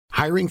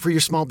Hiring for your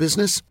small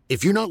business?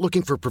 If you're not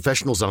looking for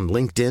professionals on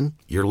LinkedIn,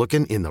 you're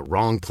looking in the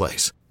wrong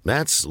place.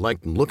 That's like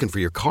looking for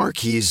your car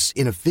keys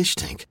in a fish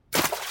tank.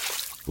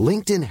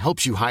 LinkedIn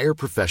helps you hire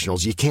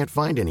professionals you can't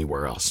find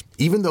anywhere else,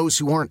 even those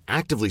who aren't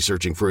actively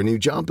searching for a new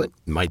job but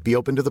might be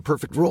open to the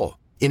perfect role.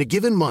 In a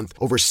given month,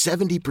 over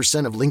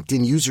 70% of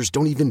LinkedIn users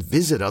don't even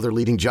visit other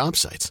leading job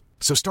sites.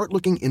 So start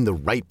looking in the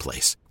right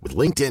place. With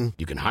LinkedIn,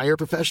 you can hire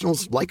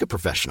professionals like a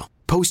professional.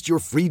 Post your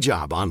free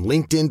job on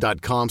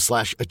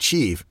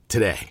linkedin.com/achieve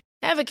today.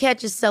 Ever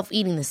catch yourself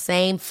eating the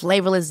same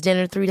flavorless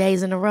dinner 3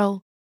 days in a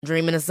row?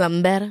 Dreaming of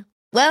something better?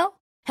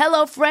 Well,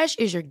 HelloFresh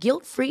is your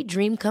guilt-free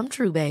dream come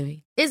true,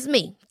 baby. It's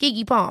me,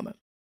 Keke Palmer.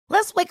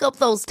 Let's wake up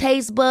those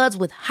taste buds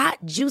with hot,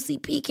 juicy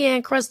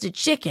pecan-crusted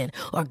chicken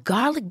or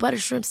garlic butter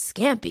shrimp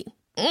scampi.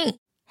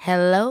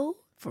 Hello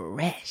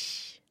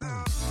Fresh.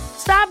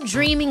 Stop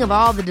dreaming of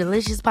all the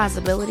delicious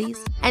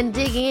possibilities and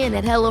dig in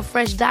at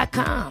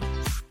HelloFresh.com.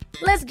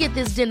 Let's get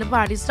this dinner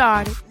party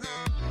started.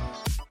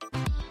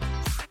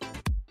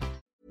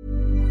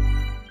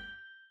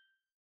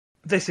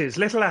 This is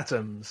Little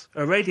Atoms,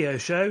 a radio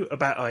show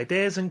about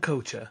ideas and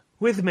culture,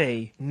 with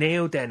me,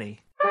 Neil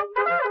Denny.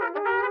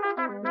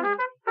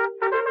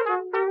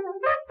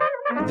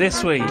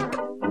 This week,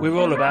 we're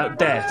all about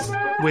death,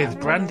 with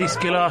Brandy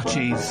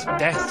Schillaci's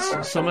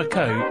Death's Summer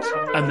Coat,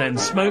 and then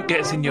Smoke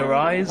Gets in Your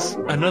Eyes,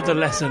 and other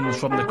lessons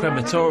from the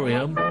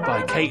crematorium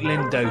by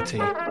Caitlin Doughty.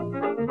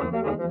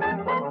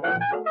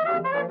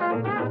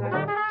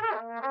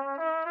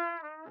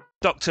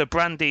 Dr.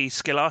 Brandy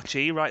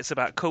Schillaci writes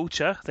about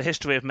culture, the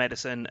history of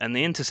medicine, and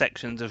the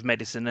intersections of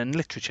medicine and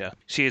literature.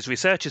 She is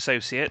Research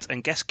Associate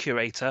and Guest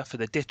Curator for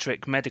the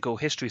Dittrich Medical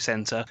History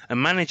Centre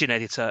and Managing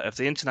Editor of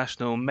the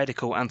International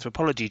Medical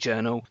Anthropology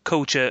Journal,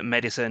 Culture,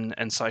 Medicine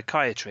and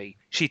Psychiatry.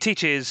 She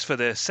teaches for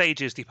the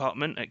SAGES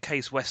Department at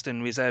Case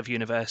Western Reserve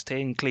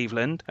University in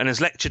Cleveland and has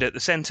lectured at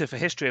the Centre for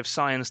History of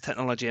Science,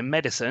 Technology and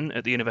Medicine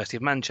at the University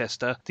of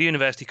Manchester, the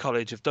University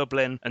College of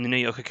Dublin and the New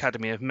York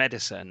Academy of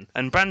Medicine.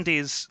 And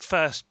Brandy's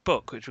first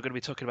book, which we're going to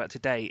be talking about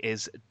today,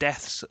 is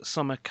Death's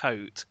Summer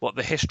Coat, What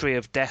the History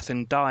of Death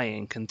and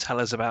Dying Can Tell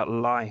Us About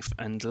Life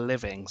and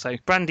Living. So,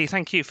 Brandy,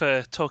 thank you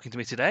for talking to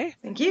me today.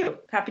 Thank you.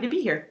 Happy to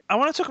be here. I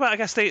want to talk about, I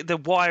guess, the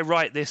why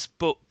write this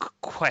book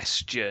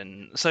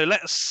question. So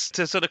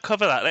to sort of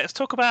cover that, let's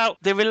talk about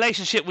the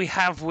relationship we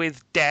have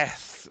with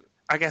death,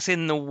 I guess,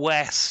 in the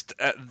West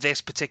at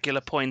this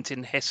particular point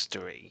in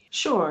history.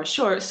 Sure.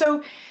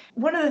 So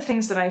one of the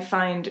things that I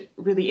find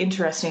really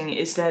interesting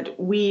is that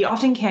we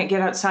often can't get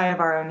outside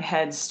of our own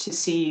heads to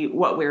see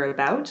what we're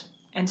about.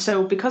 And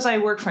so because I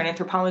work for an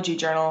anthropology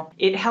journal,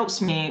 it helps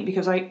me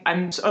because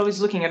I'm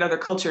always looking at other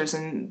cultures,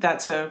 and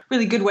that's a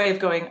really good way of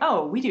going,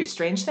 oh, we do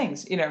strange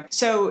things,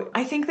 So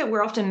I think that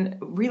we're often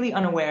really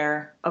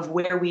unaware of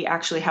where we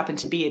actually happen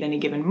to be at any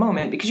given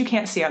moment because you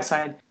can't see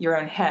outside your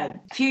own head.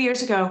 A few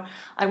years ago,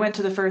 I went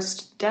to the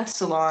first death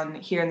salon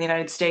here in the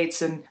United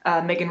States, and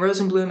Megan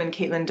Rosenblum and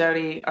Caitlin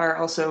Doughty are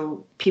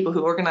also people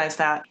who organized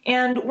that.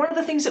 And one of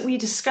the things that we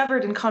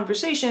discovered in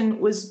conversation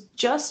was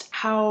just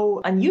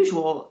how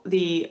unusual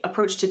the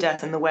approach to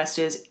death in the West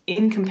is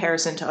in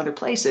comparison to other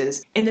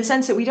places, in the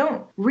sense that we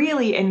don't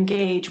really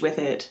engage with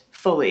it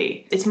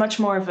fully. It's much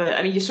more of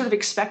you're sort of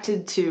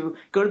expected to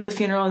go to the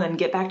funeral and then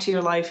get back to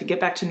your life and get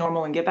back to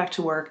normal and get back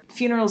to work.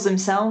 Funerals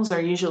themselves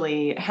are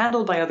usually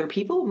handled by other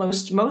people.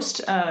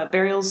 Most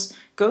burials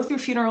go through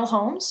funeral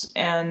homes,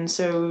 and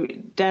so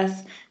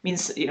death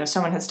means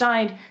someone has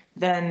died.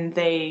 Then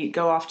they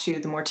go off to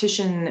the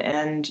mortician,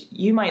 and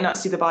you might not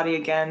see the body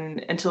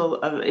again until,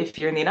 if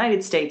you're in the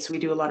United States, we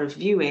do a lot of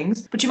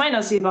viewings, but you might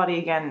not see the body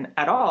again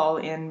at all.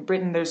 In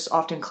Britain, there's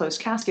often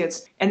closed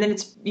caskets, and then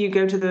it's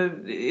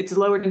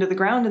lowered into the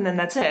ground, and then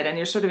that's it. And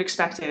you're sort of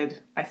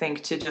expected, I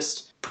think, to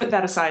just put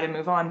that aside and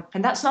move on.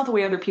 And that's not the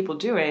way other people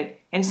do it,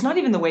 and it's not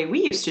even the way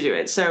we used to do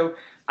it. So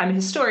I'm a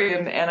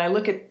historian, and I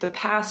look at the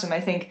past and I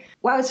think,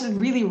 wow, it's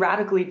really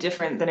radically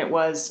different than it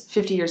was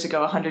 50 years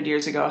ago, 100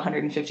 years ago,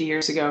 150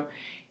 years ago.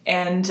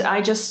 And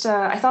I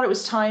thought it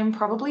was time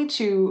probably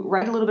to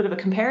write a little bit of a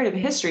comparative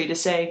history to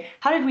say,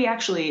 how did we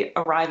actually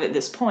arrive at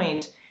this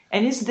point?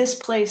 And is this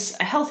place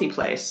a healthy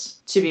place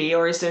to be,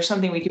 or is there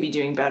something we could be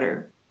doing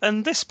better?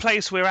 And this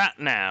place we're at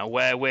now,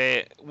 where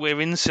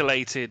we're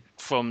insulated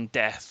from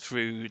death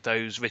through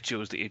those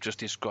rituals that you've just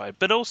described,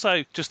 but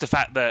also just the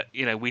fact that,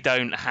 we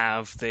don't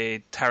have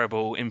the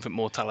terrible infant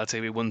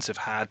mortality we once have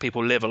had.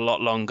 People live a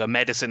lot longer.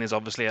 Medicine is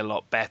obviously a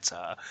lot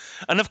better.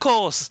 And of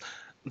course,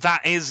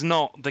 that is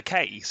not the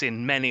case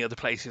in many other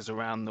places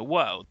around the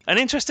world. And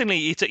interestingly,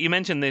 you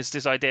mentioned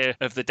this idea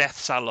of the death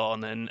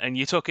salon, and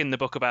you talk in the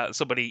book about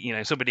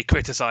somebody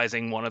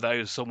criticizing one of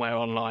those somewhere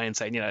online,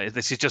 saying,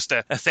 this is just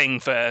a thing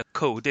for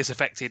cool,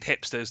 disaffected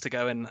hipsters to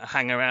go and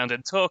hang around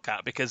and talk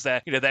at because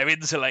they're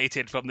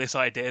insulated from this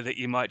idea that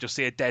you might just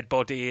see a dead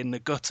body in the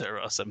gutter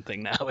or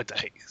something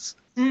nowadays.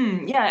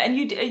 Yeah, and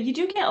you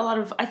do get a lot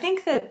of. I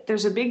think that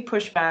there's a big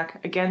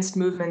pushback against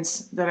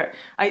movements that are.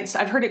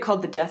 I've heard it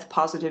called the death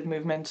positive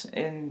movement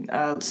in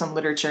some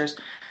literatures,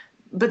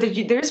 But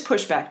there is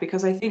pushback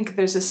because I think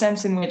there's a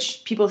sense in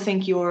which people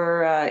think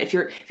if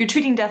you're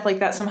treating death like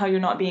that, somehow you're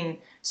not being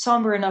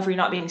somber enough, or you're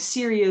not being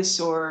serious,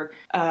 or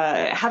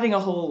having a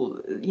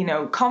whole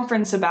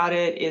conference about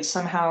it is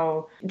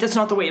somehow, that's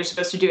not the way you're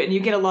supposed to do it. And you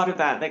get a lot of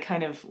that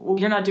kind of, well,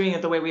 you're not doing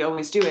it the way we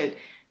always do it.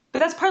 But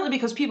that's partly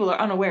because people are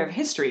unaware of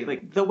history.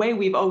 Like, the way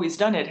we've always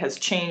done it has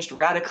changed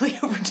radically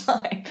over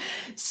time.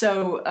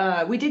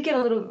 So we did get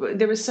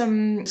there was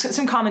some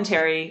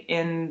commentary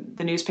in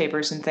the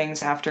newspapers and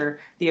things after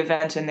the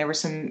event, and there were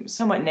some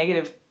somewhat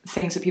negative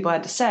things that people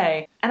had to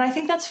say. And I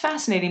think that's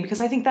fascinating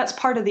because I think that's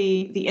part of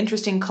the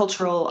interesting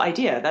cultural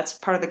idea. That's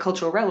part of the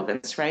cultural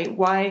relevance, right?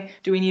 Why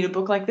do we need a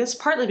book like this?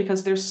 Partly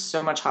because there's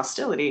so much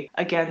hostility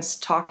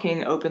against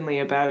talking openly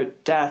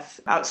about death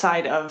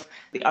outside of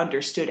the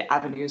understood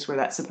avenues where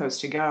that's supposed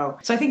to go.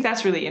 So I think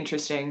that's really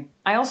interesting.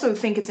 I also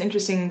think it's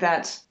interesting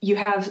that you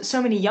have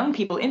so many young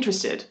people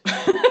interested.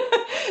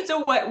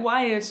 So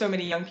why are so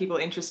many young people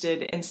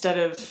interested instead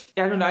of,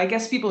 I don't know, I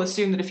guess people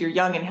assume that if you're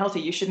young and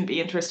healthy, you shouldn't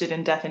be interested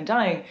in death and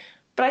dying.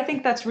 But I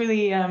think that's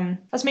really,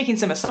 that's making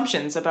some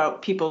assumptions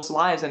about people's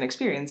lives and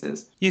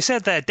experiences. You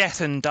said there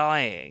death and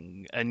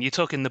dying, and you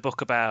talk in the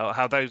book about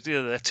how those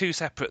they're two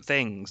separate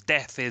things.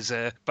 Death is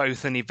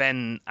both an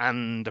event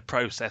and a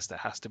process that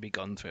has to be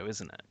gone through,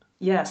 isn't it?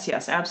 Yes,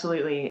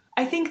 absolutely.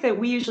 I think that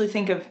we usually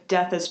think of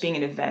death as being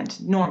an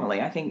event. Normally,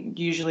 I think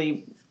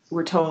usually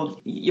we're told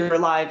you're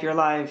alive,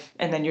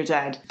 and then you're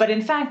dead. But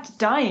in fact,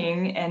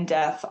 dying and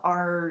death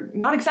are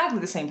not exactly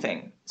the same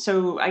thing.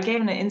 So I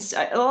gave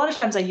a lot of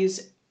times I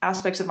use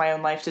aspects of my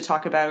own life to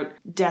talk about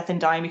death and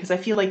dying because I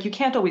feel like you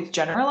can't always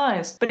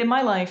generalize. But in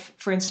my life,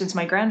 for instance,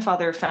 my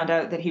grandfather found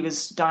out that he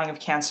was dying of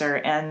cancer,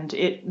 and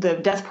the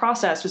death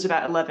process was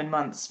about 11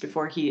 months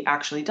before he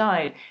actually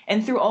died.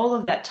 And through all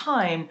of that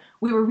time,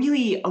 we were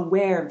really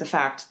aware of the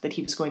fact that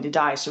he was going to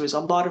die. So there was a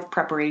lot of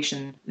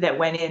preparation that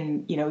went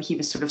in. He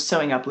was sort of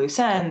sewing up loose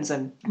ends.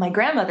 And my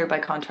grandmother, by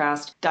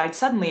contrast, died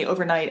suddenly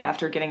overnight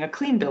after getting a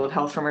clean bill of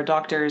health from her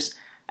doctors.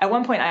 At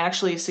one point, I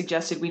actually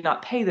suggested we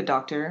not pay the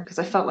doctor because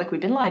I felt like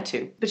we'd been lied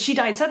to. But she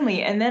died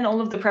suddenly, and then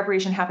all of the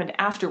preparation happened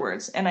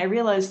afterwards. And I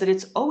realized that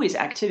it's always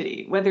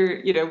activity, whether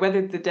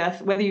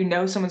you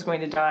know someone's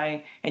going to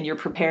die and you're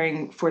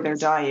preparing for their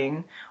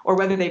dying, or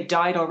whether they've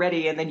died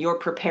already and then you're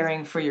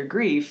preparing for your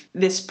grief.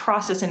 This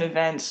process and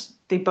event,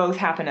 they both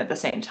happen at the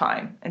same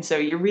time. And so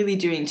you're really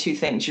doing two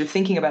things. You're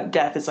thinking about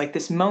death as like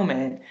this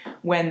moment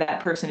when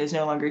that person is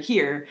no longer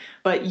here,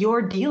 but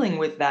you're dealing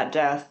with that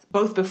death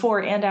both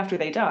before and after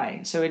they die.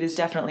 So it is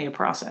definitely a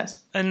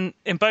process. And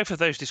in both of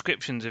those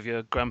descriptions of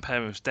your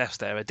grandparents' deaths,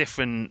 there are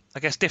different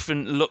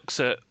looks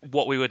at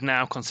what we would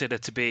now consider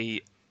to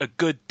be a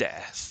good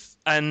death.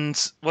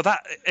 And, well,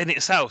 that in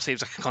itself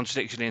seems like a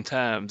contradiction in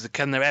terms.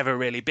 Can there ever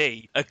really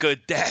be a good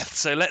death?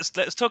 So let's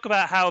talk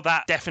about how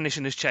that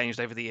definition has changed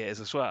over the years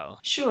as well.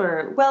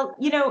 Sure. Well,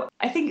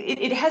 I think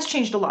it has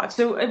changed a lot.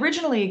 So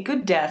originally,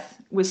 good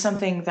death was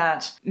something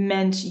that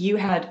meant you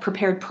had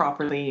prepared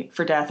properly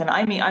for death. And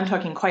I mean, I'm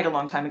talking quite a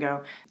long time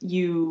ago.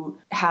 You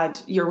had,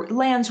 your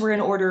lands were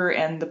in order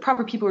and the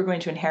proper people were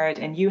going to inherit,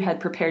 and you had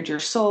prepared your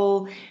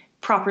soul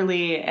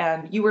properly,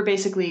 and you were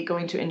basically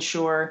going to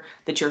ensure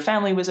that your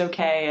family was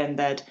okay and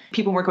that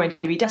people weren't going to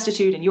be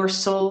destitute, and your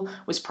soul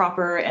was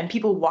proper, and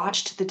people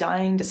watched the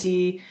dying to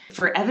see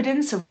for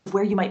evidence of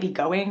where you might be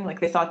going. Like,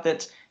 they thought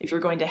that if you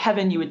were going to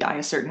heaven, you would die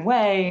a certain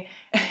way,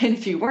 and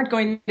if you weren't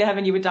going to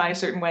heaven, you would die a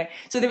certain way.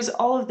 So there was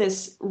all of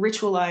this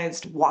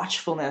ritualized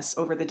watchfulness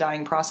over the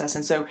dying process,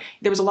 and so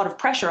there was a lot of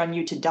pressure on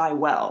you to die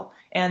well.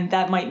 And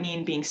that might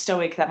mean being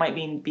stoic, that might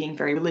mean being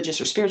very religious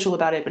or spiritual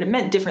about it, but it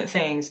meant different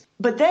things.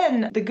 But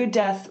then the good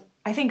death,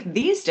 I think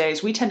these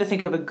days we tend to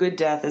think of a good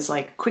death as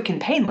like quick and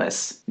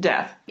painless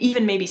death,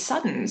 even maybe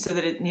sudden, so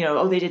that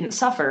they didn't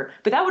suffer.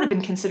 But that would have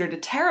been considered a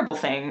terrible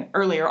thing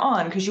earlier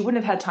on because you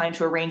wouldn't have had time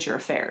to arrange your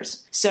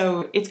affairs.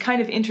 So it's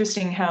kind of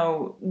interesting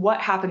how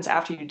what happens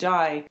after you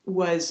die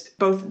was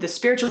both the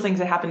spiritual things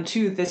that happen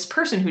to this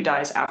person who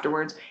dies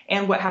afterwards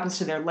and what happens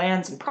to their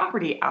lands and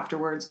property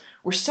afterwards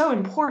were so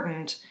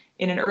important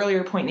in an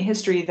earlier point in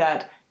history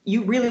that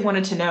you really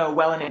wanted to know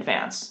well in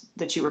advance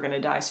that you were going to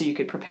die so you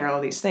could prepare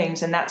all these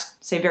things. And that's,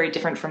 say, very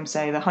different from,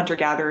 say, the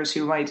hunter-gatherers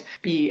who might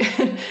be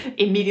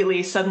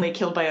immediately suddenly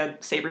killed by a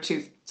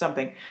saber-tooth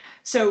something.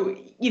 So,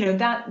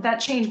 that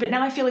changed. But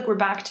now I feel like we're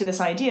back to this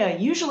idea.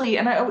 Usually,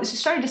 and I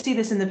started to see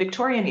this in the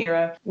Victorian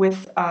era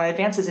with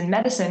advances in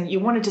medicine, you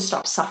wanted to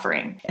stop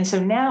suffering. And so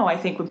now I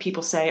think when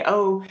people say,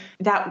 oh,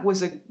 that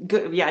was a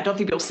good, I don't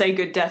think people say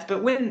good death,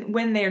 but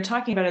when they're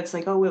talking about it, it's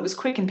like, oh, it was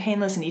quick and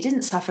painless and he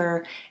didn't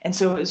suffer. And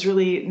so it was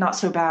really not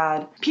so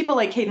bad. People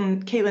like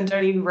Caitlin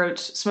Doughty, who wrote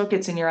Smoke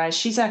Gets in Your Eyes,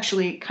 she's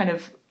actually kind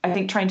of, I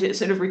think, trying to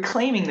sort of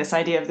reclaiming this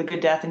idea of the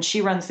good death, and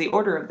she runs the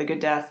Order of the Good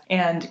Death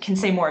and can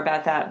say more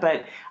about that.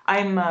 But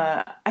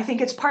I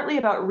think it's partly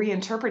about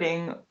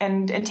reinterpreting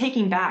and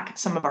taking back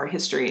some of our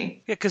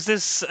history. Yeah, because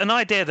there's an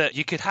idea that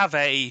you could have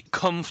a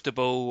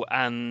comfortable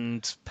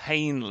and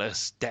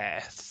painless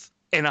death,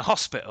 in a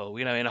hospital,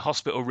 in a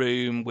hospital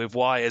room with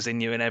wires in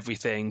you and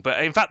everything.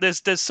 But in fact,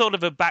 there's sort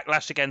of a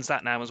backlash against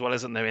that now as well,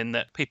 isn't there? In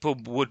that people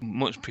would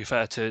much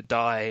prefer to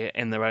die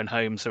in their own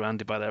home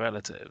surrounded by their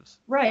relatives.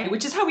 Right,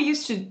 which is how we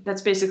used to,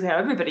 that's basically how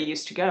everybody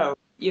used to go,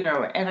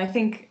 and I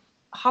think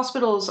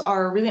hospitals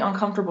are really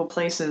uncomfortable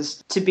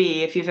places to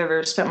be if you've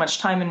ever spent much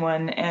time in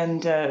one.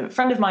 And a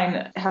friend of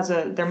mine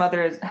their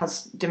mother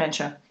has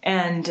dementia,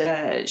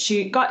 and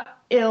she got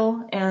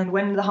ill and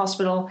went into the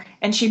hospital,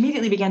 and she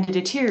immediately began to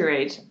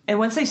deteriorate. And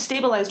once they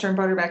stabilized her and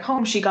brought her back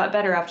home, she got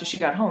better after she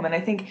got home. And I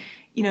think,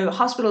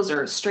 hospitals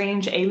are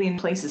strange, alien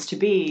places to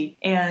be,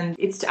 and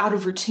it's out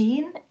of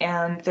routine,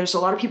 and there's a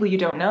lot of people you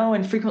don't know,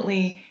 and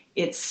frequently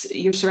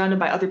you're surrounded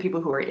by other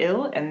people who are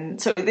ill. And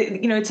so,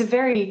 it's a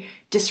very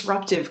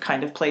disruptive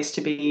kind of place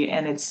to be.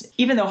 And it's,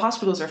 even though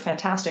hospitals are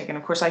fantastic, and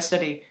of course I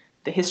study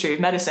the history of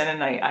medicine,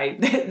 and I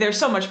they're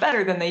so much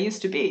better than they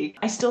used to be,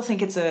 I still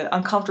think it's an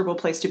uncomfortable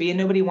place to be, and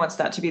nobody wants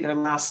that to be their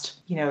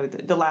last,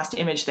 the last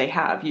image they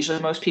have. Usually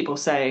most people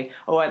say,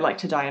 oh, I'd like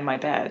to die in my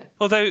bed.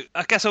 Although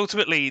I guess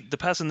ultimately the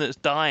person that's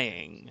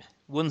dying,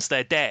 once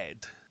they're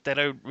dead, they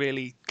don't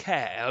really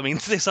care. I mean,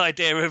 this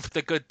idea of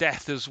the good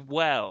death as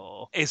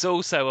well is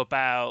also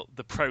about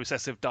the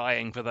process of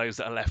dying for those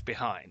that are left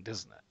behind,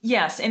 isn't it?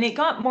 Yes, and it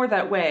got more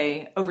that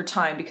way over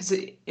time because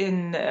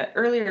in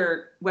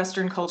earlier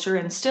Western culture,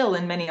 and still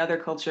in many other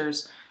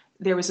cultures,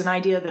 there was an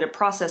idea that a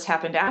process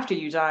happened after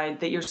you died,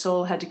 that your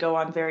soul had to go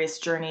on various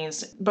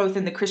journeys, both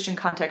in the Christian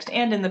context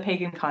and in the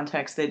pagan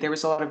context, that there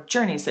was a lot of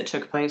journeys that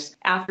took place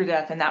after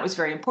death, and that was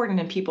very important,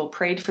 and people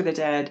prayed for the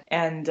dead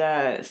and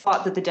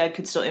thought that the dead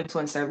could still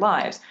influence their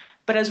lives.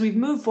 But as we've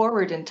moved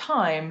forward in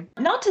time,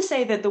 not to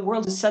say that the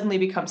world has suddenly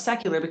become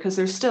secular, because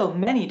there's still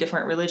many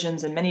different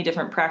religions and many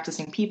different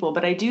practicing people,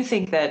 but I do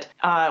think that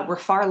we're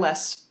far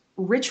less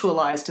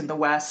ritualized in the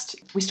West.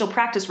 We still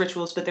practice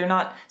rituals, but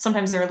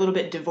sometimes they're a little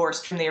bit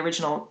divorced from the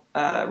original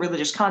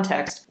religious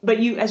context. But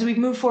as we've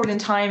moved forward in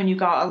time, and you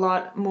got a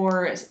lot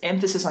more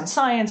emphasis on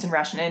science and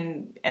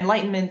and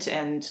enlightenment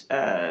and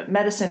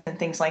medicine and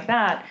things like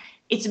that,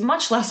 it's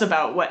much less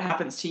about what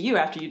happens to you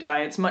after you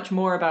die. It's much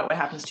more about what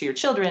happens to your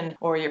children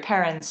or your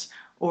parents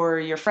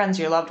or your friends,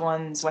 your loved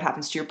ones, what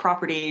happens to your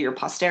property, your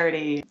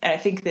posterity. And I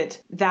think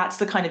that that's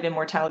the kind of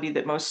immortality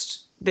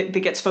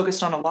that gets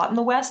focused on a lot in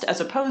the West,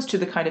 as opposed to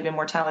the kind of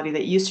immortality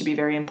that used to be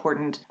very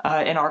important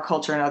in our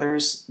culture and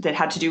others, that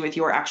had to do with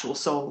your actual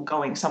soul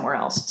going somewhere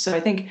else. So I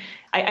think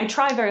I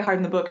try very hard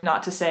in the book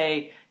not to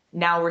say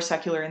now we're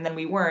secular and then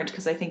we weren't,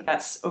 because I think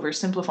that's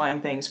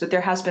oversimplifying things, but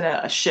there has been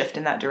a shift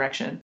in that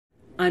direction.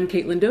 I'm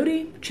Caitlin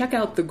Doty. Check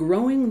out the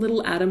growing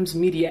Little Atoms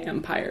media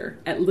empire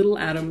at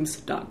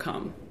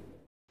littleatoms.com.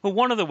 Well,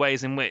 one of the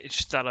ways in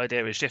which that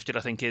idea has shifted,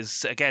 I think,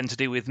 is, again, to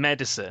do with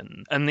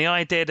medicine. And the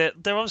idea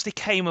that there obviously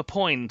came a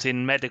point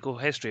in medical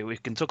history, we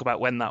can talk about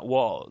when that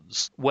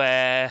was,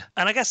 where,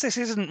 and I guess this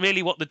isn't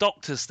really what the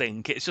doctors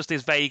think, it's just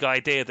this vague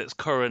idea that's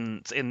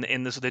current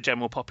in the sort of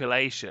general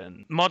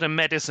population. Modern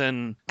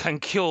medicine can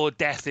cure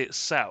death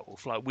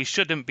itself. Like, we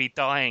shouldn't be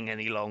dying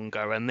any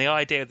longer. And the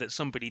idea that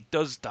somebody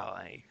does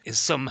die is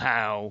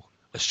somehow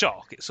a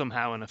shock. It's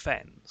somehow an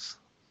offense.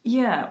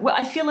 Yeah, well,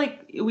 I feel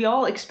like we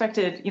all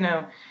expected,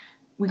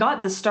 we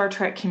got the Star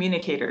Trek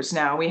communicators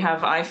now. We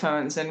have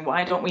iPhones, and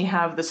why don't we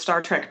have the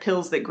Star Trek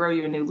pills that grow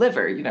you a new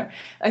liver?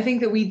 I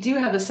think that we do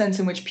have a sense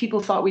in which people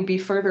thought we'd be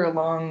further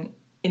along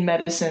in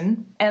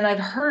medicine. And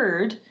I've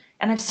heard,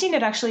 and I've seen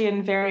it actually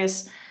in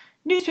various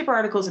newspaper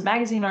articles and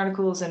magazine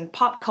articles and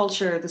pop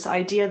culture, this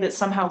idea that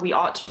somehow we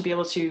ought to be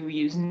able to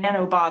use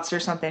nanobots or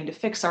something to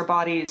fix our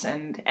bodies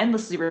and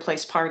endlessly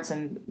replace parts,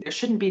 and there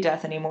shouldn't be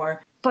death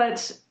anymore.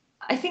 But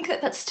I think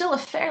that that's still a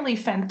fairly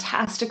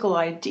fantastical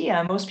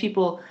idea. Most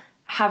people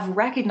have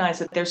recognized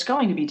that there's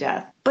going to be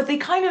death, but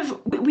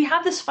we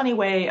have this funny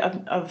way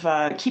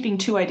of keeping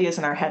two ideas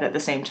in our head at the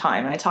same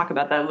time. And I talk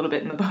about that a little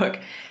bit in the book,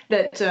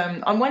 that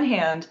on one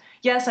hand,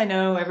 yes, I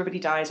know everybody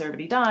dies,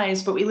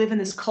 but we live in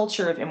this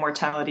culture of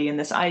immortality and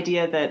this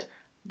idea that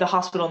the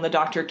hospital and the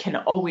doctor can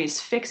always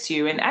fix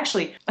you. And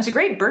actually, it's a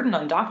great burden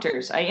on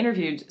doctors. I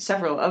interviewed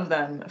several of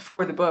them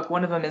for the book.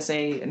 One of them is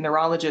a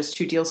neurologist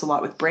who deals a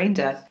lot with brain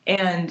death.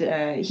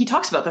 And he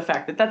talks about the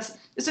fact that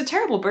it's a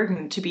terrible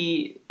burden to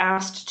be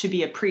asked to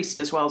be a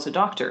priest as well as a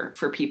doctor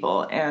for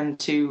people, and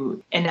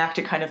to enact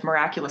a kind of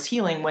miraculous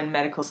healing when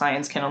medical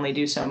science can only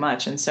do so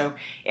much. And so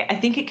I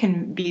think it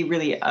can be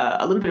really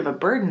a little bit of a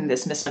burden,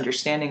 this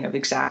misunderstanding of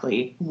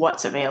exactly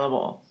what's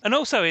available. And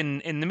also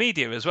in the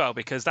media as well,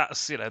 because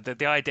that's,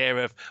 the idea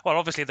of, well,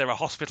 obviously there are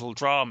hospital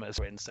dramas,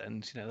 for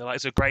instance, the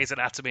likes of Grey's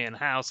Anatomy and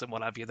House and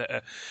what have you,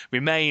 that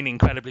remain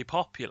incredibly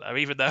popular,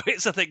 even though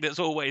it's a thing that's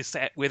always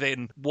set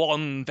within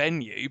one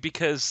venue,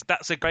 because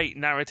that's a great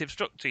narrative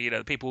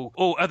structure. People,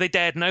 oh, are they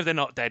dead? No, they're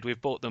not dead. We've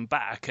brought them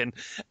back. And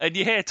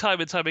you hear time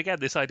and time again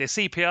this idea,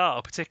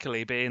 CPR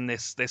particularly being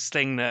this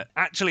thing that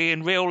actually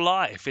in real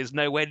life is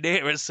nowhere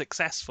near as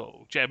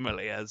successful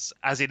generally as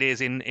it is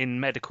in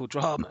medical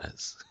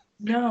dramas.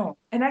 No.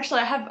 And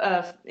actually I have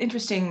an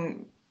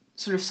interesting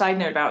sort of side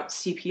note about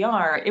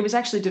CPR. It was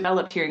actually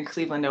developed here in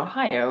Cleveland,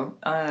 Ohio.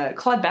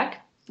 Claude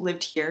Beck,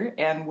 lived here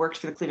and worked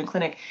for the Cleveland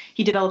Clinic,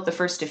 he developed the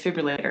first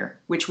defibrillator,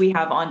 which we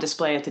have on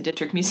display at the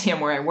Dittrich Museum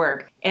where I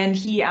work. And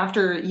he,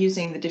 after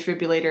using the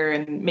defibrillator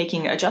and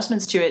making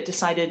adjustments to it,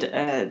 decided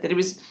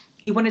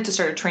he wanted to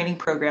start a training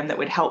program that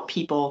would help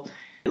people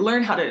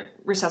learn how to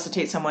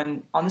resuscitate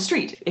someone on the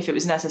street if it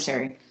was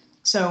necessary.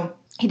 So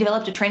he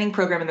developed a training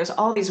program, and there's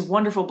all these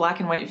wonderful black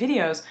and white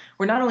videos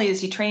where not only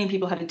is he training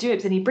people how to do it,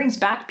 but then he brings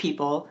back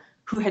people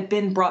who had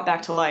been brought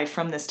back to life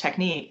from this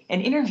technique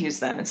and interviews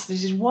them. And so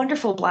there's these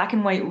wonderful black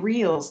and white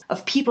reels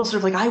of people sort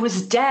of like, I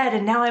was dead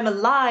and now I'm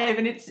alive.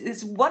 And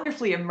it's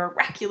wonderfully a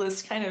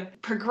miraculous kind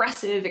of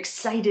progressive,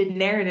 excited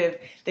narrative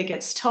that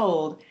gets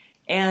told.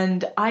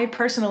 And I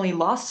personally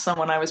lost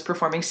someone I was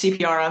performing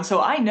CPR on, so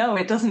I know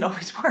it doesn't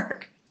always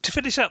work. To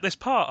finish up this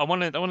part, I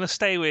want to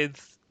stay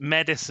with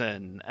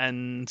medicine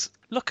and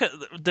look at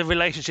the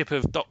relationship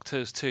of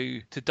doctors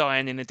to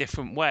dying in a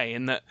different way.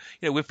 In that,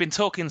 we've been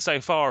talking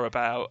so far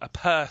about a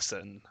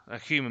person, a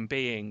human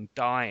being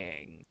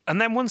dying, and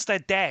then once they're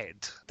dead,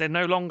 they're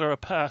no longer a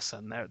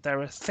person.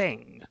 They're a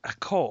thing, a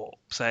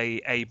corpse,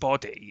 a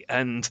body.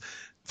 And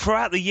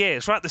throughout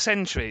the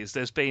centuries,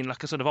 there's been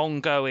like a sort of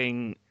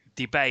ongoing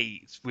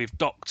debate with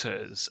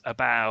doctors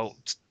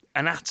about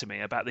anatomy,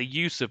 about the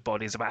use of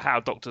bodies, about how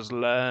doctors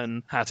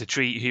learn how to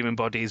treat human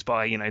bodies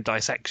by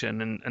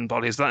dissection and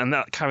bodies, and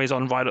that carries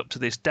on right up to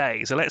this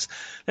day. So let's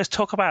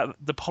talk about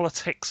the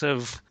politics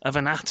of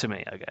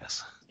anatomy, I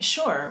guess.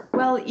 Sure.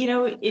 Well,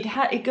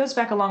 it goes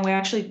back a long way. I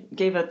actually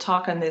gave a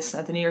talk on this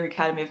at the New York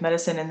Academy of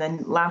Medicine, and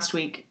then last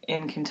week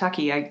in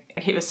Kentucky, I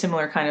gave a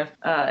similar kind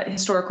of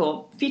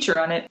historical feature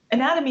on it.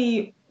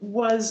 Anatomy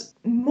was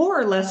more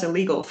or less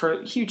illegal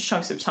for huge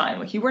chunks of time.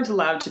 Like, you weren't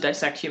allowed to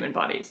dissect human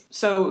bodies.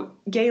 So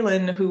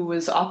Galen, who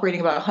was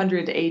operating about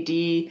 100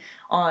 AD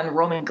on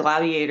Roman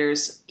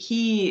gladiators,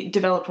 he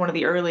developed one of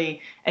the early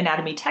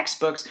anatomy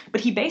textbooks, but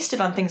he based it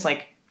on things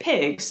like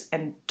pigs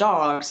and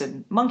dogs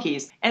and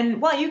monkeys.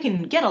 And while you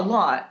can get a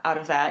lot out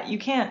of that,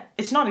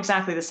 it's not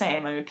exactly the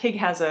same. I mean, a pig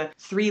has a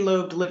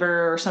 3-lobed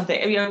liver or something.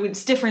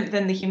 It's different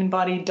than the human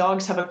body.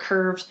 Dogs have a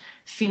curved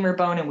femur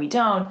bone and we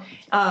don't.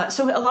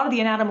 So a lot of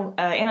the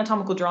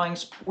anatomical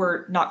drawings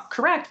were not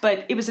correct,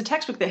 but it was a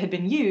textbook that had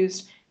been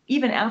used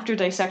even after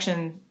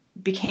dissection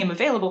became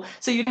available.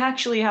 So you'd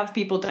actually have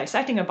people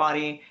dissecting a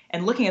body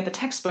and looking at the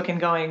textbook and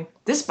going,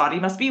 this body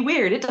must be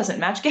weird. It doesn't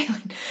match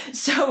Galen.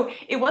 So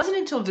it wasn't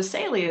until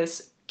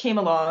Vesalius came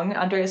along,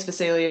 Andreas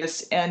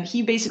Vesalius, and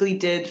he basically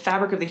did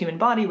Fabric of the Human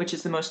Body, which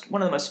is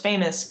one of the most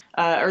famous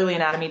early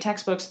anatomy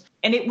textbooks.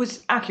 And it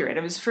was accurate.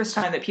 It was the first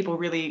time that people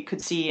really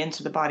could see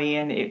into the body,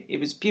 and it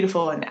was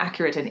beautiful and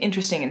accurate and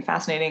interesting and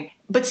fascinating,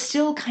 but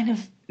still kind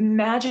of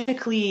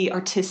magically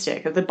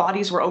artistic. The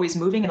bodies were always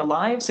moving and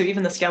alive. So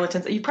even the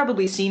skeletons, you've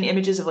probably seen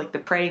images of like the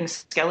praying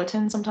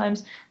skeleton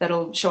sometimes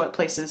that'll show up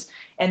places.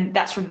 And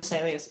that's from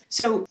Vesalius.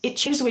 So it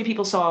changed the way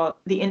people saw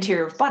the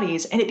interior of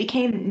bodies. And it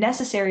became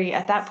necessary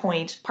at that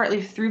point,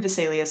 partly through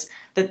Vesalius,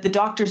 that the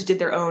doctors did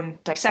their own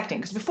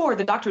dissecting. Because before,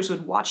 the doctors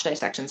would watch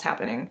dissections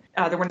happening.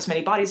 There weren't so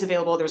many bodies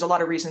available. There was a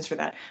lot of reasons for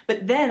that.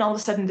 But then all of a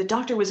sudden, the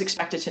doctor was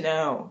expected to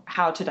know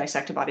how to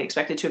dissect a body,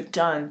 expected to have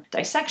done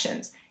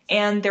dissections.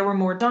 And there were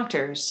more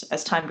doctors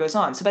as time goes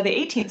on. So by the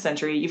 18th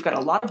century, you've got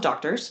a lot of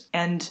doctors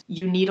and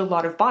you need a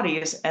lot of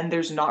bodies, and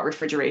there's not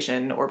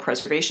refrigeration or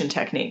preservation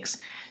techniques.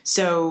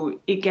 So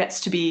it gets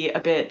to be a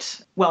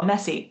bit,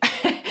 messy.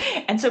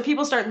 And so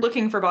people start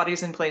looking for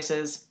bodies in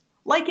places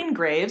like in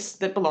graves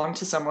that belong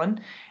to someone,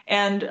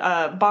 and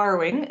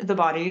borrowing the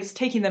bodies,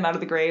 taking them out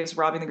of the graves,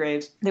 robbing the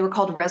graves. They were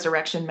called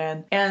resurrection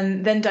men.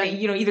 And then,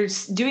 either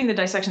doing the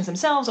dissections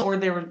themselves, or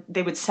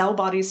they would sell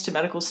bodies to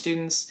medical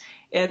students.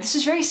 This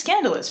is very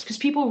scandalous because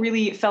people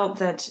really felt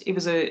that it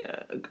was a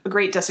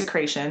great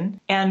desecration,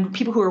 and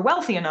people who were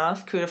wealthy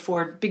enough could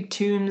afford big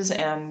tombs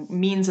and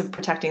means of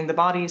protecting the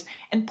bodies,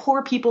 and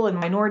poor people and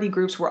minority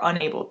groups were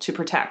unable to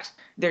protect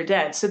their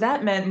dead. So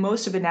that meant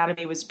most of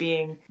anatomy was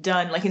being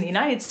done, like in the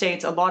United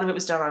States, a lot of it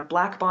was done on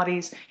black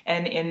bodies,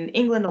 and in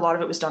England, a lot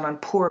of it was done on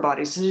poor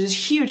bodies. So there's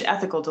this huge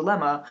ethical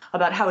dilemma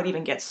about how it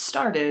even gets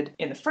started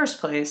in the first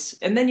place.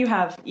 And then you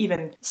have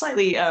even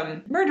slightly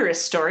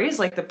murderous stories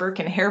like the Burke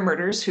and Hare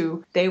murders,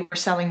 who they were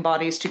selling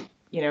bodies to,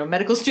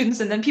 medical students,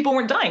 and then people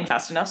weren't dying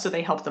fast enough, so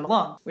they helped them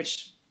along,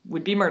 which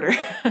would be murder.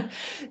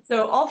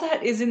 So all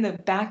that is in the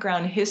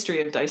background history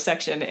of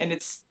dissection, and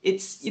it's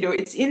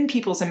in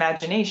people's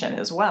imagination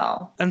as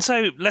well. And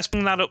so let's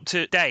bring that up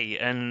to date.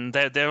 And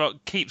there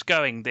keeps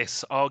going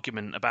this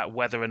argument about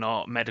whether or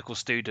not medical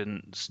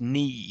students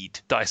need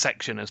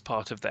dissection as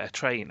part of their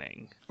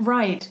training.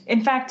 Right.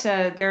 In fact,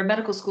 there are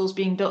medical schools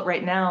being built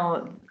right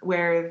now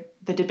where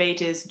the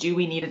debate is, do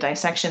we need a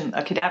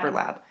cadaver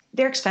lab?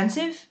 They're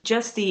expensive.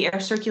 Just the air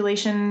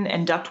circulation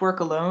and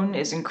ductwork alone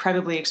is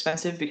incredibly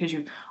expensive because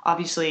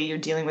you're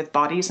dealing with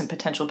bodies and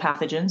potential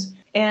pathogens.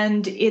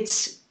 And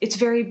it's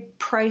very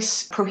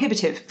price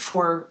prohibitive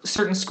for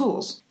certain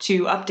schools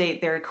to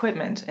update their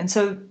equipment. And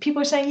so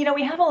people are saying,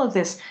 we have all of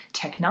this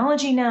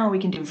technology now. We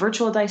can do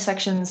virtual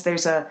dissections.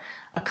 There's a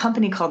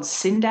company called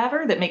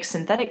Syndaver that makes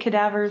synthetic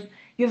cadavers.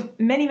 you have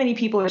many, many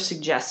people are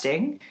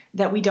suggesting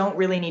that we don't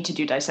really need to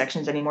do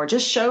dissections anymore.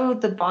 Just show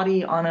the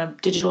body on a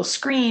digital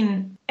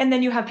screen. And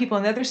then you have people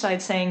on the other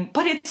side saying,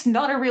 but it's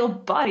not a real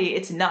body.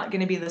 It's not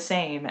going to be the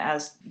same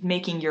as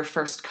making your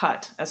first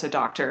cut as a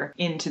doctor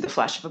into the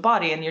flesh of a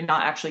body. And you're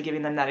not actually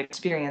giving them that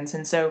experience.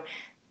 And so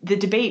the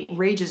debate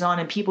rages on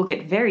and people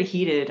get very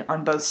heated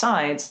on both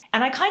sides.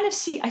 And I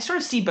sort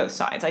of see both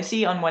sides. I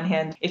see on one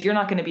hand, if you're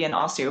not going to be an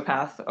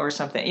osteopath or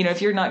something,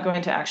 if you're not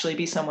going to actually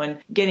be someone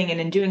getting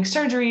in and doing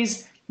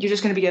surgeries, you're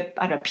just going to be a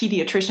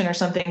pediatrician or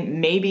something.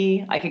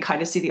 Maybe I can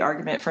kind of see the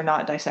argument for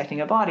not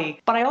dissecting a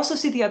body. But I also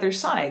see the other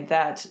side,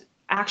 that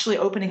actually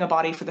opening a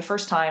body for the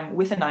first time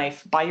with a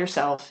knife by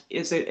yourself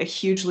is a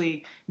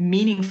hugely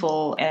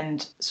meaningful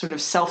and sort of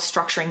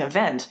self-structuring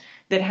event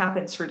that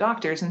happens for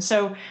doctors. And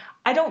so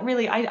I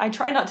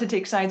try not to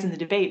take sides in the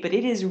debate, but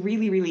it is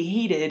really, really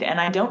heated,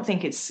 and I don't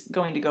think it's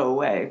going to go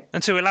away.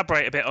 And to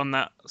elaborate a bit on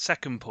that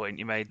second point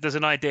you made, there's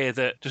an idea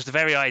that just the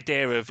very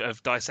idea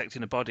of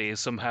dissecting a body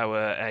is somehow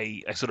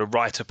a sort of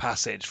rite of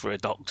passage for a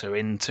doctor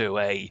into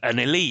an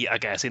elite, I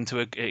guess, into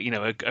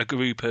a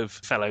group of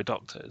fellow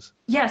doctors.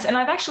 Yes, and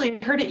I've actually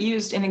heard it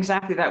used in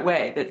exactly that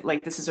way, that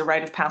like this is a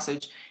rite of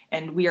passage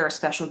and we are a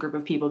special group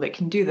of people that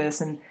can do this.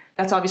 And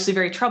that's obviously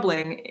very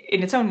troubling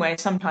in its own way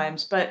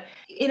sometimes. But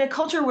in a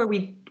culture where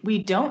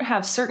we don't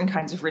have certain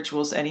kinds of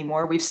rituals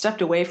anymore, we've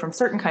stepped away from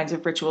certain kinds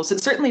of rituals.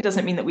 It certainly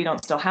doesn't mean that we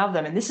don't still have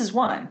them. And this is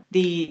one,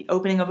 the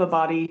opening of a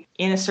body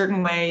in a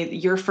certain way,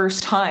 your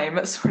first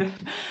time, sort of.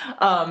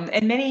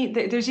 And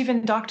there's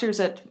even doctors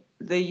at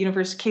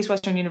the Case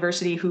Western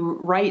University who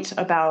write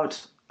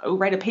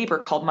a paper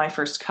called My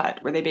First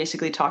Cut, where they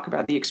basically talk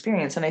about the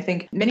experience. And I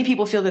think many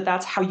people feel that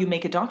that's how you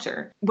make a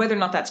doctor. Whether or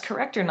not that's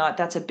correct or not,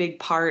 that's a big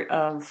part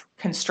of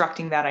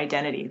constructing that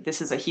identity. This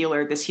is a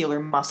healer. This healer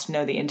must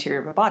know the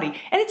interior of a body.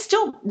 And it's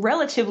still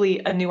relatively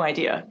a new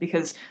idea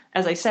because,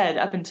 as I said,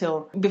 up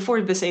until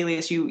before this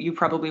alias, you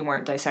probably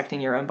weren't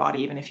dissecting your own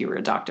body, even if you were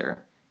a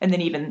doctor. And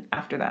then even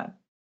after that.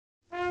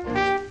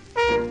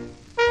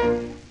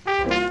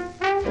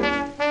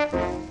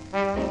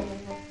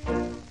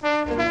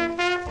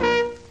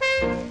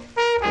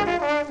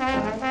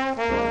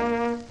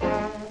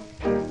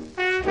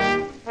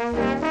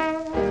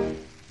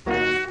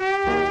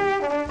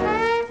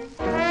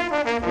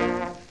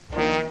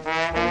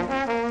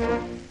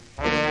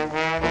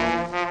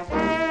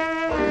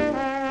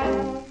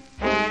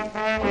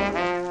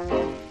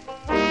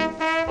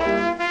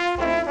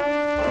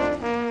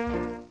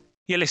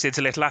 You're listening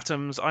to Little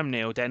Atoms. I'm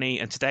Neil Denny,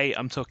 and today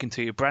I'm talking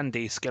to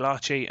Brandi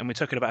Schillaci, and we're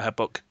talking about her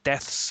book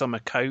Death's Summer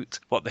Coat,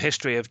 what the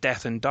history of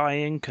death and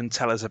dying can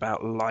tell us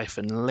about life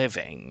and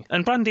living.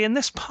 And Brandi, in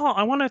this part,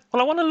 I want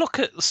to look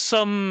at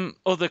some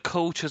other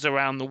cultures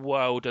around the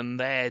world and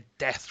their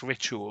death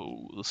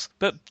rituals.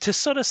 But to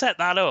sort of set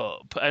that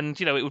up, and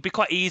it would be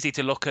quite easy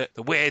to look at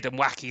the weird and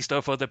wacky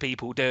stuff other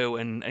people do,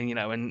 and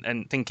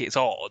think it's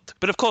odd.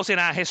 But of course, in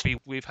our history,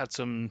 we've had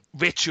some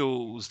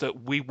rituals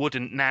that we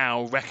wouldn't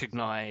now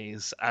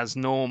recognise as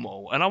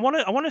normal. And I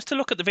want us to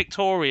look at the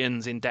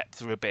Victorians in depth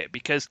for a bit,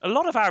 because a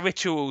lot of our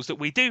rituals that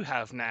we do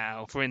have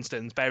now, for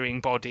instance,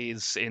 burying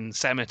bodies in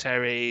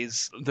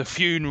cemeteries, the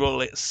funeral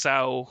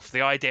itself,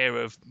 the idea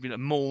of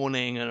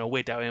mourning and a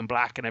widow in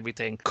black and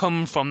everything,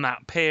 come from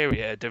that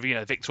period of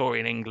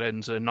Victorian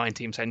England and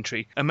 19th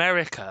century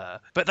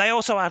America. But they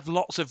also have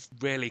lots of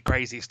really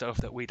crazy stuff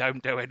that we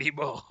don't do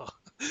anymore.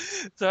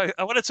 So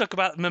I want to talk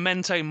about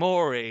memento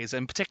moris,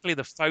 and particularly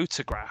the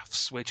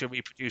photographs which are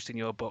reproduced in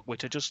your book,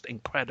 which are just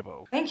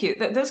incredible. Thank you.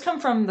 Those come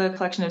from the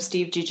collection of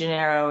Steve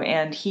DeGennaro,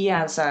 and he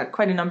has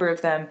quite a number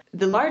of them.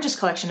 The largest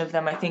collection of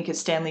them, I think, is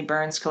Stanley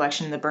Burns'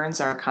 collection in the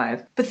Burns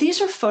Archive. But these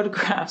are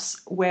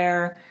photographs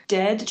where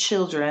dead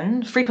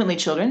children, frequently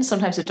children,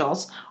 sometimes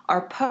adults,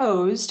 are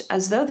posed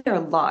as though they're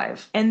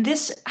alive. And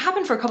this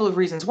happened for a couple of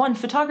reasons. One,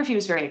 photography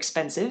was very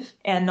expensive,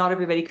 and not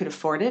everybody could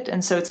afford it.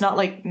 And so it's not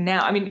like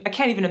now, I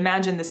can't even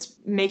imagine this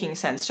making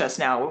sense just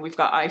now when we've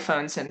got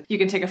iPhones and you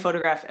can take a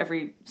photograph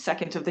every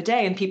second of the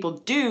day, and people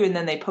do, and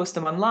then they post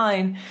them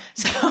online.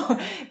 So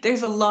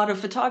there's a lot of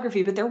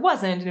photography, but there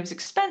wasn't, and it was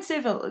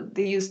expensive.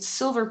 They used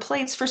silver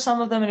plates for some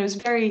of them, and it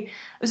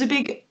was a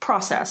big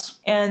process.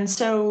 And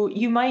so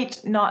you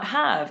might not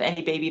have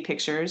any baby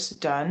pictures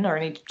done or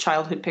any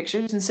childhood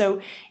pictures. And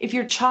so if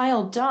your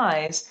child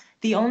dies,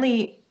 the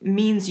only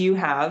means you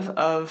have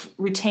of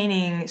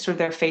retaining sort of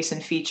their face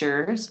and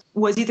features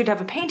was either to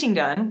have a painting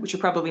done, which you're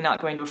probably not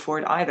going to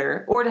afford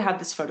either, or to have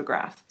this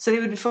photograph. So they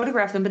would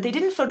photograph them, but they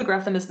didn't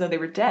photograph them as though they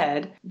were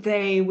dead.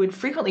 They would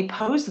frequently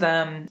pose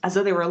them as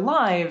though they were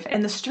alive.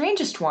 And the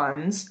strangest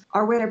ones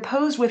are where they're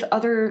posed with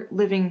other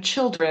living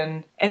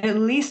children. And at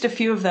least a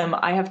few of them,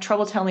 I have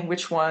trouble telling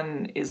which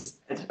one is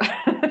dead.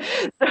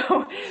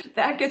 So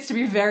that gets to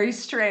be very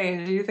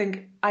strange. You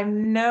think, I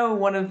know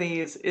one of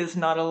these is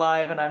not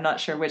alive and I'm not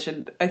sure which.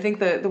 And I think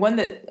the one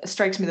that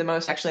strikes me the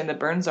most actually in the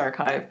Burns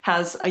archive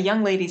has a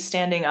young lady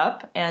standing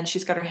up and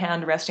she's got her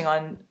hand resting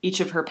on each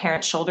of her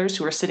parents' shoulders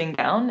who are sitting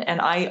down.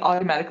 And I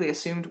automatically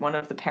assumed one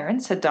of the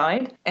parents had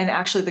died. And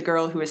actually the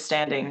girl who is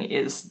standing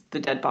is the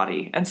dead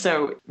body. And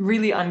so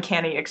really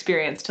uncanny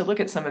experience to look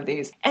at some of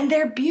these. And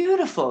they're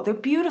beautiful. They're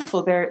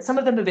beautiful. Some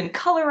of them have been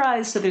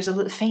colorized, so there's a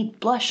little faint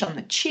blush on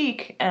the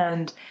cheek,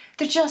 and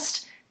they're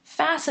just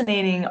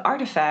fascinating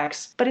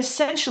artifacts. But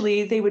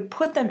essentially, they would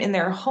put them in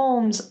their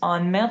homes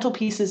on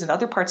mantelpieces and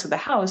other parts of the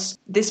house.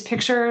 This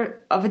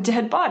picture of a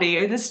dead body,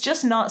 it's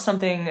just not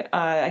something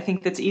I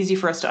think that's easy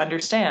for us to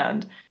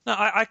understand. No,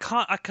 I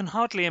can't. I can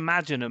hardly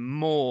imagine a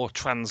more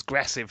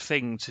transgressive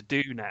thing to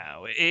do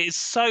now. It is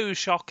so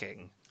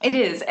shocking. It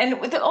is. And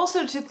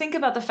also to think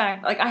about the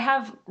fact, like I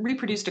have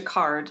reproduced a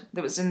card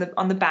that was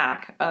on the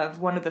back of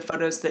one of the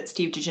photos that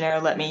Steve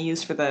DeGennaro let me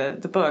use for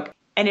the book.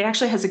 And it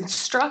actually has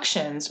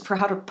instructions for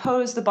how to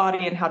pose the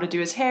body and how to do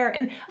his hair.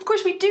 And of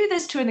course, we do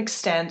this to an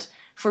extent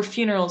for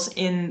funerals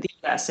in the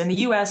U.S. In the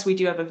U.S., we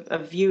do have a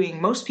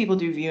viewing. Most people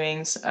do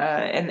viewings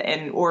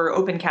or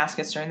open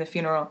caskets during the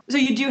funeral. So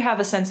you do have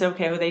a sense of,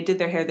 okay, well, they did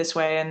their hair this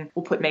way and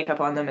we'll put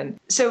makeup on them. And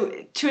so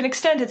to an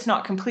extent, it's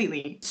not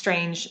completely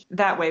strange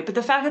that way. But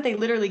the fact that they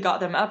literally got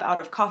them up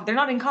out of coffins, they're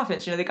not in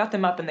coffins, they got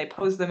them up and they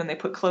posed them and they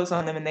put clothes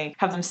on them and they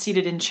have them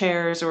seated in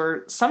chairs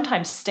or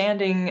sometimes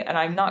standing. And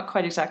I'm not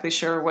quite exactly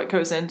sure what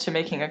goes into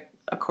making a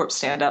corpse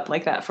stand up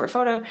like that for a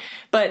photo.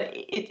 But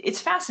it's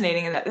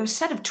fascinating. And that there was a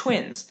set of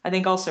twins, I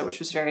think also, which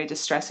was very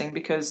distressing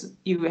because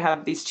you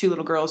have these two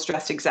little girls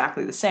dressed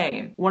exactly the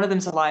same. One of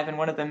them's alive and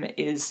one of them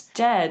is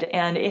dead.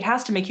 And it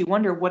has to make you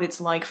wonder what it's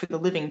like for the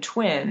living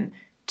twin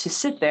to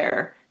sit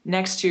there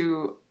next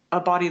to a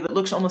body that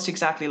looks almost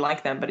exactly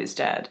like them but is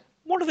dead.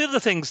 One of the other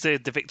things the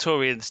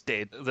Victorians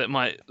did that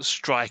might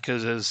strike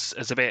us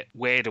as a bit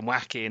weird and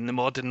wacky in the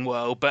modern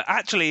world, but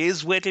actually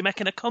is weirdly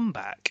making a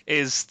comeback,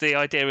 is the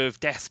idea of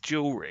death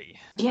jewelry.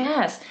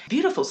 Yes,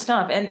 beautiful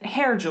stuff. And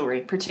hair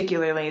jewelry,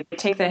 particularly. They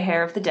take the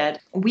hair of the dead,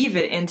 weave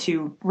it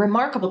into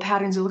remarkable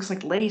patterns. It looks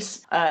like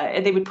lace.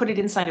 They would put it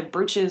inside of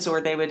brooches,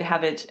 or they would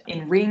have it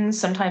in rings,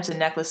 sometimes in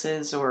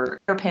necklaces or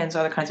hairpins,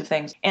 other kinds of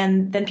things.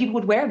 And then people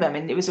would wear them.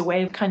 And it was a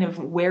way of kind of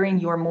wearing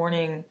your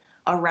mourning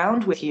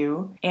around with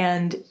you.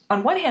 And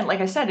on one hand, like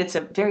I said, it's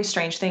a very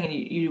strange thing, and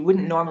you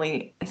wouldn't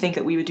normally think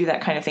that we would do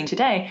that kind of thing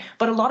today.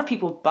 But a lot of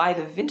people buy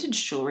the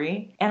vintage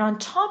jewelry. And on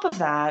top of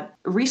that,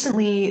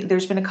 recently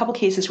there's been a couple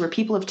cases where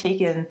people have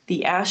taken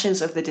the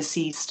ashes of the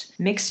deceased,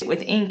 mixed it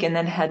with ink, and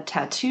then had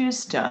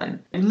tattoos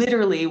done,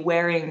 literally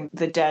wearing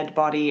the dead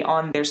body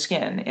on their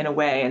skin in a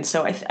way. And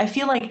so I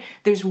feel like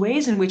there's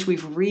ways in which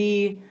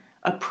we've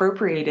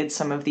appropriated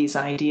some of these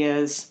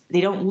ideas. They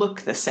don't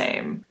look the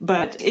same,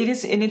 but it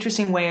is an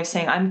interesting way of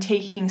saying I'm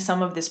taking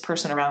some of this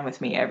person around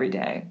with me every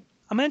day.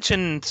 I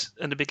mentioned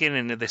at the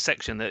beginning of this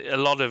section that a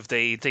lot of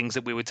the things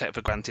that we would take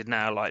for granted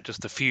now, like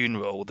just the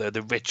funeral,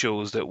 the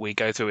rituals that we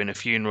go through in a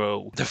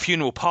funeral, the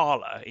funeral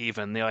parlour,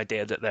 even the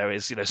idea that there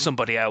is,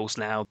 somebody else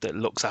now that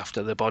looks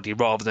after the body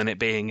rather than it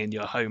being in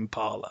your home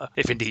parlour,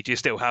 if indeed you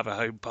still have a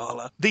home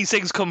parlour. These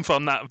things come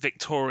from that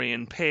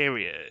Victorian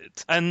period,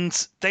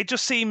 and they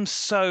just seem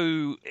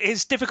so...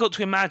 It's difficult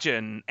to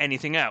imagine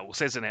anything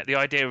else, isn't it? The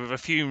idea of a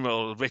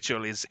funeral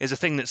ritual is a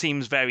thing that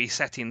seems very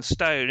set in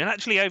stone. And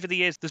actually, over the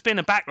years, there's been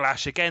a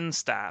backlash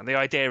against that. The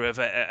idea of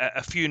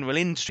a funeral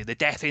industry, the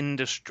death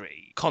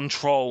industry,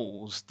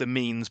 controls the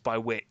means by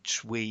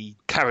which we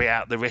carry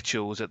out the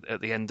rituals at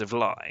the end of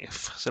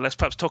life. So let's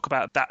perhaps talk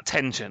about that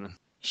tension.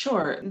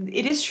 Sure.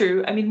 It is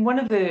true. I mean, one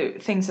of the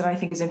things that I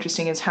think is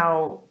interesting is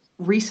how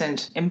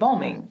recent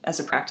embalming as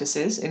a practice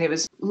is. And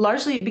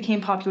it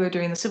became popular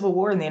during the Civil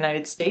War in the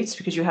United States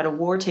because you had a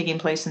war taking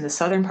place in the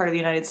southern part of the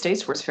United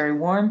States where it's very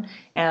warm,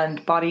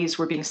 and bodies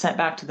were being sent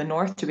back to the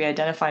north to be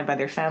identified by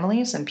their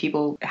families, and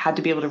people had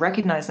to be able to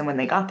recognize them when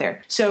they got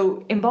there.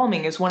 So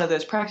embalming is one of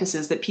those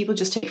practices that people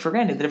just take for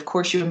granted, that of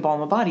course you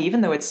embalm a body,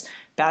 even though it's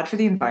bad for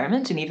the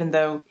environment, and even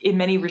though in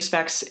many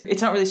respects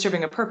it's not really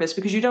serving a purpose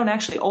because you don't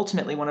actually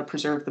ultimately want to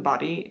preserve the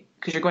body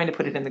because you're going to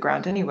put it in the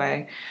ground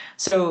anyway.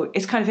 So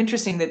it's kind of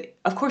interesting that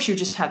of course you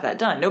just have that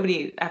done.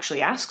 Nobody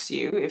actually asks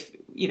you if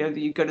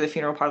you go to the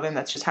funeral parlor, and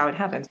that's just how it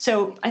happens.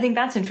 So I think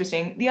that's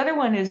interesting. The other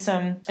one is,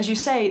 as you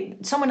say,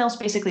 someone else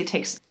basically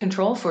takes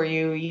control for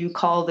you. You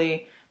call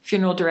the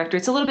funeral director.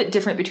 It's a little bit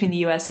different between the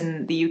US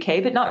and the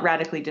UK, but not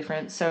radically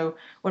different. So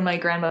when my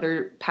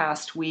grandmother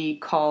passed, we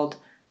called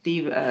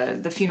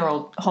the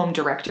funeral home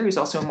director, who's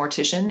also a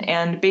mortician,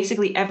 and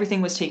basically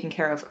everything was taken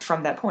care of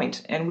from that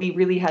point. And we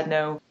really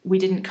we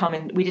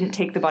didn't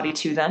take the body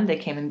to them. They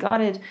came and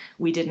got it.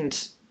 We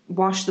didn't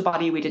wash the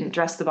body. We didn't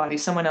dress the body.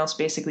 Someone else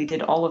basically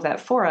did all of that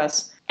for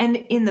us. And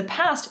in the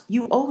past,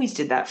 you always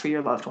did that for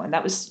your loved one.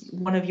 That was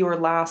one of your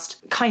last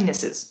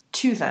kindnesses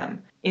to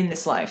them in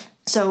this life.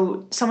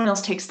 So someone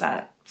else takes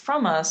that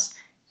from us.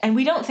 And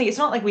we don't think, it's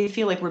not like we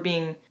feel like we're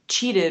being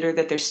cheated or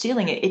that they're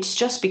stealing it. It's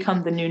just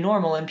become the new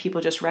normal, and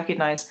people just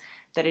recognize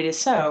that it is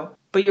so.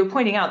 But you're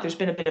pointing out there's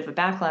been a bit of a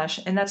backlash,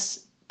 and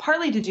that's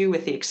partly to do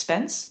with the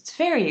expense. It's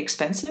very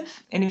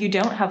expensive. And if you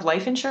don't have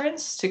life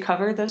insurance to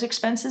cover those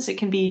expenses, it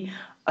can be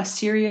a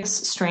serious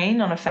strain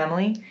on a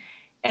family.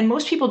 And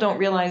most people don't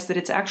realize that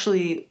it's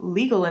actually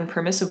legal and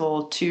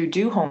permissible to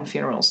do home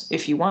funerals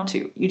if you want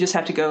to. You just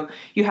have to go,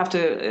 you have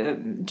to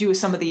do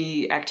some of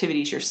the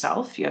activities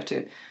yourself. You have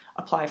to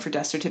apply for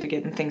death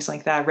certificate and things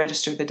like that,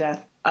 register the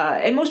death.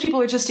 And most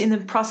people are just in the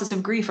process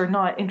of grief, are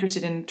not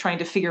interested in trying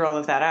to figure all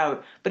of that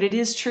out. But it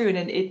is true, and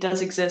it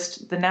does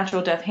exist. The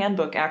Natural Death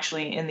Handbook,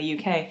 actually, in the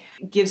UK,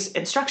 gives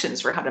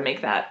instructions for how to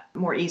make that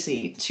more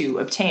easy to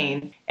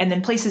obtain. And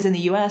then places in the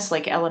US,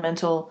 like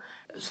Elemental,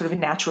 sort of a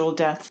natural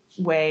death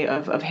way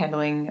of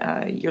handling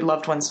your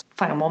loved one's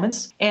final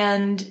moments.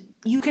 And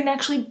you can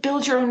actually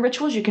build your own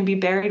rituals. You can be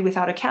buried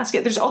without a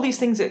casket. There's all these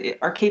things that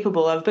are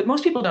capable of, but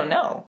most people don't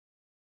know.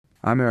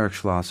 I'm Eric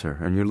Schlosser,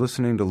 and you're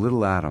listening to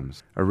Little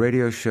Atoms, a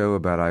radio show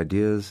about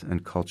ideas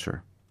and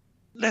culture.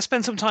 Let's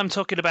spend some time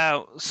talking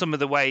about some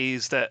of the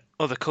ways that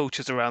other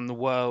cultures around the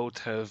world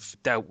have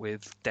dealt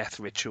with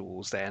death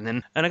rituals then.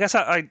 And I guess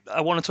I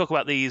want to talk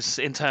about these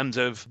in terms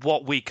of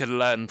what we can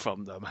learn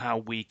from them, how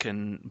we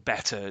can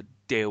better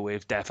deal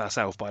with death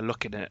ourselves by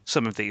looking at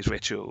some of these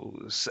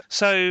rituals.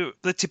 So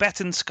the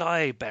Tibetan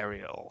sky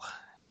burial.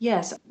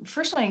 Yes.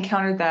 First when I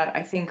encountered that,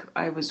 I think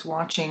I was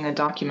watching a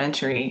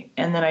documentary,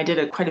 and then I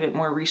did quite a bit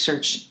more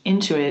research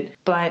into it.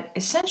 But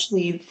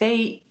essentially,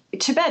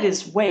 Tibet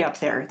is way up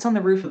there. It's on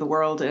the roof of the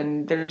world,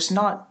 and you're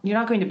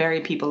not going to bury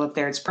people up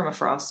there. It's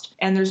permafrost.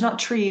 And there's not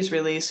trees,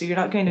 really, so you're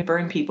not going to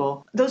burn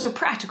people. Those are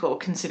practical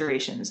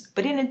considerations.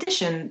 But in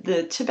addition,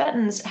 the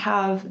Tibetans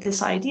have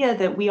this idea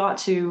that we ought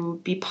to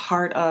be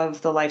part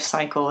of the life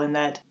cycle and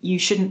that you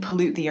shouldn't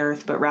pollute the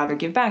earth, but rather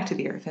give back to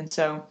the earth. And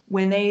so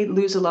when they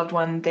lose a loved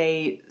one,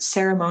 they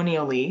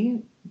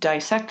ceremonially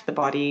dissect the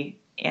body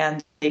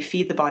and they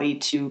feed the body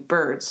to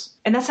birds.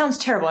 And that sounds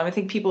terrible. I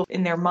think people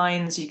in their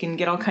minds, you can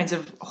get all kinds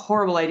of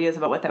horrible ideas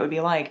about what that would be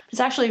like. It's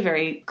actually a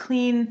very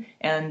clean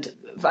and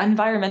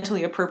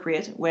environmentally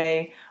appropriate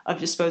way of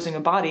disposing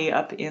a body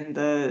up in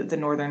the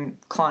northern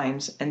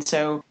climes. And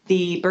so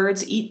the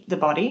birds eat the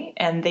body,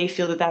 and they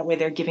feel that that way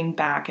they're giving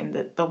back, and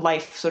that the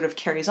life sort of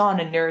carries on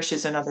and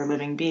nourishes another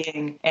living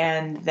being.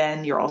 And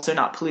then you're also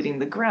not polluting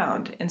the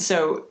ground. And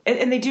so,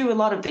 and they do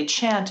they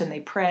chant and they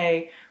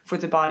pray for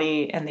the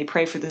body, and they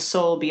pray for the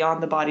soul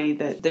beyond the body.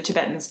 The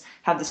Tibetans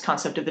have this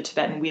concept of the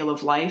Tibetan wheel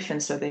of life,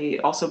 and so they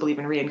also believe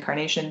in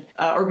reincarnation,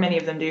 or many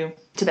of them do,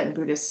 Tibetan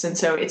Buddhists. And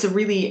so it's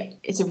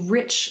a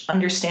rich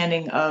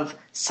understanding of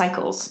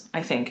cycles,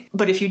 I think.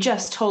 But if you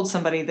just told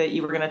somebody that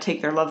you were going to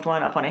take their loved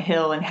one up on a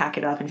hill and hack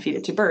it up and feed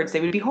it to birds,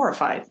 they would be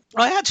horrified.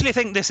 I actually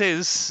think this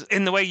is,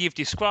 in the way you've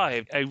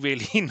described, a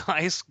really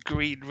nice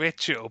green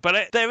ritual.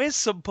 But there is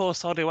some poor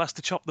sod who has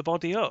to chop the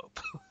body up.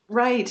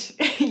 Right.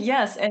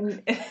 Yes.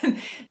 And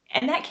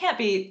that can't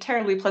be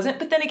terribly pleasant.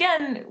 But then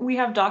again, we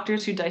have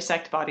doctors who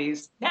dissect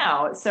bodies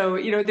now. So,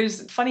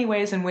 there's funny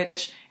ways in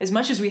which, as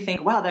much as we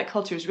think, wow, that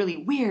culture is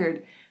really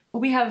weird,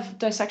 we have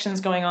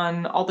dissections going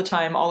on all the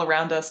time, all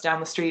around us,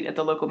 down the street at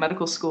the local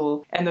medical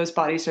school. And those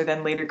bodies are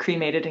then later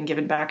cremated and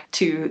given back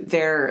to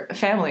their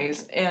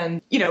families.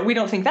 And, we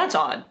don't think that's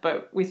odd,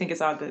 but we think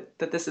it's odd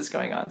that this is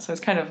going on. So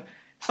it's kind of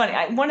funny.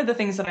 One of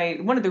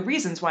the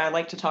reasons why I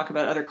like to talk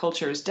about other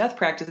cultures' death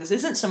practices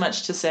isn't so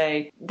much to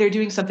say they're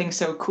doing something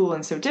so cool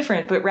and so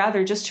different, but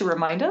rather just to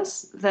remind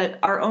us that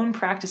our own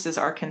practices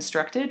are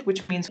constructed,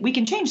 which means we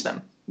can change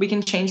them. We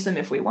can change them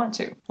if we want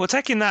to. Well,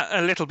 taking that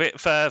a little bit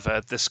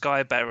further, the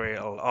sky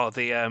burial are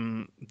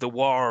the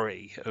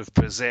Wari of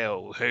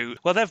Brazil, who,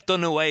 well, they've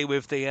done away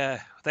with they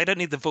don't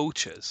need the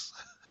vultures.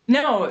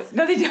 No,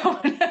 they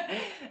don't.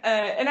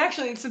 And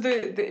actually, so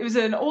it was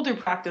an older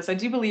practice. I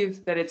do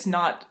believe that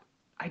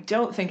I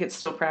don't think it's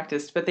still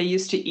practiced, but they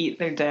used to eat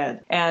their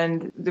dead.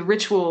 And the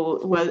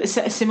ritual was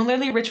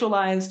similarly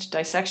ritualized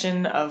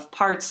dissection of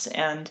parts,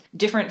 and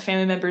different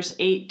family members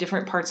ate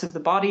different parts of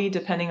the body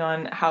depending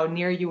on how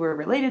near you were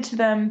related to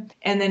them.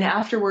 And then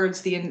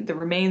afterwards, the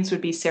remains would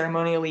be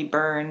ceremonially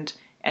burned,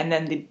 and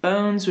then the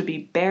bones would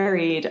be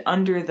buried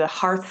under the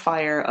hearth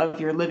fire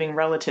of your living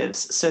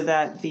relatives so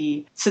that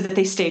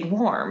they stayed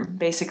warm,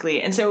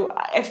 basically. And so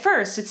at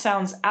first, it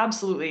sounds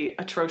absolutely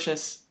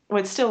atrocious. Well,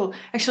 it's still,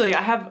 actually,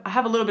 I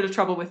have a little bit of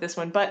trouble with this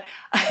one, but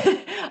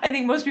I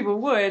think most people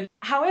would.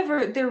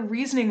 However, their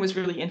reasoning was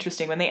really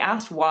interesting. When they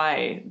asked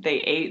why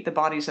they ate the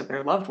bodies of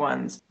their loved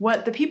ones,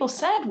 what the people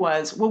said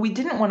was, well, we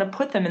didn't want to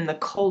put them in the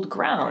cold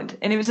ground.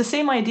 And it was the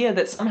same idea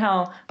that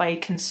somehow by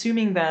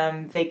consuming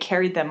them, they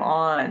carried them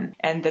on,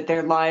 and that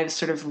their lives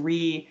sort of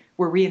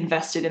were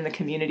reinvested in the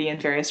community in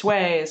various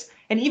ways.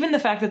 And even the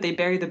fact that they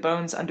bury the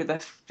bones under the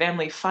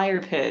family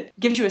fire pit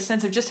gives you a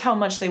sense of just how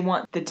much they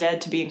want the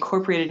dead to be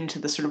incorporated into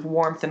the sort of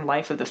warmth and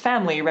life of the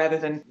family, rather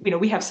than,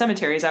 we have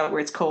cemeteries out where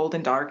it's cold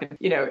and dark,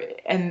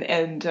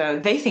 and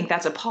they think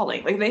that's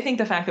appalling. Like, they think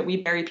the fact that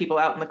we bury people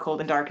out in the cold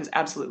and dark is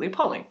absolutely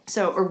appalling.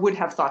 So, or would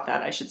have thought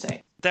that, I should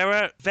say. There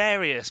are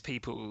various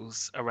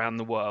peoples around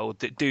the world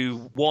that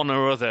do one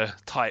or other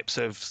types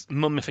of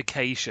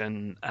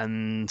mummification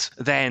and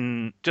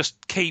then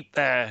just keep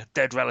their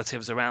dead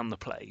relatives around the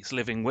place,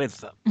 living with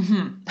them.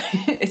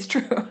 Mm-hmm. It's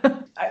true.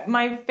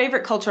 My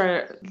favorite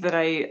culture that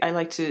I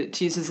like to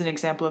use as an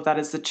example of that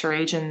is the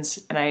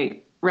Turanians, and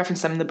I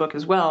reference them in the book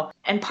as well.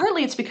 And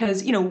partly it's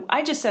because,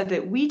 I just said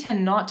that we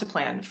tend not to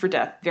plan for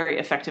death very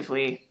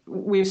effectively.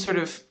 We sort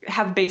of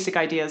have basic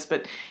ideas,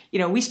 but,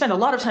 we spend a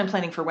lot of time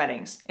planning for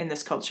weddings in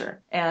this culture.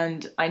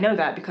 And I know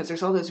that because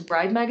there's all those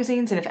bride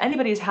magazines. And if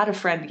anybody's had a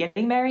friend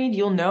getting married,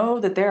 you'll know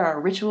that there are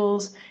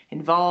rituals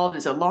involved.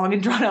 It's a long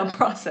and drawn out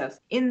process.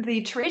 In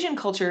the Turanian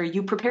culture,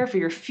 you prepare for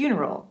your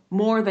funeral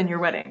more than your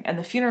wedding. And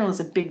the funeral is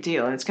a big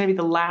deal. And it's going to be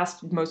the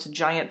last, most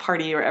giant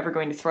party you're ever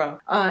going to throw.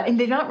 And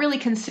they're not really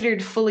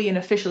considered fully and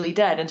officially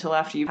dead until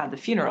after you've had the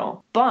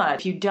funeral. But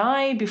if you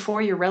die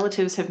before your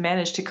relatives have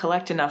managed to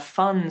collect enough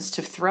funds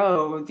to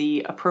throw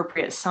the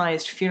appropriate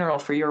sized funeral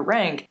for your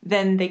rank,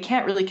 then they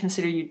can't really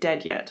consider you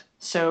dead yet.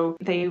 So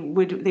they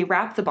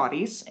wrap the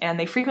bodies, and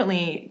they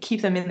frequently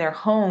keep them in their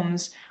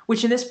homes,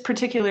 which in this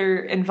particular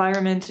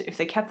environment, if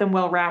they kept them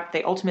well wrapped,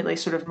 they ultimately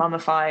sort of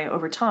mummify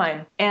over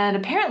time. And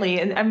apparently,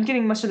 and I'm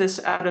getting most of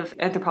this out of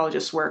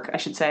anthropologists' work, I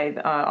should say,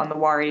 on the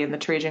Wari and the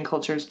Turanian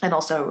cultures, and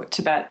also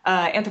Tibet.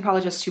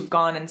 Anthropologists who've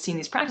gone and seen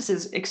these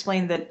practices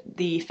explain that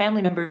the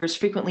family members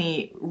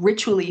frequently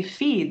ritually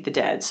feed the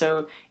dead.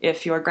 So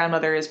if your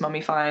grandmother is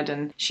mummified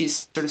and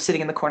she's sort of sitting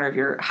in the corner of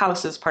your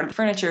house as part of the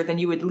furniture, then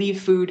you would leave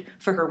food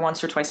for her once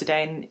or twice a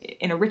day, and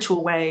in a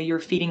ritual way you're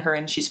feeding her,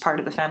 and she's part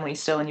of the family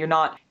still, and you're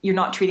not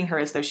treating her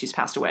as though she's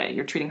passed away.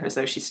 You're treating her as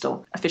though she's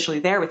still officially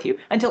there with you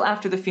until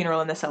after the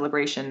funeral and the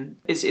celebration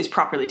is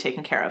properly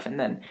taken care of, and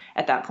then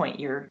at that point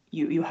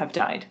you have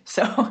died.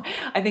 So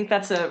I think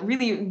that's a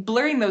really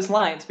blurring those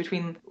lines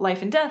between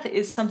life and death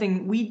is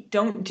something we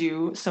don't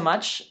do so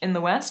much in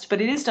the West,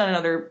 but it is done in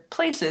other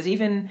places.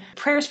 Even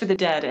prayers for the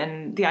dead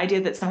and the idea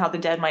that somehow the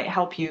dead might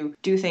help you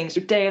do things.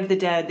 Day of the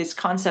Dead, this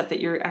concept that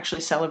you're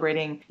actually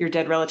celebrating your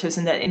dead relatives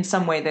and that in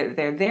some way that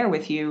they're there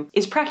with you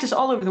is practiced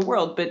all over the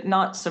world, but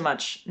not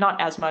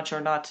as much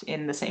or not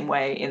in the same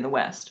way in the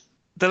West.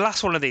 The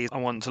last one of these I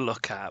want to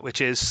look at,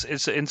 which is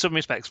in some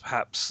respects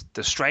perhaps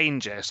the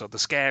strangest or the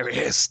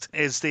scariest,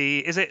 is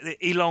the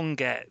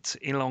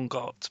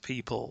Ilongot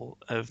people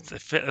of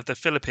the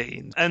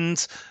Philippines,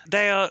 and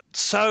they are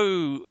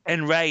so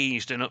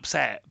enraged and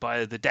upset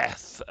by the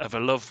death of a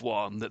loved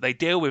one that they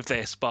deal with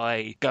this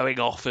by going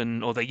off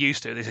or they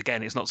used to. This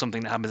again, it's not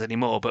something that happens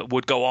anymore, but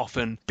would go off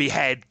and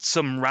behead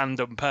some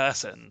random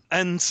person.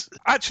 And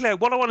actually,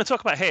 what I want to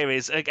talk about here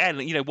is again,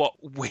 what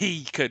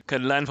we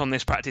can learn from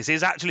this practice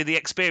is actually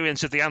the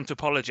experience of the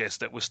anthropologists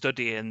that were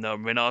studying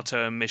them,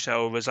 Renato and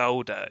Michel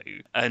Rosaldo,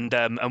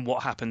 and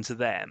what happened to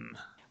them.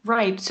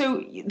 Right.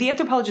 So the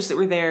anthropologists that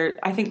were there,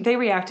 I think they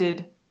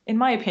reacted, in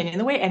my opinion,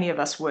 the way any of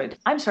us would.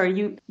 I'm sorry,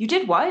 you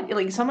did what?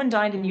 Like, someone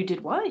died and you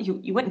did what?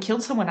 You went and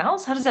killed someone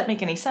else? How does that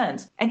make any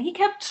sense? And he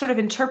kept sort of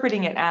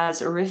interpreting it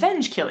as a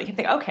revenge killing. He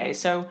think, okay,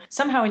 so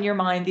somehow in your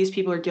mind, these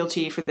people are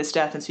guilty for this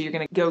death, and so you're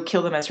going to go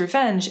kill them as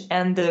revenge.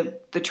 And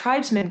the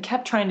tribesmen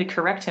kept trying to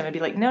correct him and be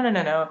like,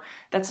 no,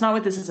 that's not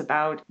what this is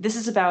about. This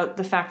is about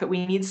the fact that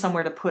we need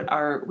somewhere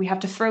to we have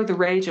to throw the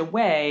rage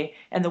away.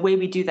 And the way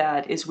we do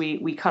that is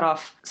we cut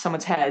off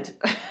someone's head,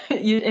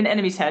 an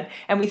enemy's head,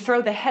 and we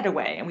throw the head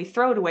away, and we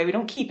throw it away. We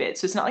don't keep it.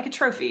 So it's not like a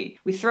trophy.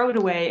 We throw it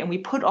away and we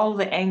put all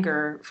the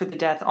anger for the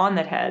death on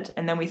that head,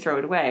 and then we throw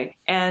it away.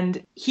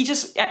 And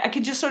I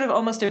could just sort of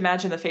almost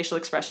imagine the facial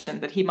expression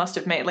that he must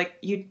have made.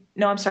 Like,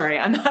 no, I'm sorry.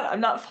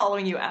 I'm not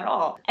following you at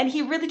all. And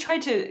he really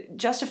tried to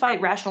justify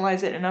it,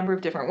 rationalize it in a number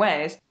of different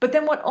ways. But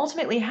then what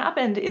ultimately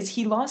happened is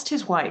he lost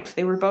his wife.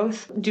 They were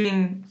both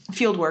doing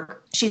field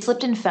work. She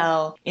slipped and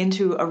fell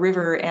into a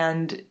river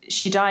and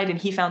she died, and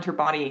he found her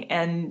body.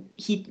 And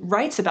he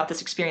writes about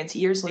this experience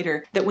years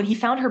later, that when he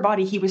found her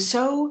body, he was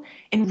so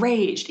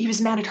enraged. He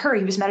was mad at her.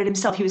 He was mad at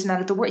himself. He was mad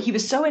at the world. He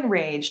was so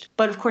enraged.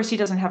 But of course, he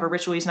doesn't have a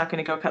ritual. He's not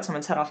going to go cut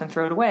someone's head off and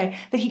throw it away,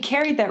 that he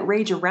carried that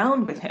rage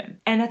around with him.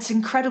 And that's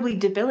incredibly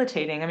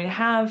debilitating. I mean,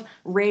 have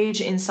rage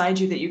inside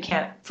you that you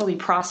can't fully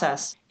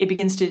process. It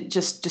begins to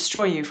just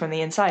destroy you from the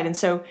inside. And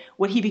so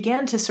what he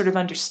began to sort of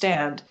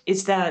understand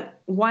is that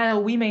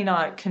while we may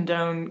not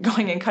condone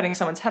going and cutting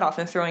someone's head off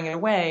and throwing it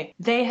away,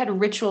 they had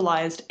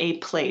ritualized a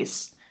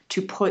place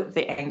to put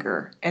the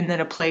anger, and then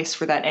a place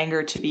for that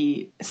anger to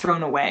be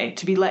thrown away,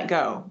 to be let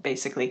go,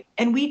 basically.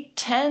 And we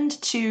tend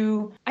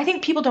to, I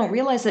think people don't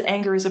realize that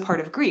anger is a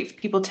part of grief.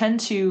 People tend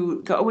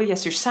to go, oh, well,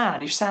 yes, you're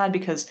sad. You're sad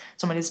because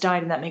someone has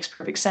died, and that makes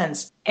perfect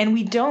sense. And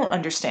we don't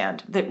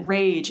understand that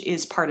rage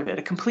is part of it,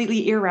 a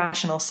completely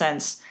irrational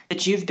sense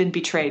that you've been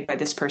betrayed by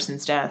this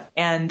person's death,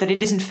 and that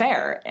it isn't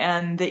fair,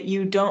 and that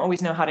you don't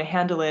always know how to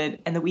handle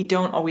it, and that we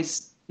don't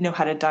always know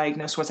how to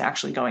diagnose what's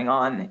actually going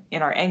on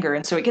in our anger.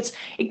 And so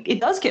it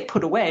does get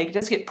put away. It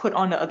does get put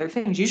onto other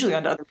things, usually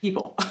onto other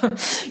people.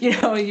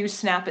 You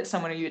snap at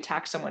someone or you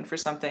attack someone for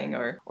something,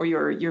 or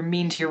you're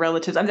mean to your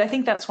relatives. I mean, I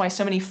think that's why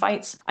so many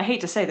fights, I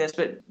hate to say this,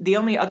 but the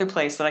only other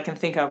place that I can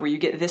think of where you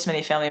get this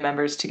many family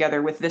members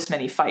together with this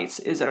many fights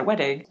is at a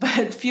wedding.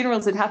 But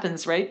funerals, it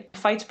happens, right?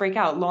 Fights break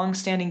out,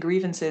 long-standing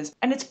grievances.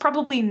 And it's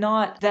probably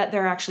not that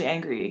they're actually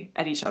angry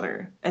at each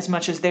other as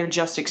much as they're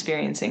just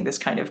experiencing this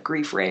kind of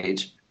grief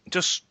rage.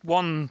 Just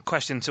one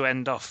question to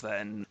end off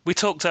then. We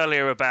talked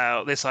earlier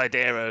about this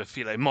idea of,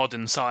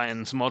 modern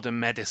science, modern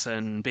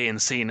medicine being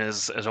seen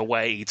as a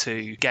way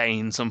to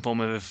gain some form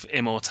of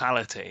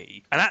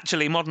immortality. And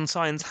actually, modern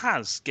science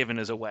has given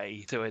us a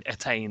way to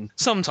attain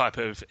some type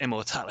of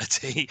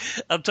immortality.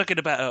 I'm talking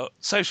about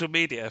social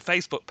media,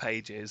 Facebook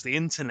pages, the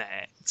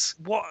internet.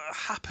 What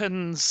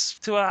happens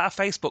to our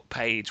Facebook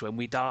page when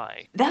we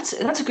die? That's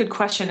a good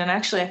question. And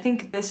actually, I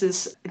think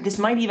this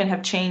might even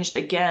have changed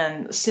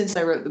again since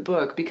I wrote the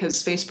book,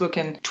 because Facebook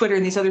and Twitter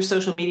and these other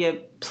social media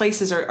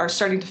places are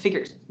starting to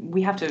figure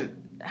we have to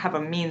have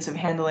a means of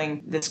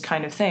handling this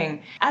kind of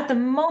thing. At the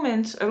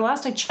moment, or the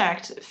last I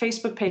checked,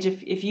 Facebook page,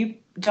 if you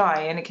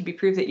die and it can be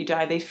proved that you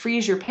die, they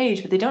freeze your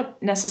page, but they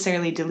don't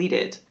necessarily delete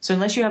it. So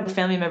unless you have a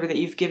family member that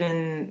you've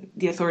given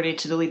the authority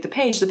to delete the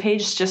page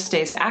just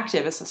stays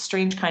active. It's a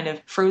strange kind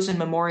of frozen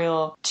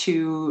memorial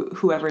to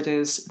whoever it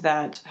is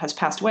that has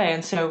passed away.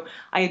 And so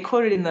I had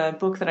quoted in the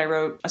book that I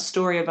wrote a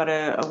story about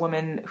a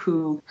woman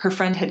who her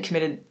friend had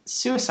committed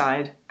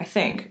suicide, I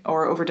think,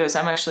 or overdose.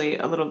 I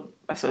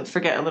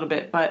forget a little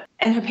bit,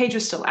 and her page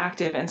was still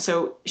active. And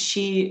so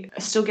she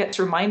still gets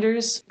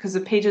reminders, because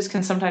the pages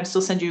can sometimes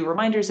still send you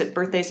reminders at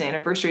birthdays and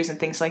anniversaries and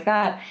things like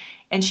that.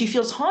 And she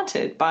feels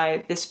haunted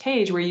by this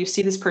page where you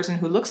see this person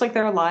who looks like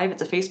they're alive.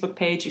 It's a Facebook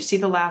page. You see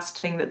the last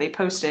thing that they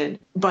posted,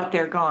 but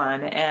they're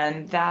gone.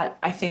 And that,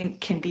 I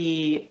think, can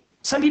be,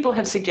 some people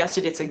have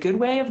suggested it's a good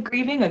way of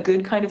grieving, a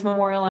good kind of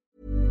memorial.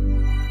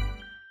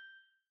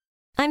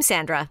 I'm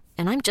Sandra,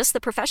 and I'm just the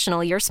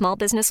professional your small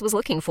business was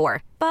looking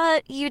for.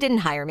 But you didn't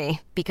hire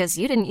me because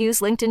you didn't use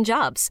LinkedIn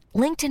Jobs.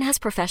 LinkedIn has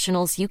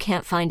professionals you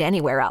can't find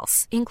anywhere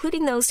else,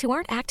 including those who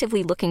aren't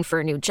actively looking for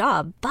a new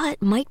job,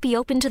 but might be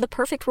open to the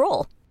perfect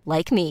role,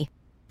 like me.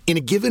 In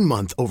a given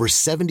month, over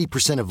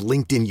 70% of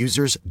LinkedIn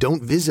users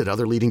don't visit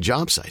other leading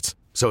job sites.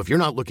 So if you're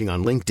not looking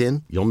on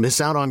LinkedIn, you'll miss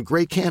out on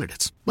great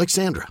candidates like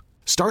Sandra.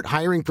 Start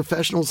hiring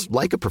professionals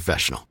like a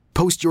professional.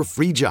 Post your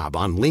free job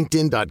on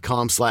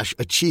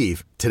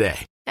linkedin.com/achieve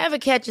today. Ever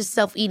catch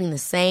yourself eating the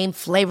same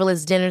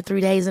flavorless dinner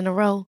 3 days in a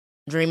row?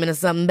 Dreaming of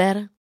something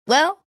better?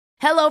 Well,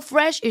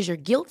 HelloFresh is your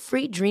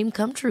guilt-free dream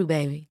come true,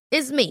 baby.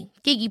 It's me,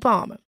 Keke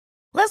Palmer.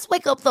 Let's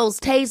wake up those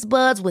taste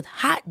buds with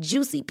hot,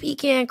 juicy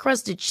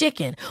pecan-crusted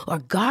chicken or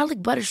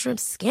garlic butter shrimp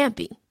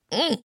scampi.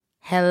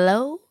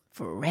 Hello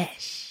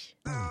Fresh.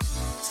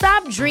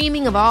 Stop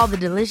dreaming of all the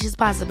delicious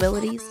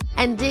possibilities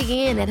and dig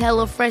in at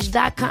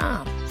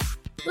HelloFresh.com.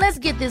 Let's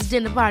get this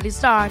dinner party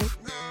started.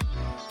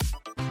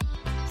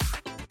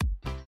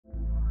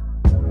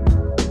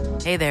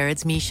 Hey there,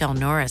 it's Michelle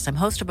Norris. I'm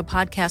host of a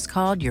podcast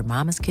called Your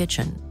Mama's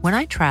Kitchen. When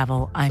I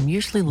travel, I'm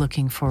usually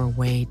looking for a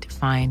way to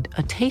find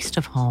a taste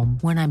of home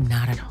when I'm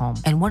not at home.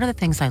 And one of the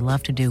things I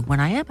love to do when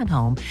I am at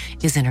home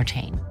is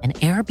entertain. And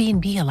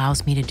Airbnb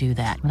allows me to do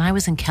that. When I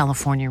was in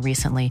California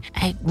recently,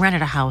 I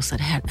rented a house that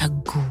had a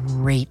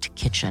great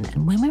kitchen.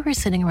 And when we were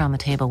sitting around the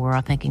table, we were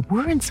all thinking,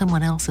 we're in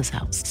someone else's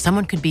house.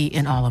 Someone could be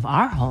in all of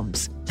our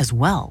homes as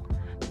well.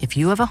 If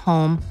you have a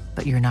home,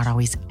 but you're not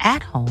always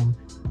at home,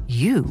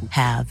 you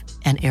have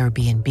an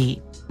Airbnb.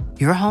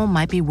 Your home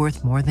might be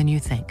worth more than you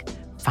think.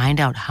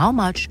 Find out how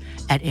much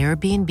at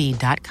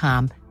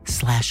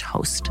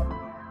airbnb.com/host.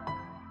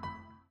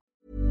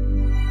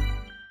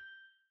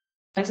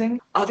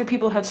 Other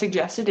people have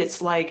suggested it's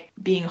like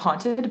being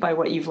haunted by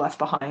what you've left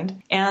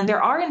behind. And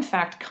there are, in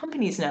fact,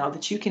 companies now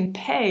that you can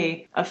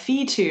pay a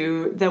fee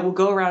to that will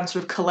go around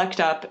sort of collect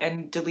up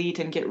and delete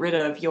and get rid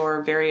of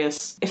your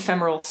various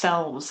ephemeral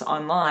selves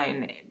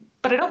online.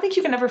 But I don't think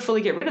you can ever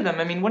fully get rid of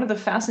them. I mean, one of the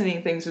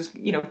fascinating things is,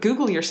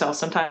 Google yourself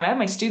sometime. I have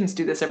my students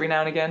do this every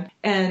now and again.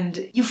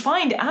 And you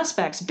find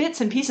aspects,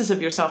 bits and pieces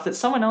of yourself that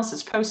someone else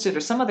has posted or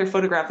some other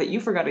photograph that you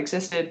forgot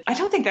existed. I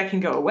don't think that can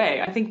go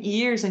away. I think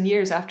years and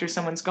years after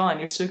someone's gone,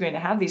 you're still going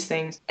to have these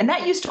things. And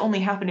that used to only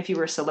happen if you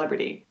were a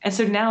celebrity. And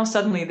so now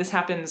suddenly this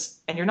happens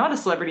and you're not a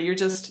celebrity. You're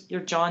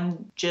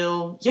John,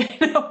 Jill,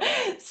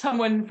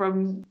 someone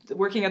from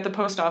working at the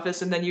post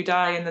office, and then you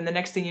die. And then the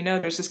next thing you know,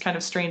 there's this kind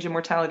of strange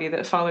immortality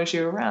that follows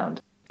you around.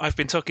 I've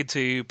been talking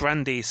to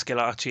Brandi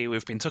Schillaci.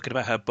 We've been talking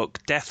about her book,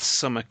 Death's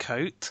Summer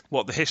Coat,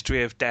 what the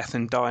history of death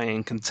and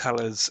dying can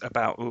tell us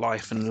about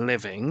life and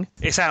living.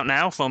 It's out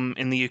now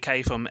in the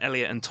UK from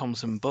Elliott and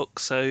Thompson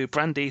Books. So,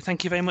 Brandi,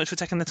 thank you very much for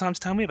taking the time to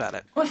tell me about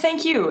it. Well,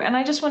 thank you. And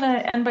I just want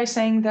to end by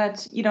saying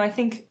that, I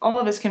think all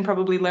of us can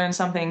probably learn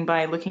something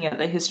by looking at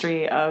the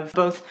history of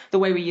both the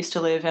way we used to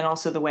live and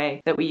also the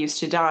way that we used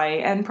to die,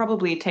 and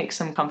probably take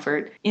some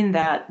comfort in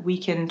that we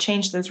can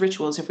change those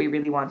rituals if we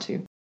really want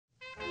to.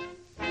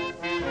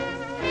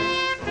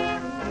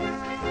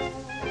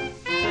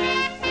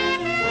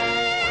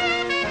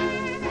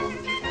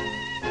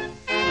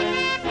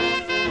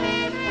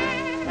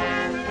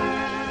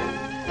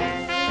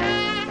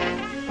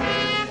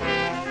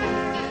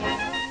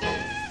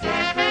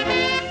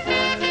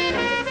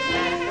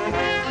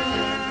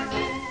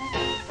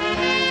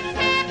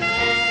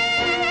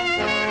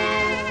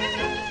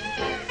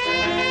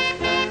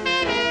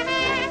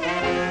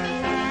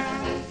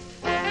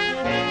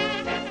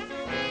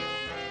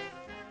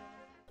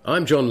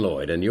 I'm John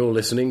Lloyd, and you're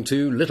listening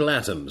to Little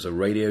Atoms, a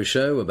radio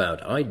show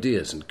about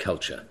ideas and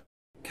culture.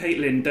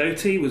 Caitlin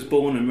Doughty was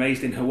born and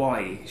raised in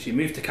Hawaii. She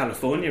moved to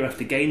California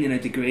after gaining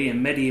a degree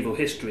in medieval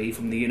history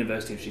from the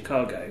University of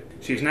Chicago.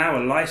 She is now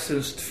a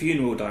licensed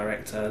funeral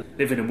director,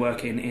 living and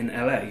working in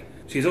LA.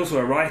 She is also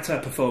a writer,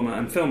 performer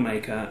and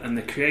filmmaker, and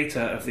the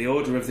creator of the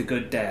Order of the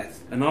Good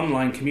Death, an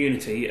online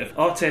community of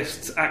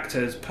artists,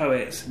 actors,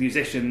 poets,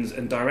 musicians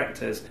and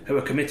directors who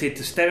are committed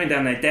to staring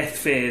down their death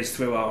fears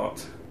through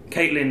art.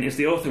 Caitlin is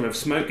the author of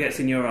Smoke Gets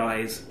in Your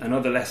Eyes and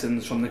Other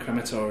Lessons from the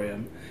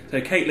Crematorium. So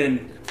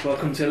Caitlin,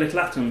 welcome to Little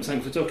Atoms.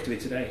 Thanks for talking to me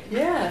today.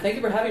 Yeah, thank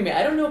you for having me.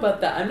 I don't know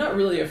about that. I'm not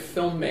really a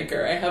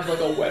filmmaker. I have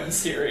like a web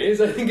series.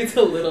 I think it's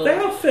a little... They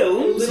are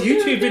films.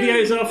 YouTube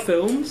videos are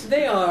films.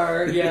 They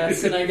are,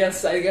 yes. And I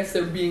guess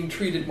they're being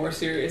treated more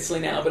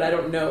seriously now, but I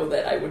don't know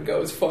that I would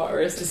go as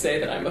far as to say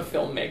that I'm a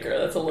filmmaker.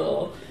 That's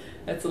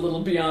a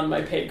little beyond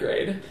my pay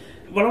grade.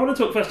 Well, I want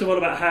to talk first of all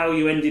about how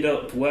you ended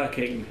up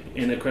working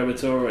in a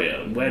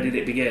crematorium. Where did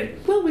it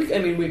begin? Well,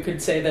 we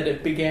could say that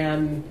it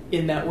began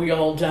in that we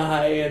all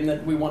die and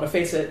that we want to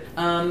face it.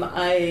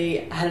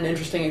 I had an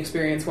interesting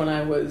experience when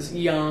I was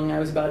young. I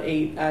was about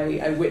 8.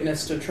 I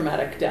witnessed a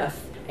traumatic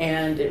death,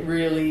 and it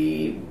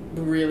really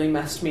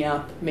messed me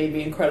up, made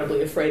me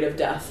incredibly afraid of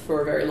death for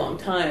a very long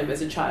time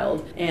as a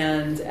child.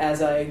 And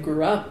as I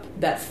grew up,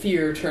 that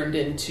fear turned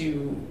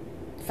into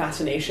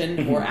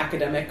fascination, more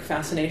academic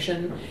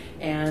fascination,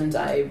 and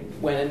I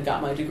went and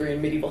got my degree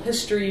in medieval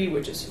history,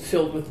 which is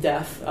filled with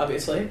death,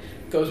 obviously,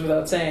 goes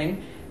without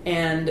saying.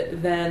 And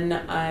then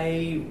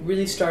I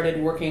really started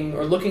working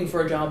or looking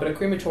for a job at a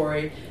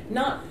crematory,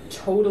 not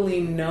totally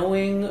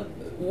knowing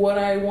what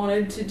I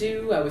wanted to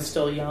do. I was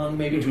still young,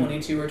 maybe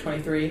 22 or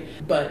 23,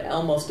 but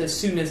almost as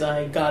soon as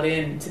I got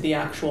into the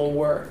actual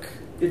work,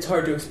 it's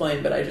hard to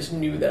explain, but I just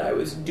knew that I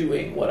was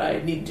doing what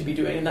I needed to be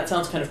doing. And that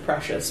sounds kind of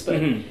precious,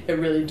 but it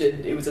really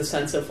did. It was a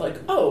sense of like,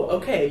 oh,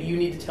 okay, you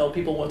need to tell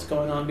people what's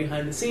going on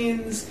behind the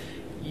scenes.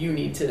 You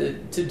need to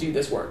do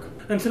this work.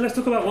 And so let's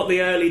talk about what the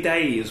early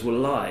days were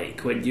like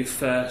when you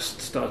first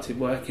started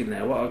working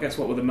there. What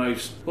were the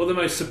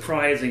most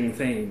surprising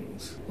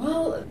things?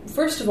 Well,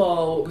 first of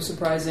all, what was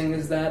surprising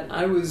is that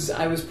I was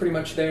pretty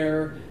much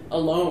there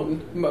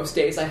alone most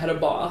days. I had a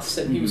boss,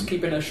 and he was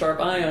keeping a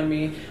sharp eye on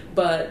me,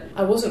 but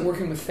I wasn't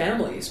working with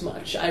families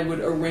much. I would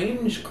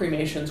arrange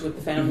cremations with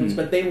the families,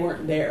 but they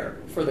weren't there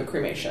for the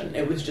cremation.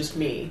 It was just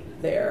me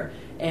there.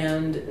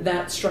 And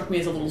that struck me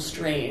as a little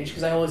strange,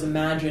 because I always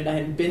imagined, I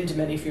hadn't been to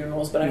many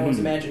funerals, but I always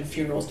imagined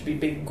funerals to be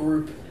big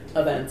group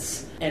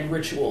events and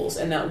rituals,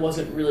 and that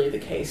wasn't really the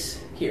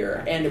case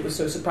here. And it was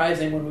so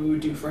surprising when we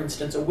would do, for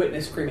instance, a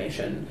witness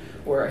cremation,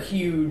 where a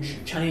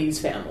huge Chinese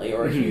family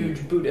or a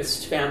huge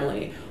Buddhist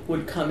family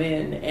would come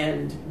in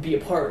and be a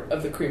part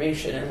of the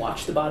cremation and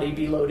watch the body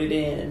be loaded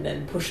in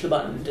and push the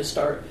button to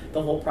start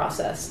the whole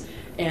process.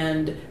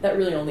 And that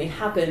really only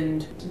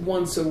happened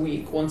once a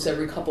week, once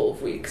every couple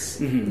of weeks,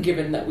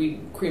 given that we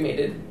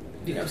cremated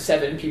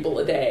 7 people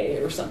a day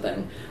or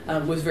something,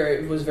 was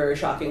very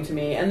shocking to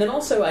me. And then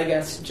also, I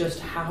guess,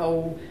 just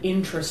how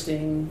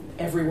interesting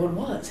everyone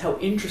was, how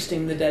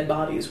interesting the dead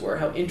bodies were,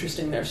 how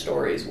interesting their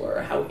stories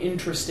were, how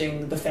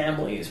interesting the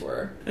families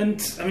were.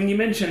 And, I mean, you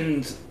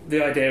mentioned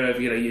the idea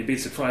of, you'd be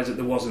surprised that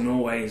there wasn't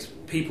always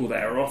people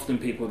there, or often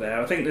people there.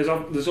 I think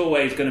there's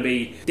always going to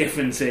be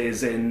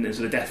differences in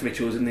sort of death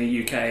rituals in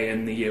the UK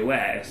and the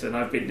US, and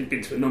I've been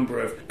to a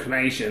number of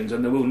cremations,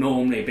 and there will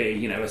normally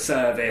be, a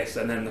service,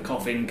 and then the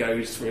coffin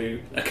goes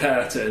through a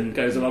curtain,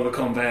 goes along a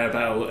conveyor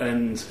belt,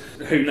 and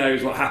who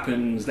knows what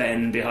happens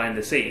then behind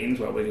the scenes.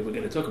 Well, we're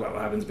going to talk about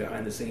what happens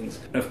behind the scenes,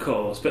 of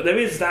course, but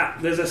there's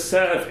a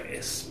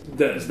service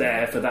that's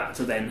there for that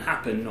to then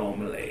happen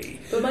normally.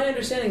 But my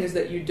understanding is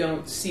that you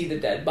don't see the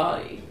dead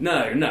body.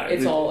 No.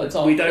 It's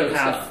all we don't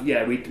have.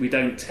 Yeah, we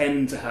don't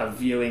tend to have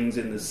viewings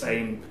in the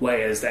same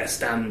way as they're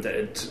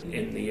standard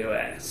in the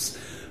US.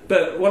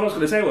 But what I was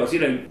going to say was,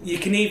 you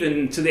can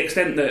even, to the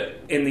extent that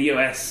in the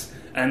US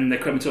and the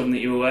crematorium that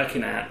you were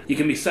working at, you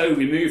can be so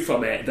removed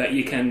from it that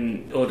you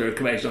can order a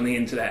cremation on the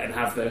internet and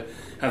have the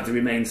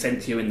remains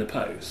sent to you in the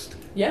post.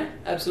 Yeah,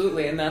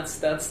 absolutely, and that's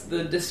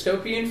the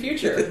dystopian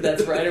future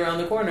that's right around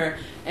the corner.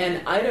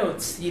 And I don't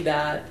see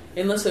that,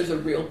 unless there's a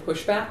real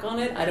pushback on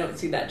it, I don't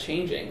see that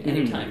changing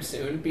anytime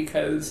soon,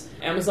 because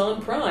Amazon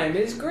Prime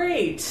is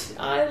great.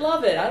 I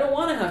love it. I don't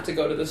want to have to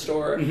go to the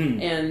store,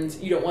 and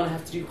you don't want to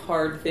have to do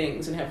hard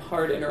things and have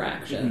hard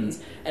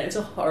interactions. And it's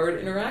a hard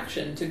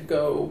interaction to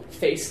go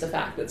face the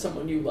fact that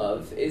someone you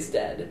love is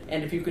dead.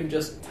 And if you can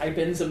just type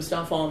in some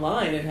stuff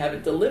online and have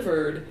it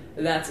delivered,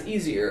 that's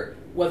easier.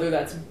 Whether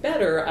that's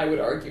better, I would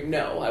argue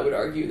no. I would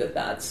argue that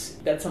that's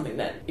something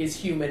that is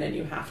human and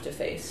you have to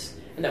face,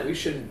 and that we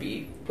shouldn't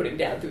be putting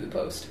down through the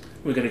post.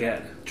 We're going to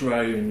get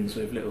drones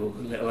with little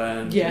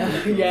urns. Yeah,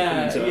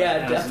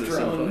 death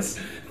drones.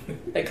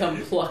 They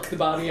come pluck the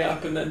body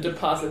up and then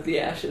deposit the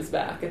ashes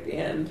back at the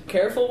end.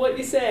 Careful what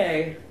you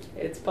say.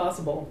 It's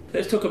possible.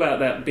 Let's talk about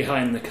that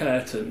behind the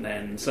curtain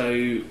then.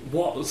 So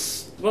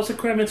what's a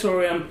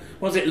crematorium?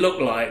 What does it look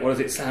like? What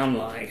does it sound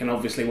like? And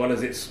obviously, what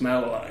does it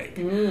smell like?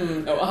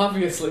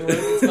 Obviously, what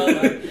does it smell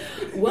like?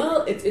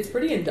 Well, it's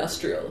pretty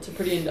industrial. It's a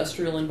pretty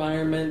industrial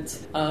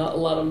environment. A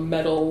lot of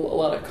metal, a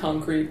lot of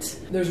concrete.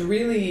 There's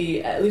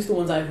really, at least the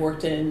ones I've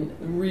worked in,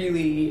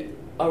 really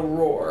a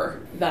roar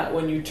that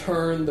when you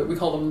turn we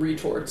call them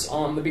retorts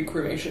on the big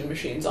cremation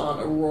machines on,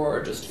 a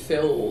roar just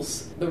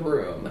fills the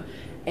room.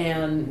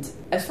 And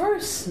as far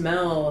as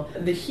smell,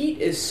 the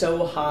heat is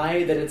so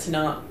high that it's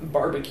not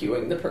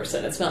barbecuing the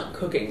person, it's not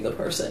cooking the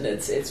person,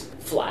 it's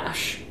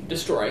flash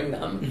destroying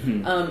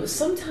them.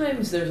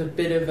 Sometimes there's a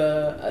bit of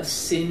a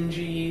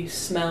singy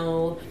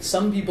smell.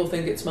 Some people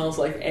think it smells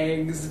like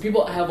eggs.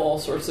 People have all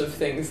sorts of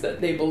things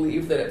that they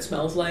believe that it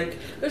smells like.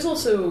 There's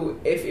also,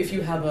 if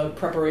you have a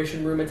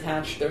preparation room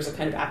attached, there's a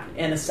kind of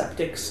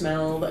antiseptic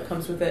smell that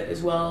comes with it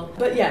as well.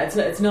 But yeah,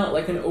 it's not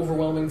like an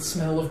overwhelming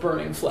smell of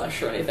burning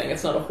flesh or anything.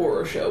 It's not a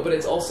horror show, but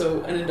it's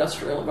also an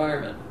industrial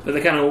environment. But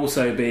there can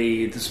also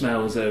be the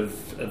smells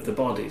of the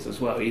bodies as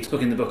well. You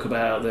talk in the book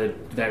about the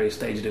various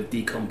stages of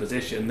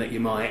decomposition that you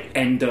might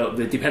end up,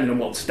 depending on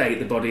what state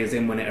the body is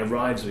in when it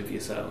arrives with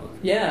yourself.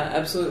 Yeah,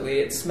 absolutely.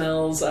 It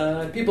smells,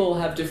 people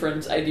have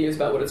different ideas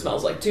about what it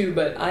smells like too,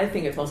 but I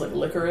think it smells like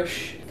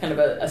licorice, kind of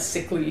a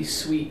sickly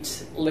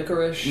sweet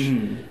licorice,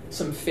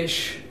 some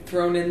fish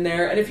thrown in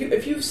there. And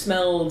if you've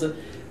smelled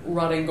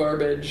rotting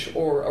garbage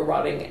or a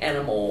rotting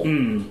animal,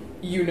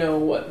 you know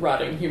what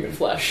rotting human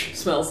flesh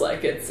smells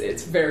like.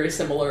 It's very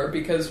similar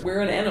because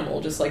we're an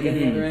animal just like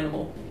any other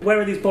animal.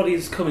 Where are these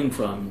bodies coming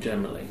from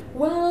generally?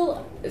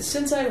 Well,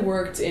 since I've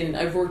worked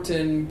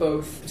in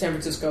both San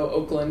Francisco,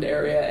 Oakland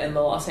area and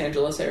the Los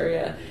Angeles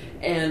area,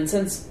 and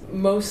since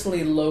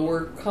mostly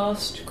lower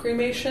cost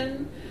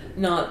cremation,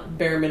 not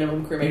bare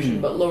minimum cremation,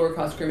 but lower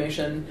cost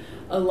cremation,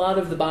 a lot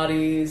of the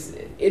bodies,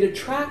 it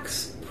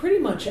attracts pretty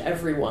much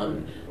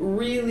everyone.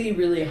 Really,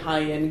 really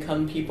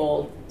high-income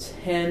people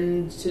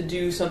tend to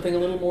do something a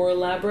little more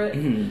elaborate.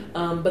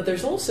 But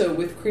there's also,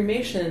 with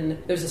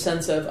cremation, there's a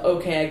sense of,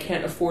 okay, I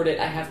can't afford it,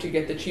 I have to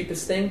get the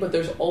cheapest thing, but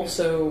there's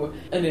also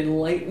an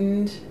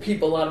enlightened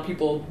people, a lot of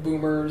people,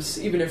 boomers,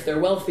 even if they're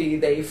wealthy,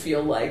 they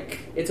feel like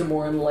it's a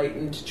more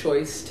enlightened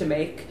choice to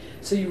make.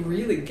 So you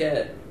really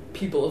get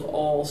people of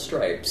all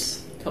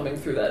stripes coming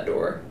through that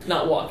door.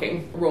 Not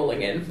walking,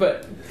 rolling in,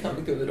 but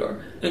coming through the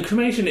door. And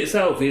cremation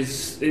itself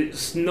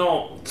it's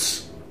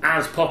not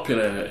as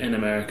popular in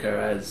America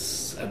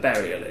as a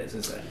burial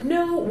is it?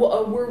 No,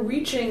 we're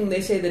reaching,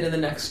 they say that in the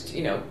next,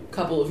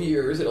 couple of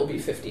years it'll be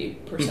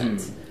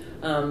 50%.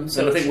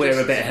 So I think we're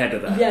a bit ahead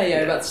of that. Yeah,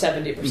 about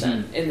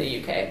 70% in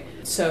the UK.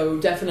 So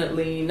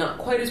definitely not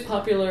quite as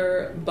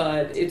popular,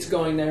 but it's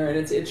going there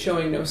and it's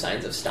showing no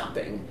signs of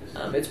stopping.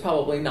 It's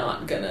probably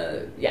not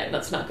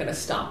that's not gonna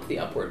stop the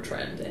upward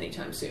trend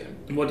anytime soon.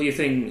 What do you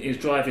think is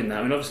driving that?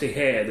 I mean, obviously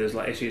here there's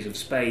like issues of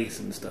space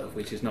and stuff,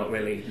 which is not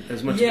really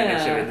as much of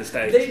an issue in the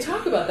States. They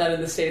talk about that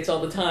in the States all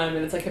the time,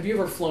 and it's like, have you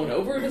ever flown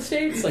over the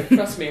States? Like,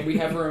 trust me, we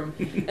have room.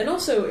 And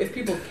also, if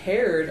people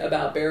cared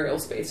about burial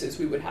spaces,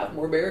 we would have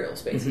more burial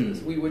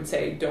spaces. We would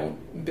say,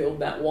 don't build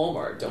that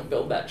Walmart, don't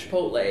build that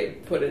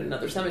Chipotle, put it in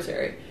another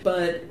cemetery.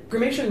 But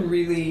cremation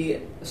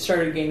really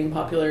started gaining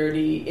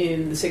popularity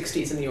in the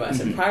 60s in the US,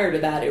 and prior to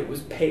that it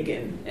was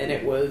pagan, and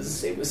it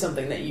was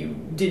something that you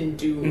didn't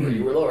do, or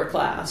you were lower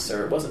class,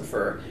 or it wasn't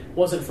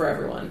for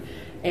everyone.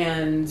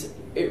 And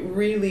it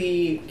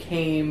really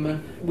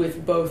came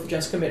with both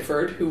Jessica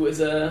Mitford, who was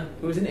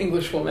an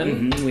English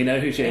woman. We know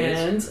who she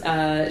is.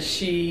 And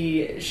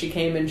she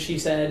came and she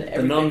said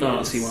the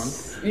non-Nazi one.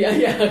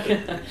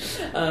 Yeah.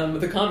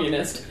 The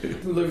communist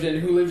who lived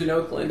in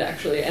Oakland,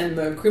 actually, and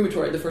the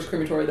first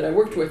crematory that I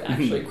worked with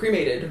actually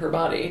cremated her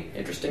body,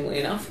 interestingly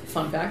enough,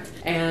 fun fact.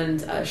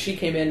 And she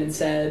came in and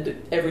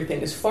said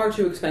everything is far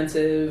too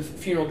expensive,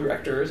 funeral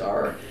directors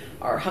are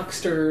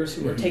hucksters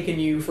who are taking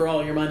you for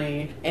all your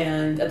money,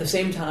 and at the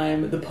same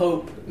time the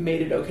Pope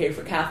made it okay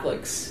for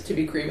Catholics to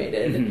be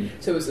cremated.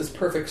 So it was this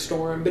perfect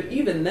storm. But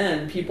even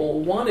then people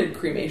wanted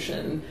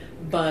cremation,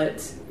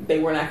 but they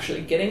weren't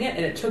actually getting it,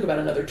 and it took about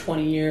another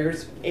 20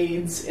 years.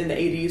 AIDS in the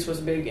 80s was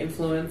a big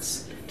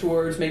influence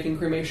towards making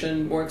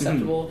cremation more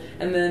acceptable.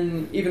 And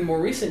then even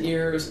more recent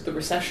years, the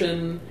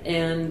recession,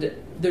 and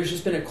there's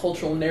just been a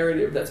cultural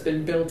narrative that's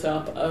been built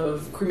up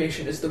of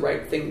cremation is the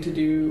right thing to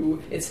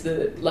do, it's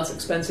the less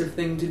expensive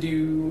thing to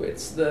do,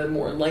 it's the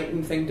more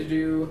enlightened thing to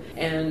do,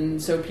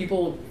 and so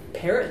people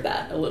parrot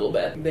that a little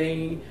bit.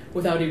 They,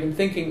 without even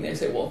thinking, they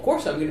say, well, of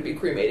course I'm going to be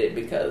cremated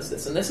because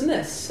this and this and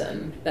this,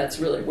 and that's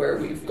really where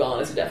we've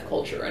gone as a deaf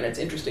culture, and it's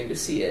interesting to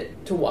see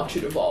it, to watch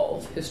it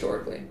evolve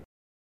historically.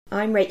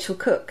 I'm Rachel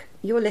Cook.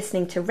 You're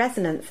listening to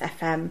Resonance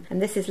FM,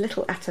 and this is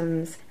Little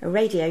Atoms, a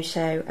radio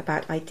show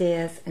about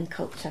ideas and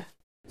culture.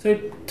 So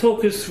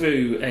talk us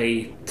through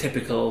a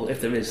typical,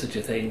 if there is such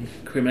a thing,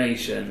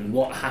 cremation.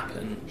 What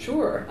happened?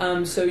 Sure.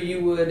 So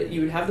you would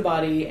have the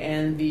body,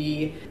 and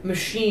the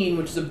machine,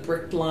 which is a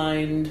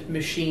brick-lined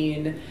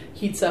machine,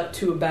 heats up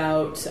to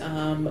about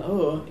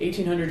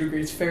 1,800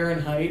 degrees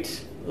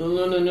Fahrenheit.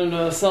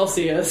 No,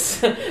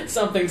 Celsius,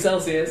 something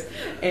Celsius,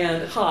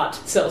 and hot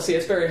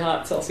Celsius, very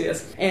hot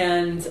Celsius,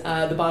 and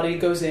the body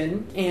goes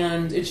in,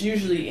 and it's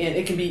usually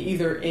it can be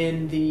either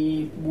in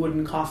the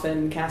wooden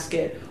coffin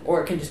casket,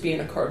 or it can just be in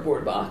a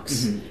cardboard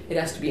box. Mm-hmm. It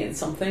has to be in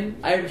something.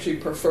 I actually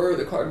prefer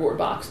the cardboard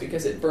box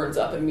because it burns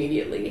up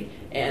immediately,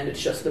 and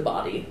it's just the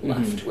body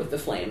left with the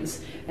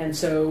flames. And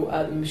so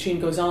the machine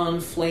goes on,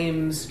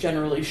 flames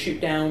generally shoot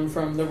down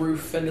from the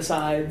roof and the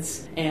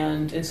sides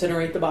and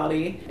incinerate the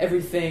body.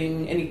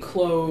 Everything, any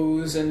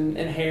clothes and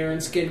hair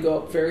and skin go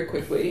up very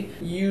quickly.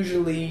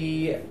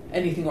 Usually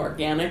anything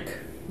organic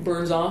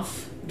burns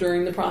off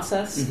during the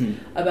process.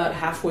 Mm-hmm. About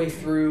halfway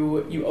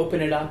through, you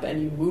open it up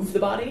and you move the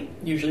body,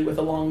 usually with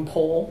a long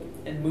pole,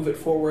 and move it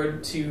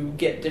forward to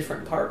get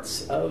different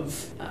parts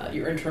of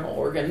your internal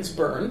organs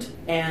burned.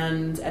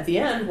 And at the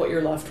end, what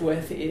you're left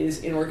with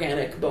is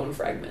inorganic bone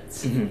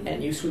fragments. Mm-hmm.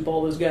 And you sweep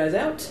all those guys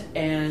out,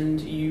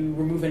 and you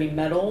remove any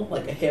metal,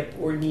 like a hip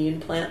or knee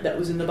implant that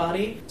was in the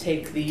body,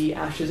 take the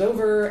ashes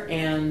over,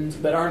 and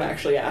that aren't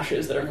actually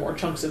ashes, that are more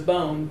chunks of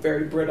bone,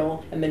 very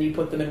brittle, and then you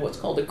put them in what's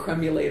called a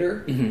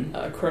cremulator,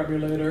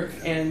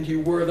 and you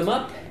whir them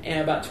up in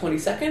about 20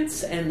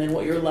 seconds, and then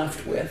what you're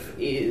left with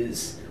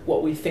is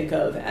what we think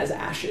of as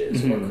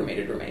ashes or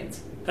cremated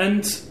remains.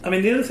 And, I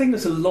mean, the other thing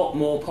that's a lot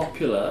more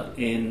popular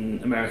in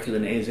America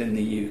than it is in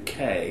the UK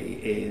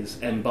is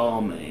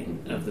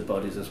embalming of the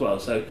bodies as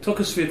well. So talk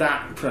us through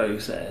that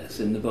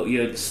process in the book.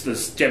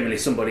 There's generally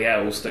somebody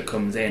else that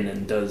comes in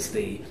and does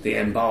the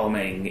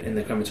embalming in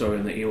the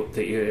crematorium that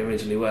you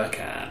originally work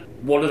at.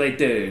 What do they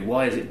do?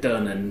 Why is it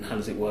done, and how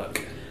does it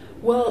work?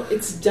 Well,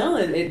 it's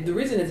done. The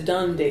reason it's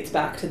done dates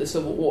back to the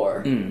Civil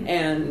War,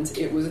 and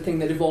it was a thing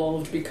that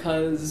evolved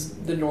because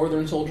the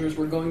Northern soldiers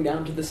were going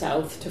down to the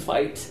South to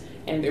fight,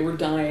 and they were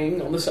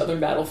dying on the Southern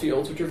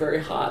battlefields, which are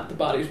very hot. The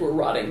bodies were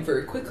rotting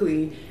very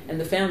quickly, and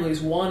the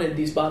families wanted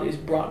these bodies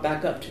brought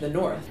back up to the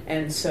North.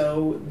 And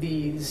so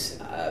these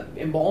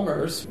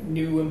embalmers,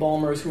 new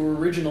embalmers who were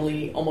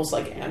originally almost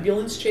like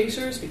ambulance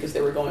chasers, because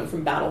they were going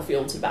from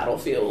battlefield to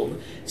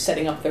battlefield,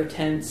 setting up their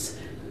tents,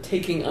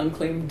 taking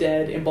unclaimed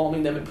dead,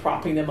 embalming them and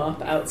propping them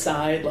up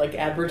outside like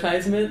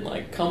advertisement,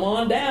 like, come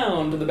on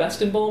down to the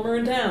best embalmer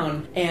in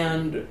town.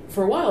 And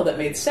for a while that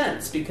made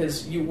sense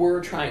because you were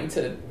trying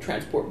to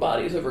transport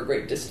bodies over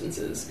great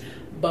distances.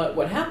 But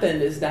what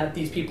happened is that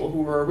these people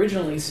who were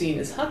originally seen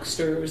as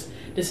hucksters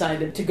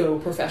decided to go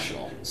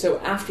professional. So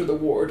after the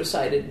war,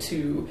 decided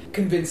to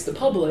convince the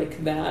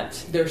public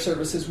that their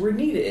services were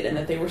needed and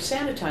that they were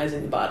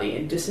sanitizing the body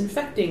and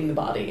disinfecting the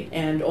body,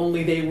 and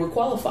only they were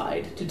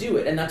qualified to do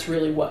it. And that's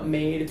really what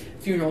made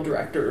funeral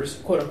directors,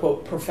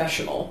 quote-unquote,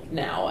 professional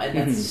now, and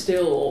that's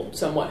still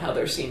somewhat how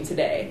they're seen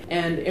today.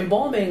 And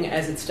embalming,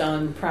 as it's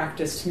done,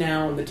 practiced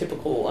now in the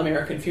typical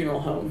American funeral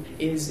home,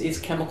 is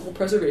chemical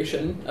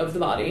preservation of the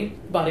body.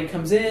 Body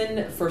comes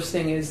in, first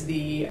thing is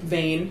the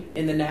vein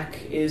in the neck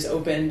is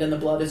opened and the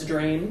blood is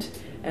drained,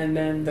 and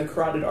then the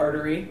carotid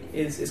artery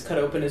is cut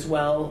open as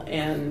well,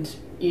 and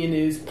in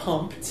is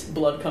pumped,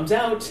 blood comes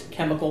out,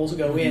 chemicals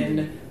go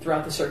in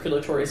throughout the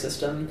circulatory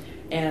system,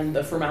 and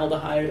the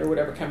formaldehyde or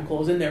whatever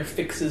chemical is in there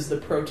fixes the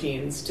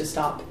proteins to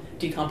stop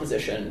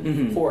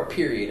decomposition for a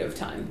period of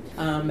time.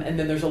 And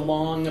then there's a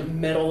long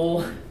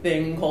metal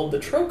thing called the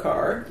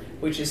trocar,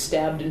 which is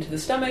stabbed into the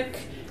stomach,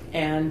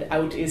 and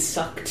out is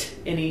sucked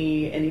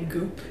any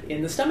goop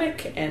in the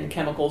stomach, and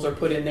chemicals are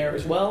put in there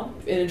as well.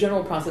 In a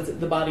general process,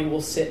 the body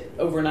will sit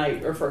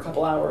overnight or for a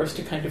couple hours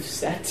to kind of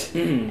set,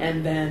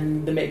 and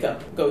then the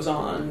makeup goes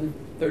on.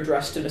 They're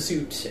dressed in a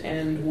suit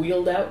and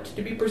wheeled out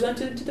to be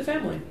presented to the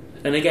family.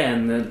 And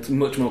again,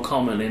 much more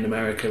common in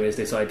America is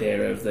this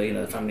idea of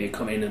the family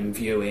coming and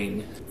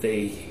viewing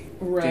the...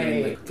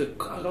 Right.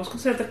 I was going to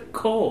say the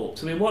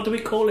corpse. I mean, what do we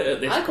call it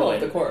at this point? I call it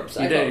the corpse.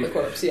 I call it the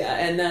corpse, yeah.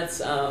 And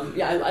that's,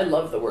 I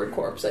love the word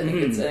corpse. I think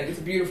it's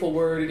a beautiful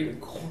word.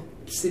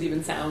 It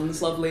even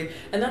sounds lovely.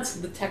 And that's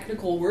the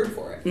technical word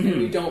for it.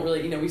 And we don't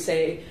really, we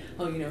say,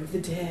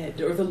 the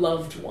dead or the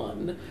loved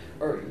one.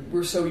 Or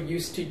we're so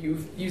used to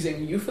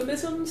using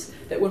euphemisms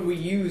that when we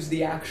use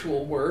the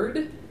actual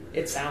word,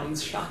 it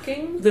sounds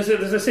shocking. There's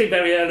a scene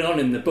very early on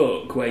in the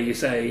book where you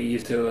say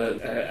to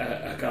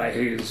a guy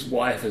whose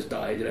wife has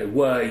died,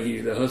 were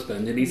you the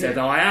husband? And he says,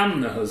 I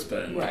am the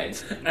husband.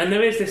 Right. And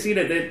there is this,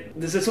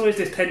 there's always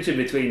this tension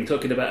between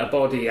talking about a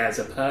body as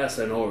a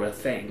person or a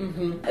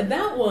thing. And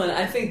that one,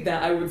 I think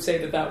that I would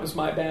say that was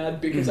my bad,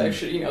 because I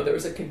should, there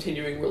was a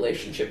continuing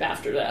relationship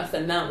after death,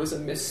 and that was a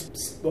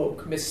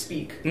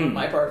misspeak on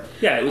my part.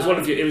 Yeah, it was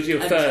it was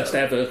your first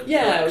ever.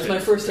 Yeah, it was my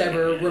first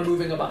ever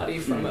removing a body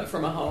from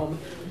a home.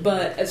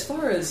 But as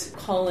far as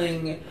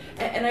calling,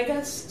 and I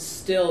guess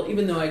still,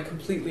 even though I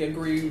completely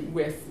agree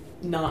with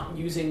not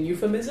using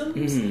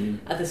euphemisms,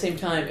 at the same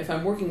time, if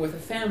I'm working with a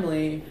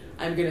family,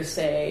 I'm going to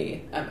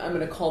say, I'm going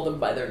to call them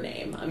by their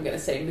name. I'm going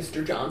to say,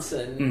 Mr.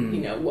 Johnson,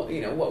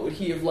 what would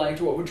he have liked?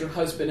 What would your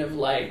husband have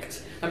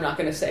liked? I'm not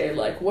going to say,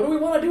 like, what do we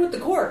want to do with the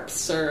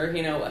corpse? Or,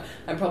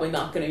 I'm probably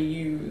not going to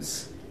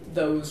use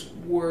those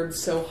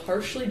words so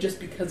harshly just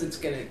because it's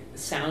going to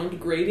sound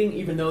grating,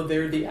 even though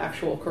they're the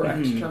actual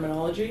correct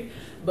terminology.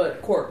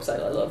 But corpse, I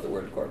love the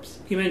word corpse.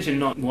 You mentioned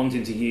not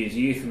wanting to use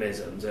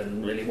euphemisms,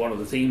 and really one of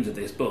the themes of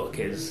this book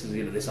is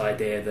this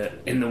idea that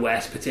in the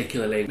West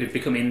particularly we've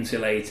become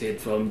insulated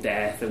from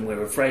death and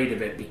we're afraid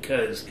of it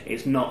because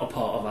it's not a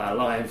part of our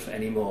life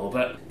anymore.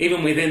 But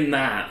even within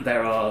that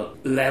there are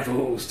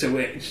levels to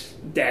which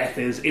death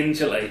is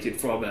insulated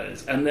from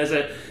us, and there's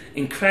an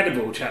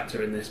incredible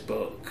chapter in this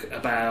book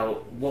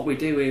about what we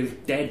do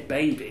with dead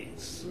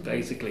babies,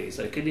 basically.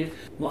 So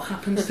what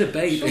happens to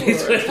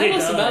babies? Sure. Tell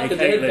us about the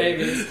dead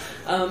babies.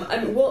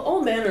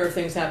 All manner of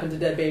things happen to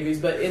dead babies,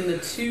 but in the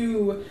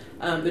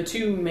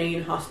two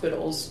main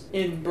hospitals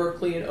in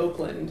Berkeley and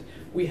Oakland,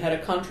 we had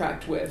a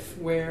contract with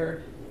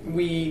where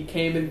we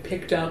came and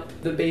picked up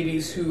the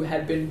babies who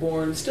had been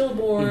born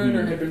stillborn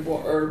or had been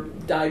born or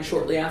died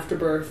shortly after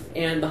birth,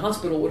 and the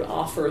hospital would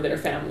offer their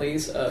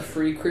families a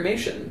free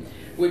cremation.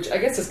 Which I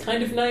guess is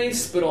kind of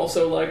nice, but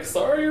also like,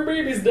 sorry, your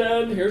baby's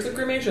dead, here's the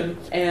cremation.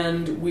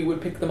 And we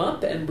would pick them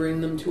up and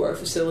bring them to our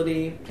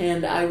facility,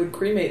 and I would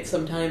cremate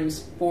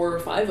sometimes 4 or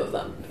 5 of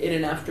them in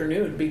an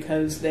afternoon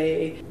because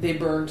they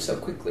burned so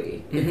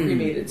quickly, they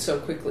cremated so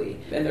quickly,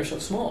 and they're so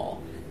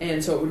small.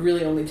 And so it would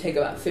really only take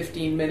about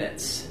 15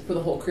 minutes for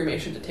the whole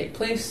cremation to take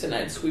place, and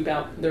I'd sweep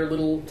out their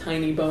little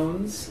tiny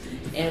bones,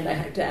 and I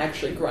had to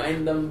actually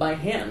grind them by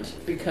hand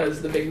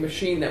because the big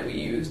machine that we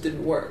used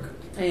didn't work.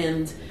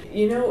 And,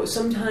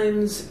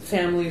 sometimes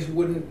families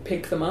wouldn't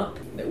pick them up.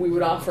 We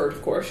would offer,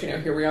 of course,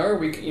 here we are,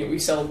 we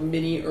sell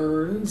mini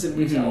urns, and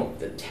we sell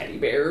the teddy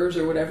bears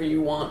or whatever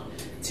you want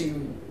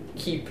to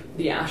keep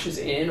the ashes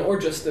in, or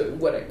just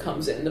what it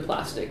comes in, the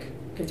plastic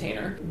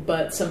container.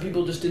 But some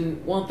people just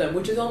didn't want them,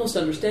 which is almost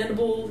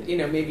understandable.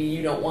 Maybe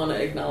you don't want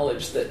to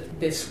acknowledge that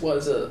this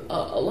was a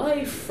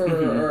life,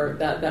 or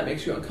that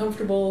makes you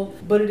uncomfortable.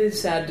 But it is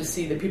sad to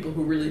see the people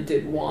who really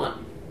did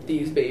want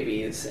these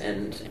babies,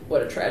 and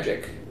what a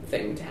tragic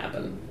thing to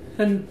happen.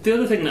 And the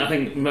other thing that I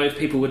think most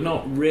people would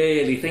not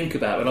really think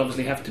about, but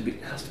obviously has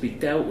to be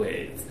dealt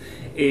with,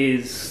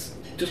 is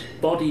just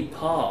body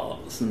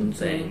parts and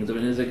things. I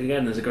mean,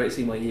 there's a great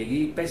scene where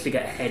you basically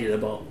get a head in a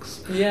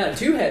box. Yeah,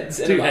 2 heads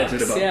in a box. 2 heads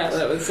in a box. Yeah,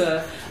 that was,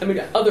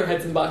 other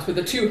heads in the box, but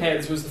the 2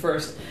 heads was the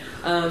first.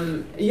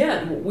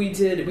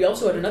 We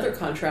also had another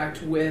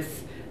contract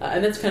with,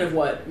 and that's kind of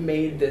what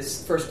made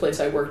this first place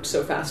I worked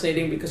so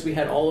fascinating, because we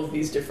had all of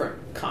these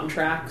different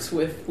contracts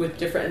with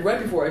different, and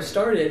right before I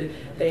started,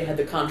 they had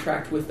the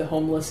contract with the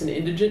homeless and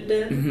indigent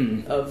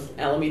den of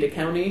Alameda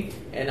County,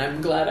 and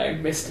I'm glad I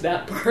missed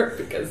that part,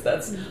 because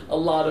that's a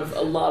lot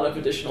of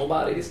additional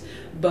bodies,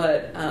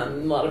 but a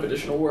lot of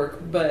additional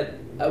work. But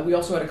we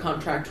also had a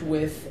contract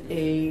with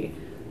a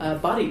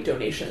body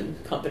donation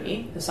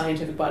company, the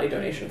Scientific Body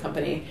Donation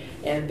Company,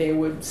 and they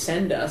would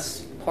send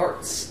us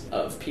parts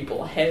of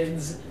people,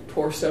 heads,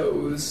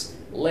 torsos,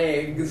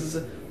 legs,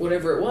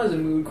 whatever it was,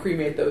 and we would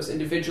cremate those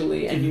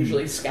individually and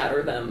usually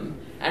scatter them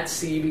at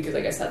sea, because I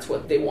guess that's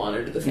what they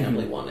wanted, the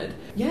family wanted.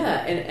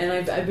 Yeah,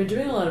 and I've been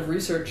doing a lot of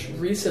research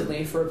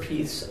recently for a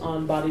piece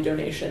on body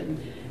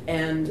donation,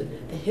 and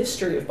the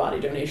history of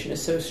body donation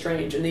is so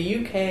strange. In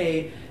the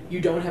UK,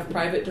 you don't have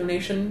private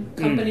donation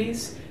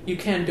companies. You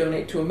can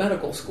donate to a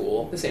medical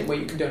school the same way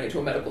you can donate to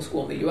a medical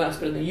school in the US,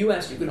 but in the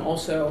US you can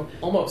also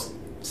almost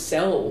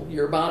sell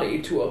your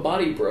body to a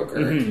body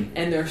broker,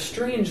 and there are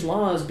strange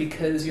laws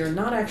because you're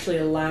not actually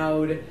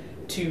allowed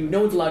to,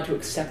 no one's allowed to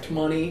accept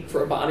money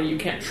for a body. You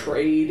can't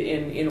trade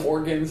in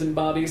organs and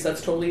bodies,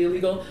 that's totally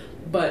illegal.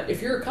 But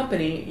if you're a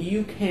company,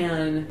 you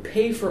can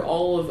pay for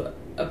all of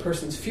a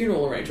person's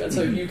funeral arrangements.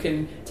 So you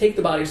can take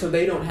the body so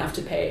they don't have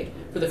to pay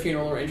for the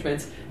funeral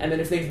arrangements, and then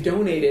if they've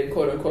donated,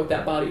 quote unquote,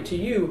 that body to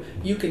you,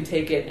 you can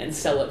take it and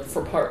sell it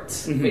for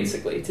parts,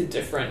 basically, to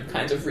different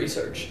kinds of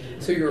research.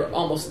 So you're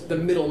almost the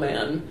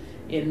middleman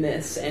in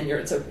this, and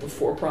it's a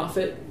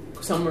for-profit.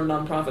 Some are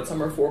non-profit,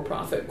 some are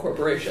for-profit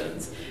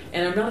corporations.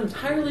 And I'm not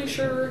entirely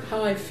sure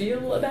how I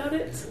feel about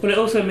it. But it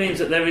also means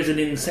that there is an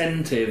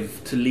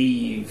incentive to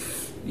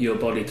leave your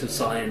body to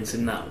science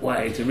in that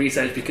way, to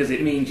research, because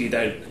it means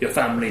your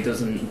family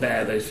doesn't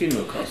bear those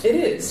funeral costs. It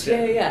is,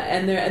 yeah.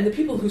 And the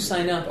people who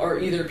sign up are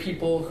either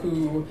people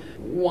who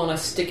want to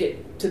stick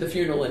it to the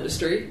funeral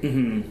industry,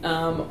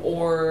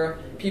 or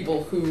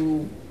people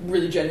who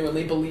really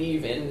genuinely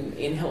believe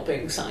in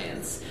helping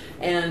science.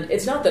 And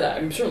it's not that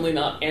I'm certainly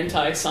not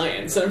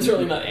anti-science, I'm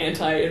certainly not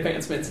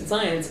anti-advancements in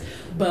science,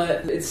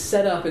 but it's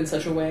set up in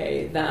such a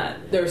way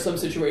that there's some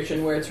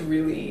situation where it's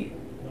really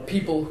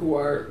people who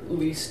are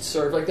least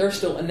served. Like, there are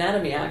still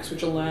anatomy acts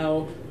which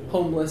allow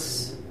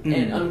homeless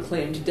and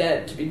unclaimed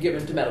dead to be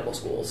given to medical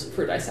schools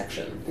for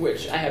dissection,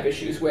 which I have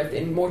issues with.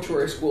 In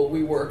mortuary school,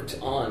 we worked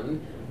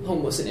on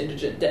homeless and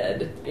indigent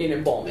dead in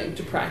embalming,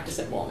 to practice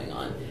embalming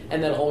on,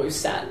 and that always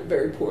sat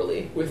very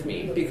poorly with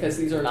me, because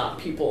these are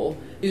people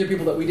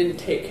that we didn't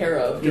take care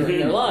of during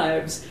their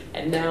lives,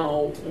 and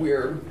now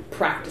we're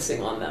practicing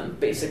on them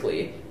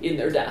basically in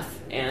their death,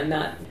 and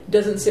that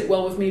doesn't sit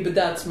well with me. But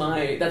that's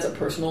a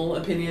personal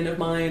opinion of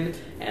mine,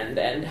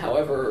 and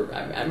however,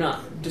 I'm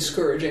not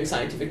discouraging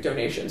scientific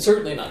donation,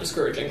 certainly not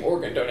discouraging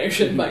organ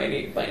donation by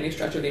any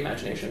stretch of the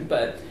imagination,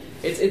 but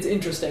it's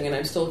interesting, and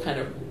I'm still kind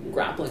of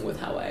grappling with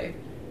how I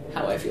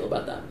feel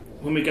about that.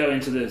 When we go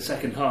into the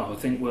second half, I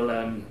think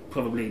we'll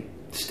probably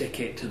stick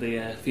it to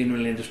the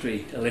funeral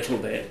industry a little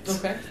bit,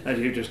 okay, as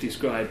you just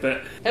described.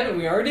 But haven't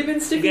we already been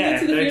sticking it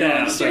to the no funeral doubt,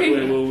 industry?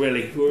 but we'll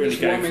really go for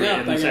it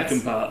in the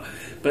second part.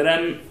 But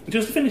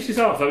just to finish this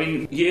off, I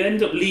mean, you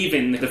end up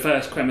leaving the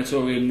first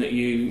crematorium that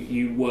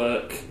you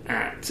work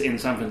at in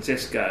San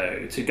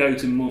Francisco to go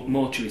to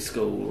mortuary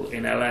school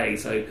in LA.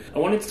 So I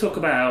wanted to talk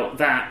about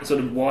that sort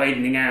of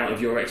widening out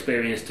of your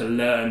experience to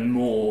learn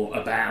more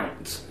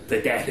about the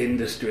death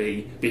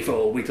industry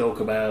before we talk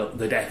about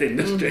the death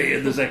industry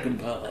in the second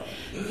part.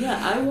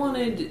 Yeah, I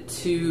wanted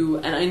to,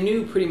 and I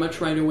knew pretty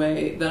much right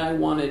away that I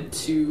wanted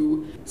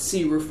to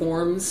see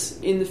reforms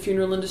in the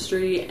funeral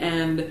industry,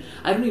 and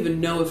I don't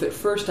even know if at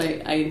first I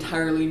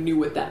entirely knew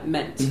what that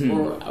meant,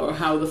 or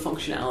how the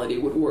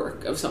functionality would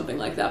work of something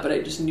like that, but I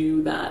just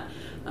knew that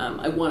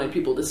I wanted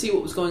people to see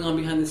what was going on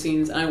behind the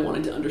scenes, and I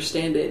wanted to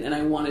understand it, and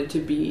I wanted to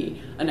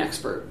be an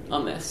expert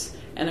on this.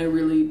 And I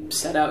really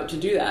set out to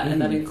do that.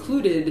 And that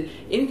included,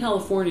 in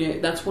California,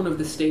 that's one of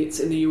the states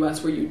in the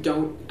U.S. where you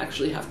don't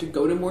actually have to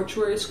go to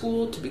mortuary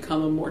school to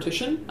become a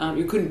mortician.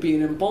 You couldn't be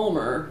an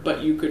embalmer,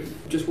 but you could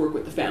just work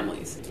with the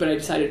families. But I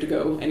decided to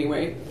go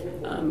anyway.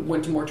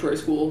 Went to mortuary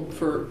school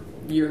for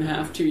a year and a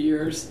half, 2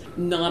 years.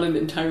 Not an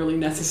entirely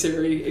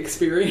necessary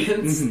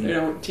experience. They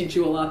don't teach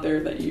you a lot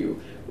there that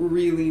you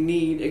really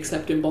need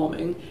except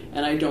embalming,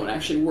 and I don't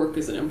actually work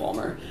as an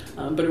embalmer,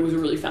 but it was a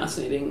really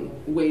fascinating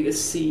way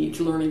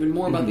to learn even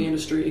more about the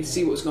industry,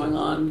 see what was going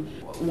on,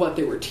 what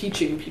they were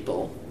teaching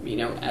people,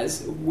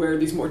 as where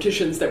these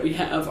morticians that we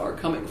have are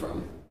coming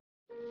from.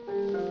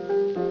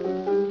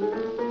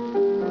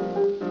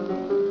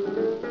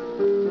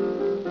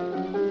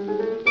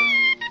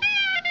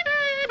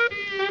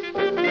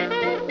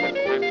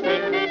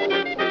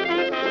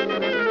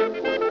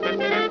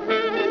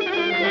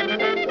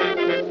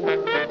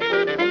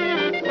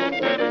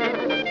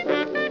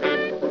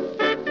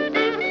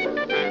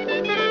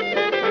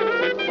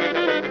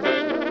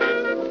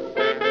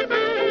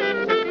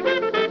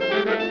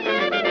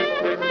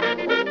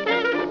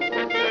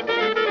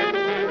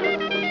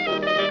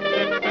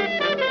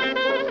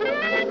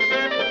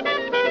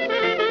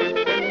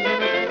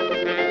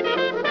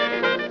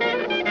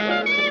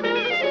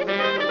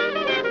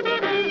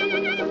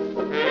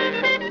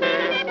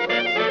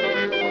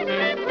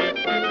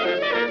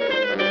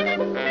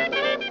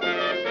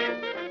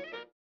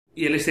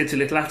 You're listening to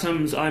Little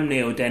Atoms. I'm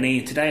Neil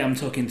Denny. Today I'm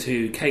talking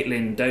to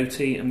Caitlin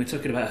Doty, and we're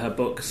talking about her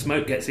book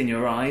Smoke Gets in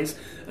Your Eyes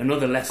and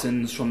Other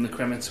Lessons from the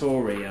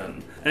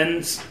Crematorium.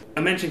 And I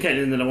mentioned,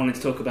 Caitlin, that I wanted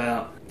to talk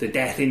about the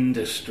death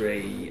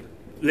industry.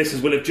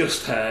 Listeners will have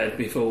just heard,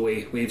 before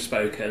we've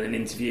spoken, an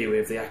interview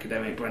with the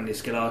academic Brandy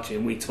Schillaci,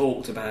 and we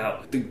talked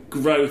about the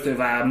growth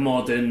of our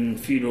modern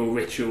funeral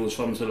rituals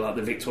from sort of like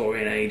the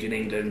Victorian age in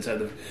England,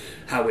 so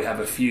how we have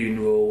a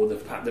funeral, the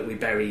fact that we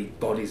bury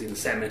bodies in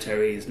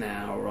cemeteries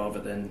now rather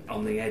than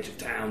on the edge of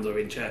towns or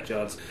in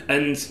churchyards.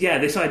 And yeah,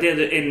 this idea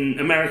that in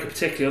America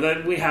particularly,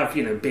 although we have,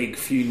 big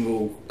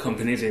funeral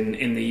companies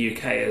in the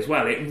UK as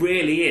well, it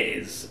really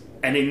is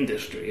an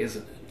industry,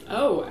 isn't it?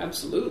 Oh,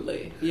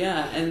 absolutely.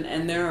 Yeah,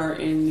 and there are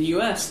in the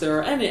US,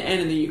 and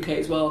in the UK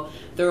as well,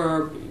 there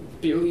are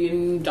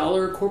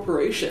billion-dollar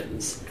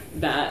corporations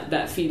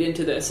that feed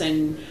into this,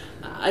 and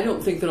I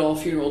don't think that all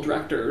funeral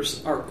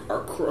directors are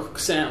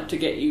crooks out to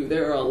get you.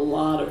 There are a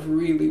lot of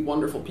really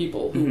wonderful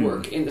people who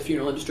work in the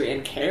funeral industry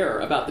and care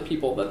about the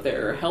people that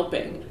they're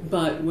helping.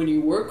 But when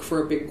you work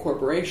for a big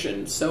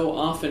corporation, so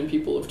often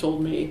people have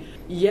told me,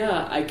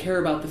 yeah, I care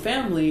about the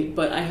family,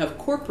 but I have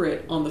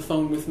corporate on the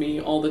phone with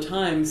me all the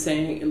time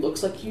saying, it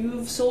looks like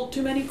you've sold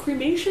too many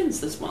cremations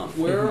this month.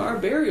 Where are our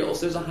burials?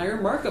 There's a higher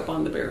markup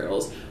on the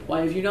burials.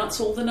 Why have you not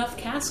sold enough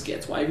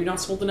caskets? Why have you not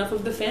sold enough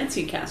of the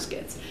fancy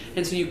caskets?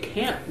 And so you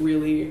can't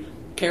really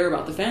care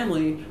about the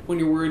family when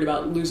you're worried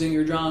about losing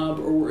your job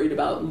or worried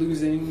about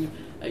losing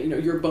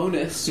your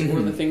bonus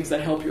or the things that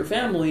help your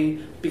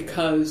family,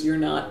 because you're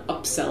not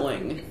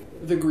upselling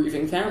the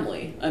grieving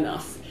family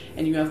enough.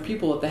 And you have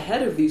people at the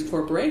head of these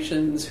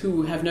corporations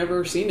who have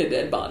never seen a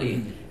dead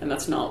body, and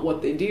that's not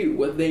what they do.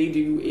 What they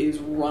do is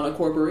run a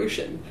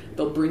corporation.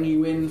 They'll bring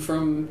you in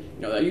from,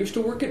 I used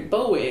to work at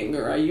Boeing,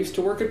 or I used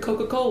to work at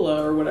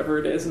Coca-Cola, or whatever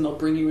it is, and they'll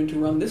bring you in to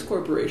run this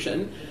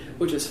corporation,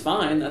 which is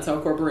fine. That's how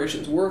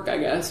corporations work, I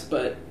guess,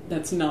 but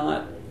that's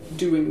not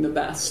doing the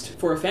best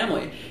for a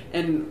family.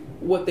 And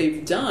what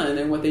they've done,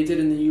 and what they did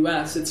in the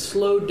US, it's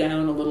slowed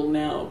down a little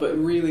now, but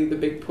really the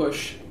big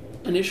push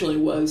initially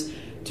was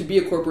to be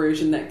a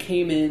corporation that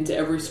came into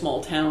every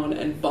small town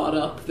and bought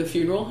up the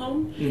funeral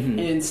home,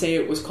 and say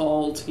it was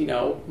called,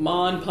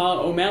 Ma and Pa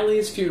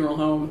O'Malley's Funeral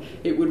Home.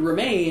 It would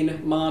remain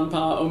Ma and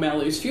Pa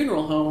O'Malley's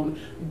Funeral Home,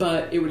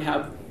 but it would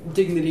have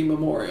Dignity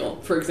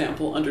Memorial, for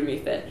example,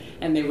 underneath it.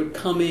 And they would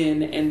come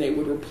in and they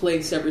would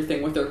replace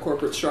everything with their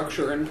corporate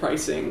structure and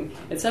pricing,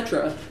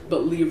 etc.,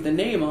 but leave the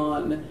name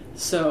on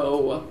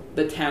so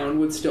the town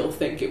would still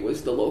think it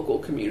was the local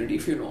community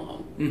funeral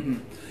home. Mm-hmm.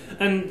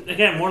 And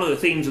again, one of the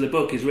themes of the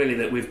book is really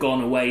that we've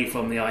gone away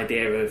from the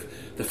idea of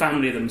the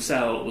family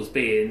themselves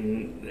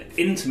being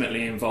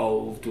intimately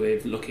involved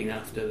with looking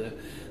after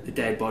the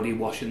dead body,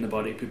 washing the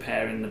body,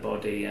 preparing the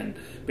body, and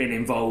being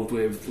involved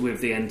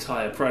with the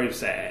entire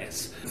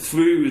process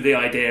through the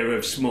idea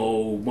of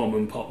small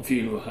mom-and-pop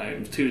funeral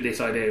homes to this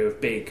idea of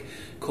big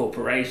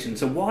corporations.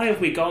 So why have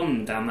we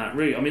gone down that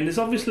route? I mean, there's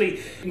obviously,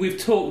 we've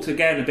talked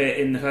again a bit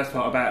in the first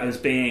part about us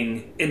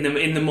being in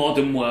the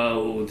modern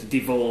world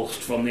divorced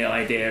from the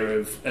idea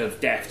of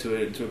death to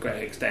a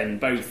great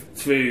extent, both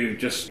through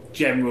just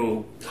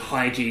general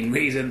hygiene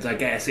reasons, I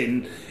guess,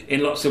 in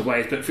lots of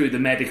ways, but through the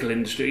medical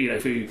industry,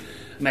 through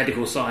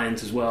medical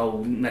science as well,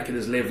 making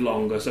us live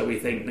longer, so we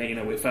think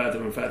that we're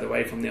further and further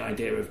away from the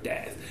idea of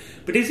death.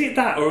 But is it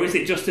that, or is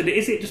it just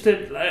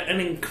an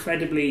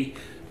incredibly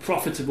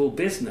profitable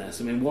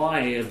business? I mean,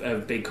 why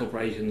have big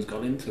corporations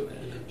got into it?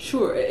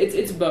 Sure,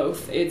 it's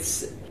both.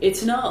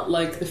 It's not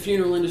like the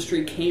funeral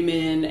industry came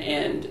in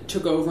and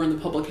took over and the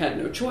public had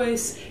no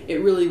choice.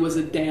 It really was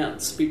a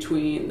dance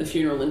between the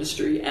funeral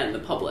industry and the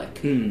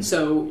public.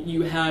 So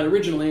you had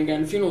originally,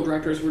 again, funeral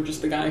directors were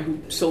just the guy who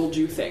sold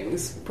you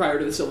things prior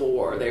to the Civil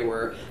War. They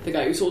were the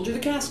guy who sold you the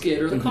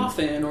casket or the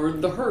coffin or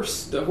the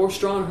hearse, the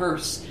horse-drawn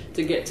hearse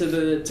to get to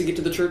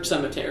the church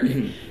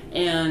cemetery.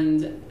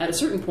 And at a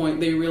certain point,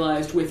 they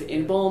realized with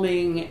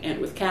embalming and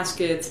with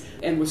caskets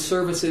and with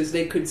services,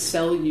 they could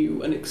sell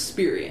you an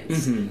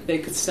experience. They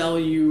could sell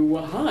you,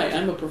 hi,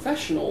 I'm a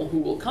professional who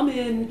will come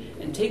in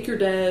and take your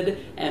dead,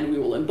 and we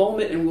will embalm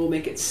it, and we'll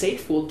make it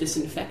safe. We'll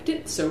disinfect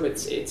it so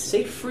it's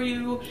safe for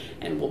you,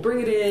 and we'll bring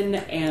it in,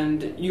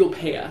 and you'll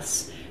pay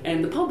us.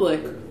 And the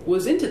public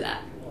was into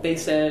that. They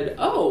said,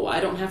 oh, I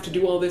don't have to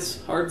do all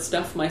this hard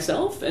stuff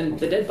myself, and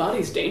the dead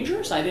body's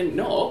dangerous? I didn't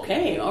know.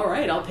 Okay, all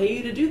right, I'll pay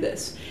you to do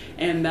this.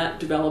 And that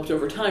developed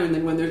over time, and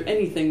then when there's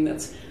anything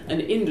that's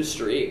an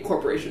industry,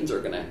 corporations are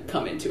going to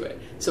come into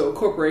it. So a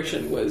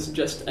corporation was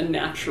just a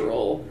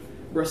natural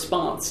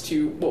response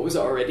to what was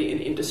already an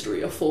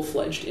industry, a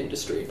full-fledged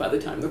industry, by the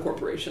time the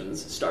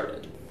corporations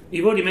started.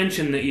 You've already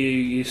mentioned that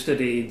you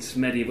studied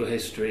medieval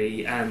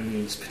history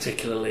and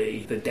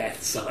particularly the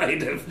death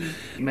side of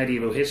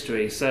medieval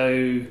history.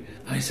 So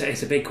I say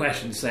it's a big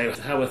question to say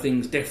how are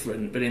things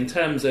different, but in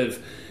terms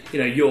of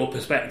your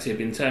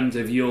perspective, in terms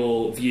of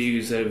your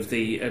views of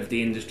the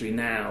industry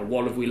now,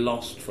 what have we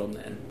lost from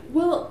then?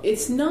 Well,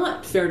 it's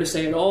not fair to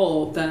say at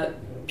all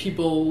that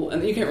people,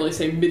 and you can't really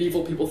say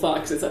medieval people thought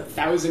because it's a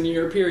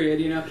 1,000-year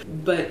period,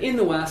 but in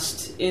the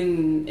West,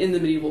 in the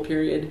medieval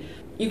period,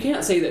 you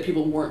can't say that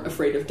people weren't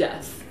afraid of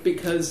death,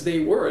 because they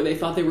were. They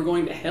thought they were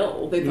going to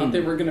hell. They thought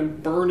they were going to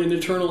burn in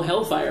eternal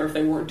hellfire if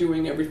they weren't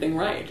doing everything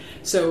right.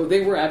 So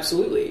they were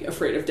absolutely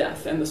afraid of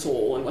death and the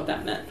soul and what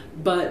that meant.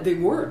 But they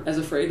weren't as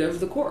afraid of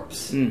the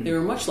corpse. They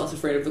were much less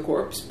afraid of the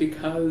corpse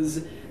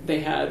because they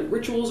had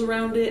rituals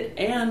around it,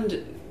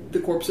 and the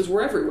corpses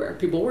were everywhere.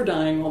 People were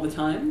dying all the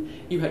time.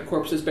 You had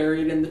corpses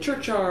buried in the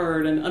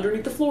churchyard and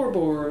underneath the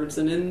floorboards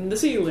and in the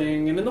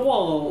ceiling and in the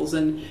walls,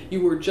 and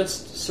you were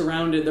just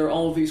surrounded. There are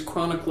all of these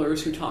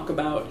chroniclers who talk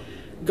about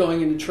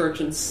going into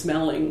church and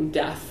smelling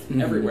death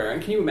everywhere.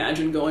 And can you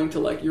imagine going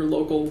to your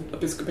local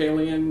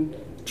Episcopalian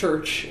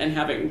church and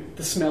having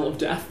the smell of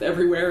death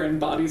everywhere and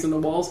bodies in the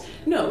walls?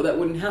 No, that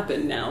wouldn't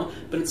happen now,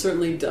 but it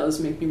certainly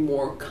does make me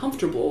more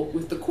comfortable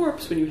with the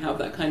corpse when you have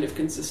that kind of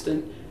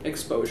consistent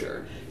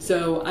exposure.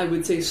 So I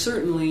would say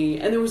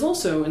certainly, and there was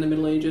also in the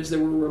Middle Ages, there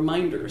were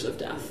reminders of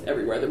death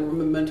everywhere. There were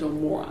memento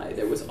mori,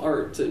 there was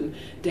art and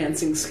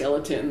dancing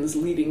skeletons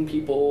leading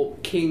people,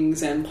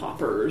 kings and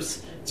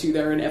paupers, to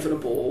their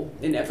inevitable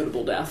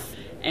death,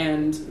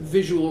 and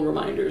visual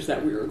reminders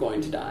that we were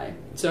going to die.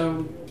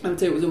 So I would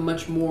say it was a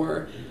much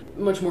more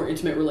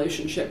intimate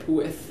relationship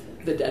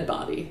with the dead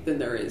body than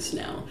there is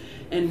now.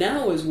 And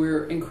now, as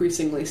we're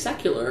increasingly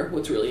secular,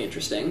 what's really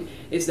interesting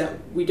is that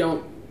we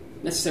don't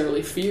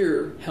necessarily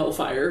fear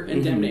hellfire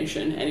and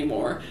damnation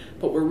anymore,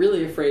 but we're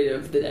really afraid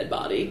of the dead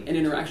body and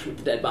interaction with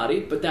the dead body,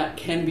 but that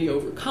can be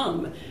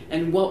overcome.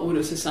 And what would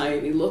a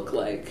society look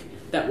like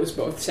that was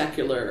both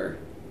secular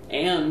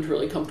and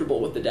really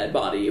comfortable with the dead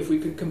body? If we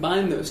could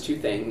combine those two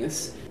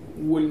things,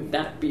 wouldn't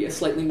that be a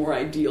slightly more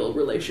ideal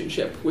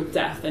relationship with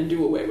death and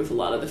do away with a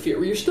lot of the fear?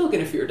 Well, you're still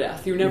going to fear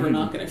death. You're never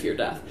not going to fear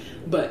death,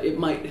 but it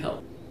might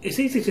help. It's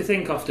easy to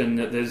think often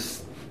that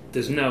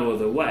there's no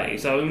other way.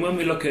 So when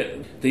we look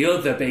at the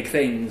other big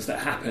things that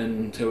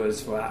happen to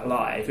us throughout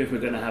life, if we're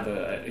going to have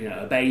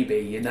a baby,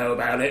 you know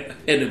about it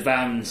in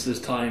advance.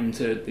 There's time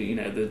to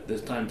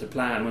there's time to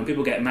plan. When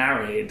people get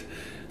married,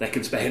 they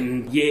can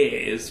spend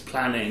years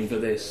planning for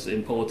this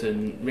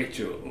important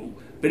ritual.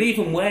 But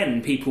even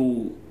when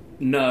people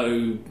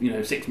know,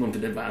 6 months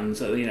in advance,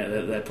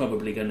 that they're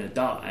probably going to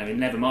die. I mean,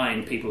 never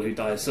mind people who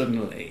die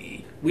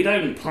suddenly. We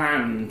don't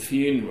plan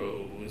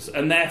funerals,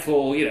 and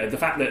therefore, the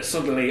fact that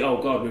suddenly,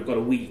 oh God, we've got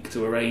a week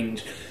to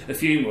arrange a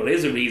funeral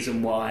is a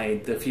reason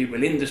why the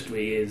funeral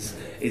industry is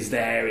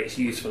there. It's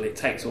useful. It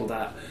takes all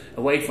that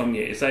away from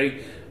you. So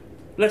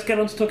let's get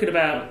on to talking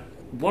about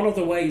what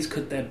other ways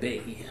could there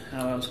be?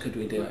 How else could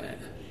we do it?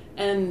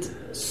 And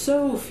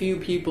so few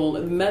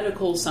people,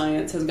 medical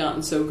science has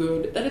gotten so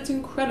good that it's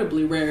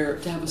incredibly rare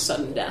to have a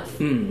sudden death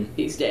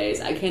these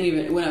days. I can't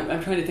even, when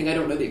I'm trying to think, I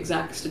don't know the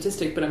exact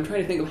statistic, but I'm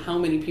trying to think of how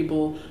many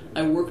people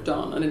I worked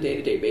on a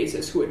day-to-day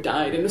basis who had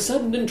died in a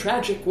sudden and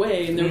tragic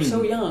way, and they were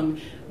so young.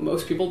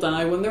 Most people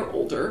die when they're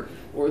older,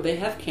 or they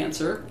have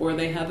cancer, or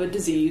they have a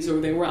disease,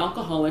 or they were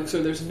alcoholics,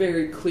 or there's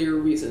very clear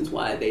reasons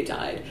why they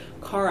died.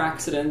 Car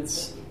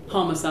accidents,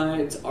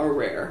 homicides are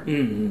rare,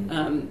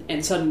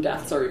 and sudden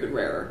deaths are even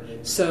rarer.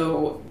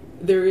 So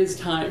there is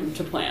time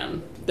to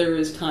plan. There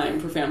is time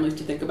for families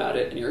to think about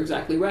it, and you're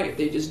exactly right.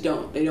 They just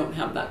don't. They don't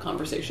have that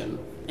conversation.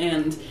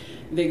 And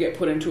they get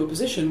put into a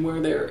position where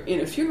they're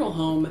in a funeral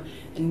home,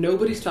 and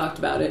nobody's talked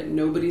about it,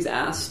 nobody's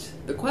asked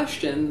the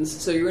questions.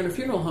 So you're in a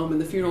funeral home, and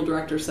the funeral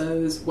director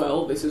says,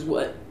 well, this is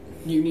what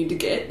you need to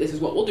get, this is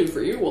what we'll do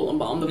for you, we'll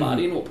embalm the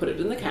body and we'll put it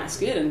in the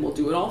casket and we'll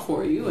do it all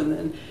for you, and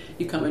then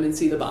you come in and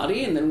see the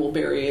body, and then we'll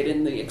bury it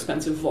in the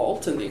expensive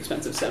vault and the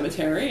expensive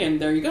cemetery,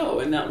 and there you go,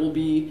 and that will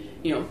be,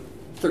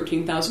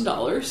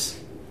 $13,000,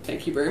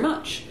 thank you very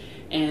much.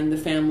 And the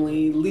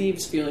family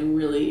leaves feeling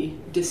really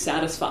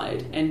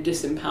dissatisfied and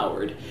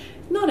disempowered.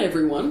 Not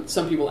everyone.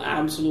 Some people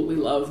absolutely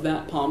love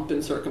that pomp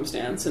and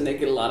circumstance and they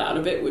get a lot out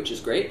of it, which is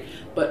great,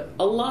 but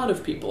a lot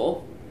of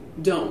people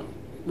don't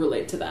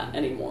relate to that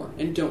anymore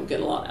and don't get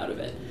a lot out of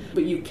it.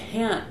 But you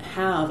can't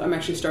have, I'm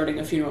actually starting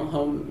a funeral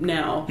home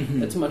now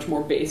that's much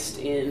more based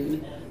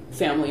in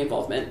family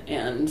involvement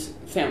and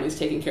families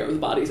taking care of the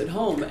bodies at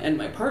home. And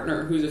my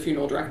partner, who's a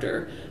funeral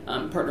director,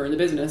 partner in the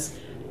business,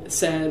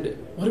 said,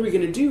 what are we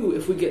going to do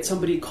if we get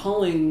somebody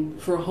calling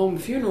for a home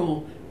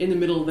funeral in the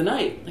middle of the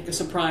night, like a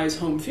surprise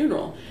home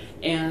funeral?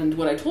 And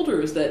what I told her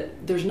is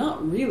that there's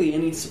not really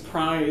any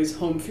surprise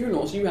home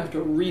funerals. You have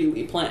to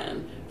really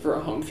plan for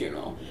a home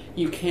funeral.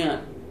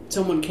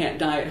 Someone can't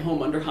die at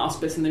home under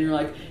hospice and then you're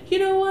like, you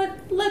know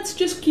what, let's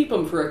just keep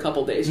them for a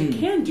couple days. You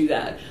can do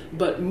that,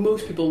 but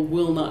most people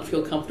will not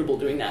feel comfortable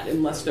doing that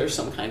unless there's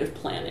some kind of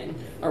planning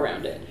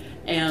around it.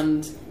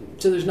 And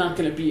so there's not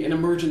going to be an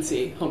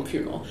emergency home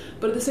funeral.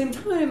 But at the same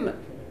time,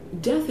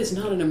 death is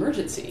not an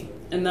emergency.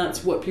 And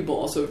that's what people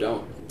also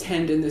don't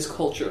tend in this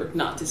culture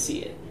not to see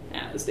it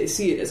as. They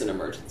see it as an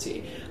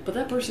emergency. But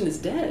that person is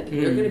dead.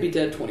 They're going to be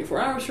dead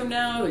 24 hours from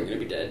now. They're going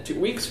to be dead 2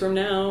 weeks from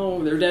now.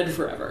 They're dead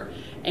forever.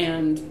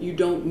 And you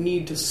don't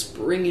need to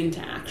spring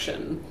into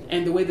action.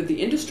 And the way that the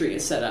industry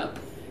is set up,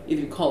 if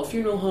you call a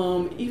funeral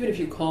home, even if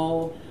you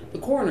call the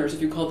coroners,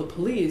 if you call the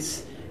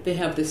police, they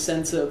have this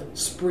sense of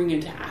spring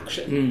into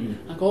action.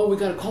 Like, oh, we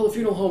got to call the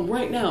funeral home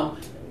right now.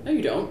 No,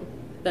 you don't.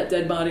 That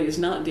dead body is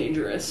not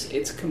dangerous.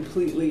 It's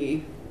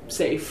completely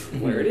safe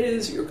where it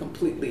is.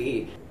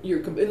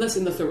 Unless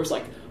there was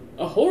like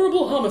a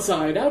horrible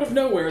homicide out of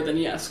nowhere, then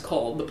yes,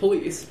 call the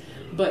police.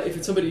 But if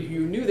it's somebody who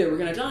you knew they were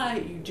going to die,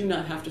 you do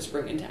not have to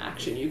spring into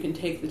action. You can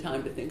take the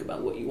time to think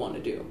about what you want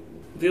to do.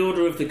 The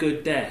Order of the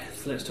Good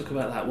Death, let's talk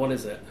about that. What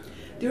is it?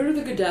 The Order of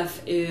the Good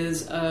Death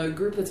is a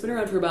group that's been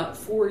around for about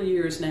 4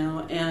 years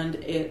now, and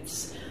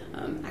it's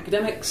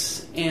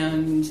academics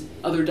and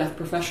other death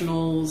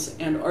professionals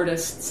and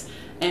artists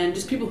and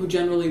just people who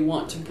generally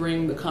want to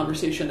bring the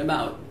conversation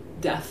about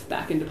death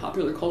back into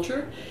popular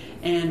culture.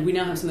 And we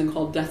now have something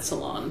called Death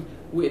Salon,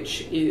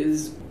 which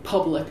is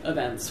public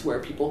events where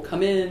people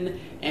come in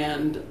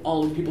and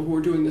all of the people who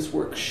are doing this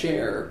work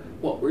share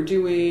what we're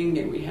doing,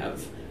 and we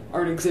have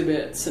art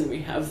exhibits and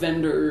we have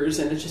vendors,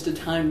 and it's just a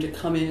time to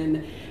come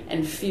in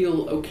and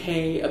feel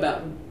okay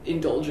about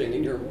indulging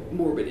in your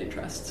morbid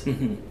interests.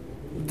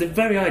 The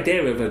very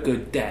idea of a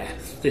good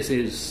death, this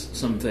is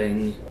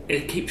something,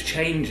 it keeps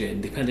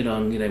changing depending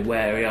on,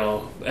 where we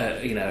are,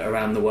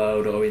 around the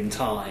world or in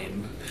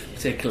time.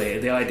 Particularly,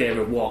 the idea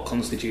of what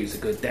constitutes a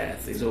good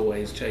death is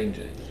always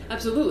changing.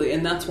 Absolutely,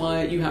 and that's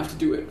why you have to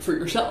do it for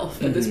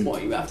yourself at this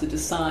point. You have to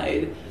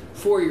decide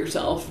for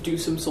yourself, do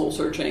some soul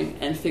searching,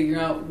 and figure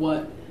out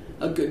what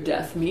a good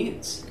death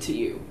means to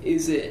you.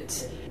 Is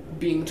it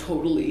being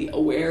totally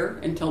aware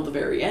until the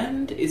very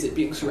end? Is it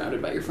being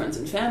surrounded by your friends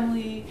and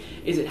family?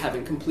 Is it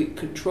having complete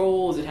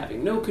control? Is it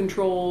having no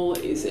control?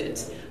 Is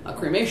it a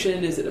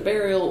cremation? Is it a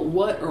burial?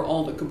 What are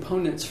all the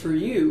components for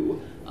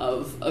you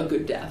of a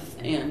good death?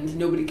 And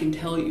nobody can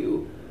tell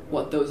you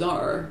what those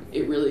are.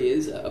 It really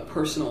is a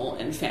personal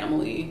and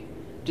family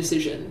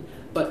decision,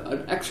 but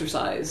an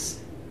exercise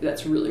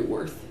that's really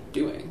worth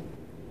doing.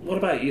 What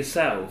about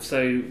yourself?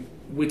 So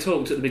we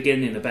talked at the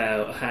beginning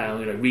about how,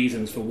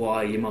 reasons for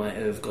why you might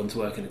have gone to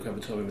work in a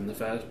crematorium in the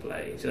first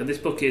place. This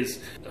book is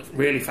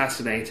really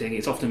fascinating.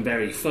 It's often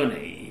very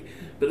funny,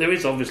 But there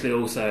is obviously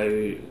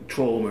also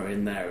trauma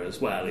in there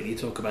as well. You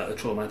talk about the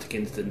traumatic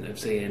incident of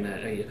seeing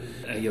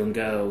a young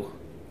girl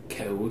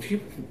killed. She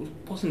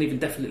wasn't even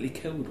definitely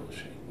killed, was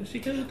she? Was she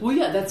killed? Well,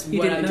 yeah, that's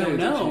what I don't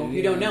know.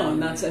 You don't know,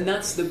 and Yeah.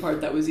 that's the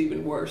part that was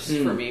even worse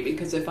for me,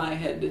 because if I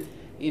had,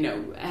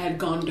 had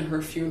gone to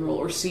her funeral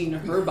or seen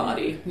her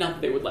body, not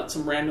that they would let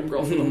some random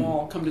girl from the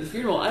mall come to the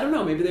funeral, I don't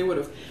know, maybe they would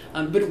have,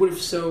 but it would have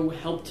so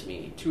helped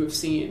me to have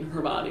seen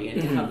her body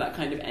and to have that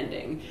kind of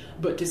ending.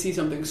 But to see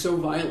something so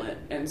violent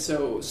and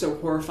so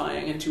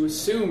horrifying, and to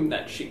assume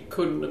that she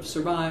couldn't have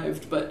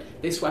survived, but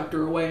they swept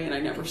her away and I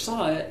never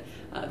saw it,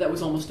 that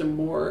was almost a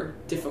more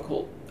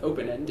difficult,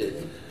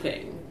 open-ended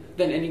thing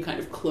than any kind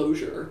of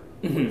closure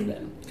would have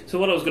been. So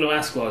what I was going to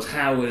ask was,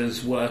 how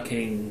has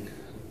working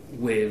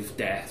with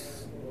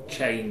death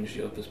changed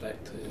your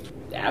perspective?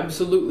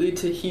 Absolutely,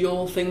 to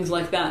heal things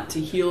like that, to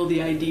heal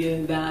the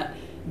idea that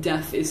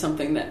death is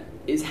something that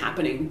is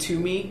happening to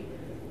me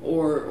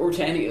or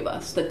to any of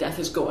us, that death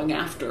is going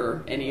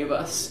after any of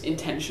us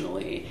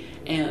intentionally.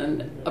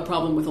 And a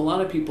problem with a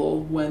lot of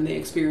people when they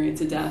experience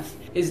a death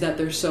is that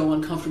they're so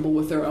uncomfortable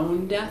with their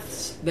own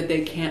deaths that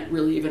they can't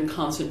really even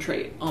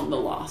concentrate on the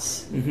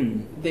loss.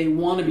 They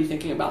want to be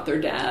thinking about their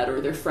dad or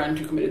their friend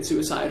who committed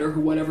suicide or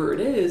whatever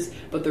it is,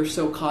 but they're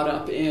so caught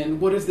up in,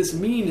 what does this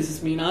mean? Does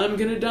this mean I'm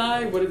going to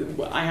die?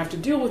 I have to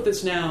deal with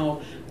this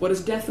now. What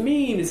does death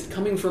mean? Is it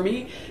coming for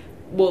me?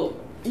 Well,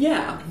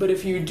 yeah, but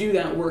if you do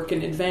that work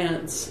in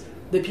advance,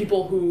 the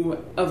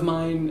people of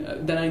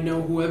mine that I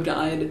know who have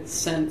died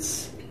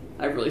since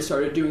I've really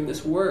started doing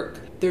this work,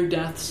 their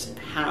deaths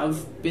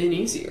have been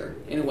easier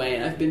in a way,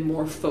 and I've been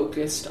more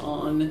focused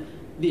on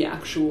the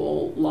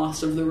actual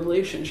loss of the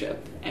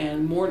relationship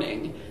and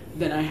mourning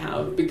than I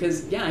have,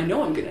 because, I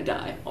know I'm going to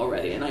die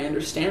already, and I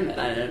understand that,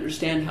 and I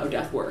understand how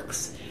death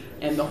works,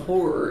 and the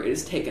horror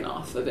is taken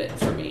off of it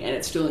for me, and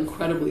it's still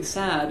incredibly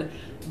sad,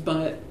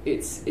 but it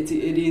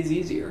is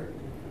easier.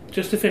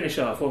 Just to finish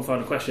off, one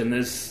final question.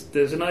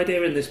 There's an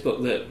idea in this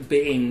book that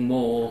being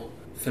more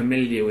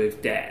familiar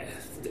with death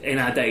in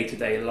our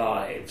day-to-day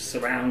lives,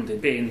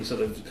 being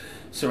sort of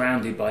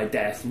surrounded by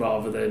death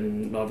rather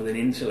than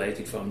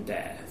insulated from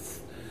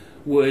death,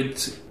 would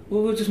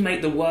just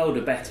make the world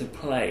a better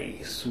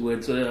place.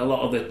 Would a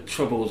lot of the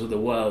troubles of the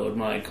world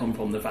might come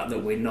from the fact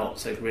that we're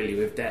not so familiar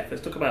with death.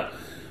 Let's talk about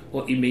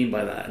what you mean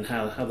by that and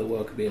how the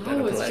world could be a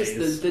better place. It's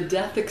just the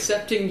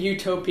death-accepting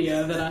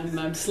utopia that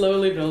I'm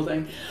slowly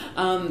building.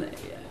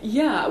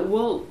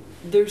 Well,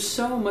 there's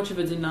so much of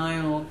a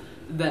denial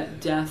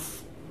that death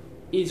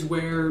is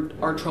where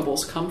our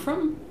troubles come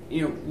from.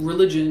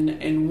 Religion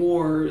and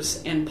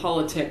wars and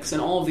politics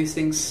and all of these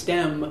things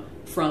stem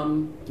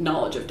from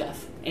knowledge of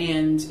death.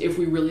 And if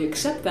we really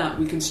accept that,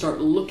 we can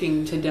start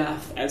looking to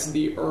death as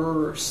the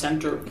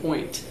center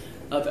point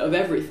of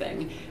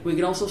everything. We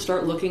can also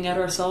start looking at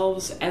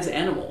ourselves as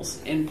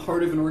animals and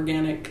part of an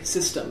organic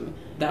system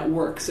that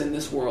works in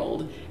this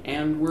world.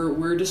 And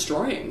we're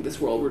destroying this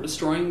world. We're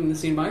destroying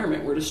this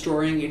environment. We're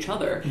destroying each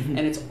other. And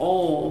it's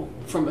all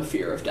from a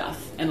fear of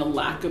death and a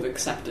lack of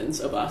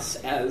acceptance of us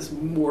as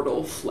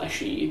mortal,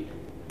 fleshy,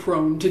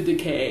 prone to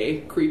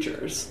decay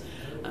creatures.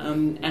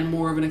 And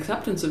more of an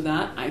acceptance of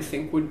that, I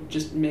think, would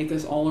just make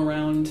us all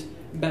around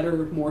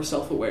better, more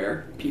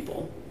self-aware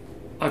people.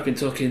 I've been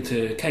talking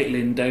to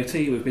Caitlin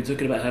Doty. We've been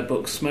talking about her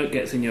book Smoke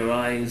Gets in Your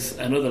Eyes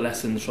and other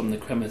lessons from the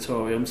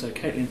crematorium. So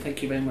Caitlin,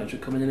 thank you very much for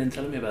coming in and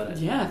telling me about it.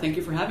 Yeah, thank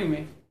you for having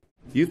me.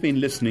 You've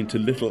been listening to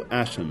Little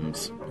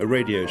Atoms, a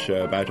radio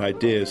show about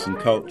ideas and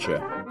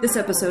culture. This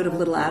episode of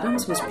Little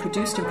Atoms was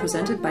produced and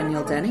presented by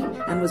Neil Denny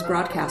and was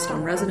broadcast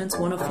on Resonance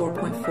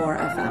 104.4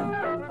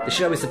 FM. The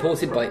show is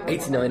supported by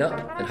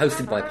 89UP and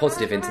hosted by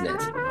Positive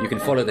Internet. You can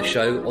follow the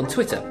show on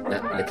Twitter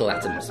at Little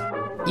Atoms.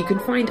 You can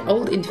find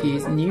old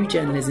interviews, new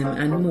journalism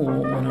and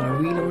more on our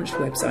relaunched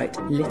website,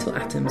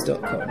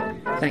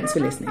 littleatoms.com. Thanks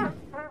for listening.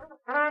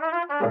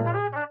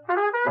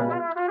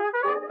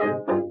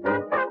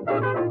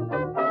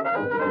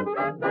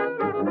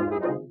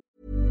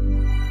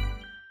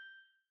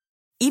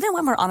 Even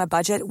when we're on a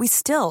budget, we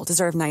still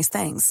deserve nice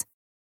things.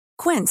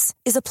 Quince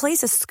is a place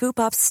to scoop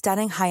up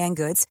stunning high-end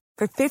goods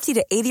for 50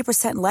 to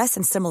 80% less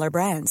than similar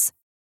brands.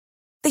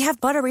 They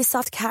have buttery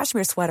soft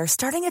cashmere sweaters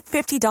starting at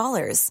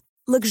 $50,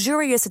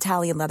 luxurious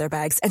Italian leather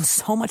bags, and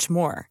so much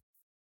more.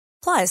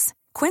 Plus,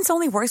 Quince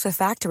only works with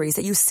factories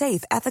that use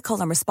safe, ethical,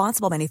 and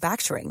responsible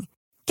manufacturing.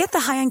 Get the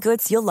high-end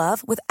goods you'll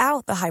love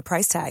without the high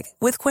price tag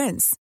with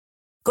Quince.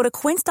 Go to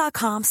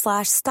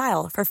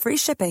quince.com/style for free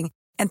shipping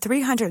and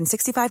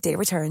 365-day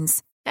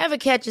returns. Ever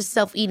catch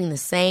yourself eating the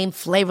same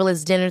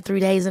flavorless dinner 3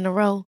 days in a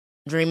row?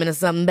 Dreaming of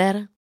something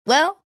better?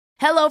 Well,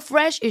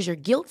 HelloFresh is your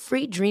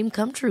guilt-free dream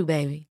come true,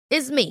 baby.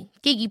 It's me,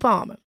 Keke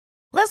Palmer.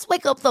 Let's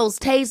wake up those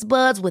taste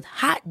buds with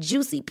hot,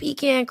 juicy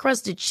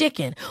pecan-crusted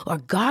chicken or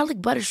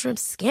garlic butter shrimp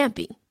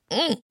scampi.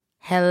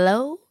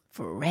 Hello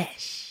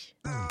Fresh.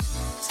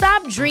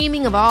 Stop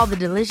dreaming of all the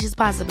delicious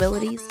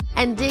possibilities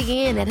and dig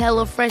in at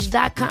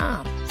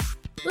HelloFresh.com.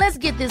 Let's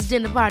get this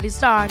dinner party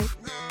started.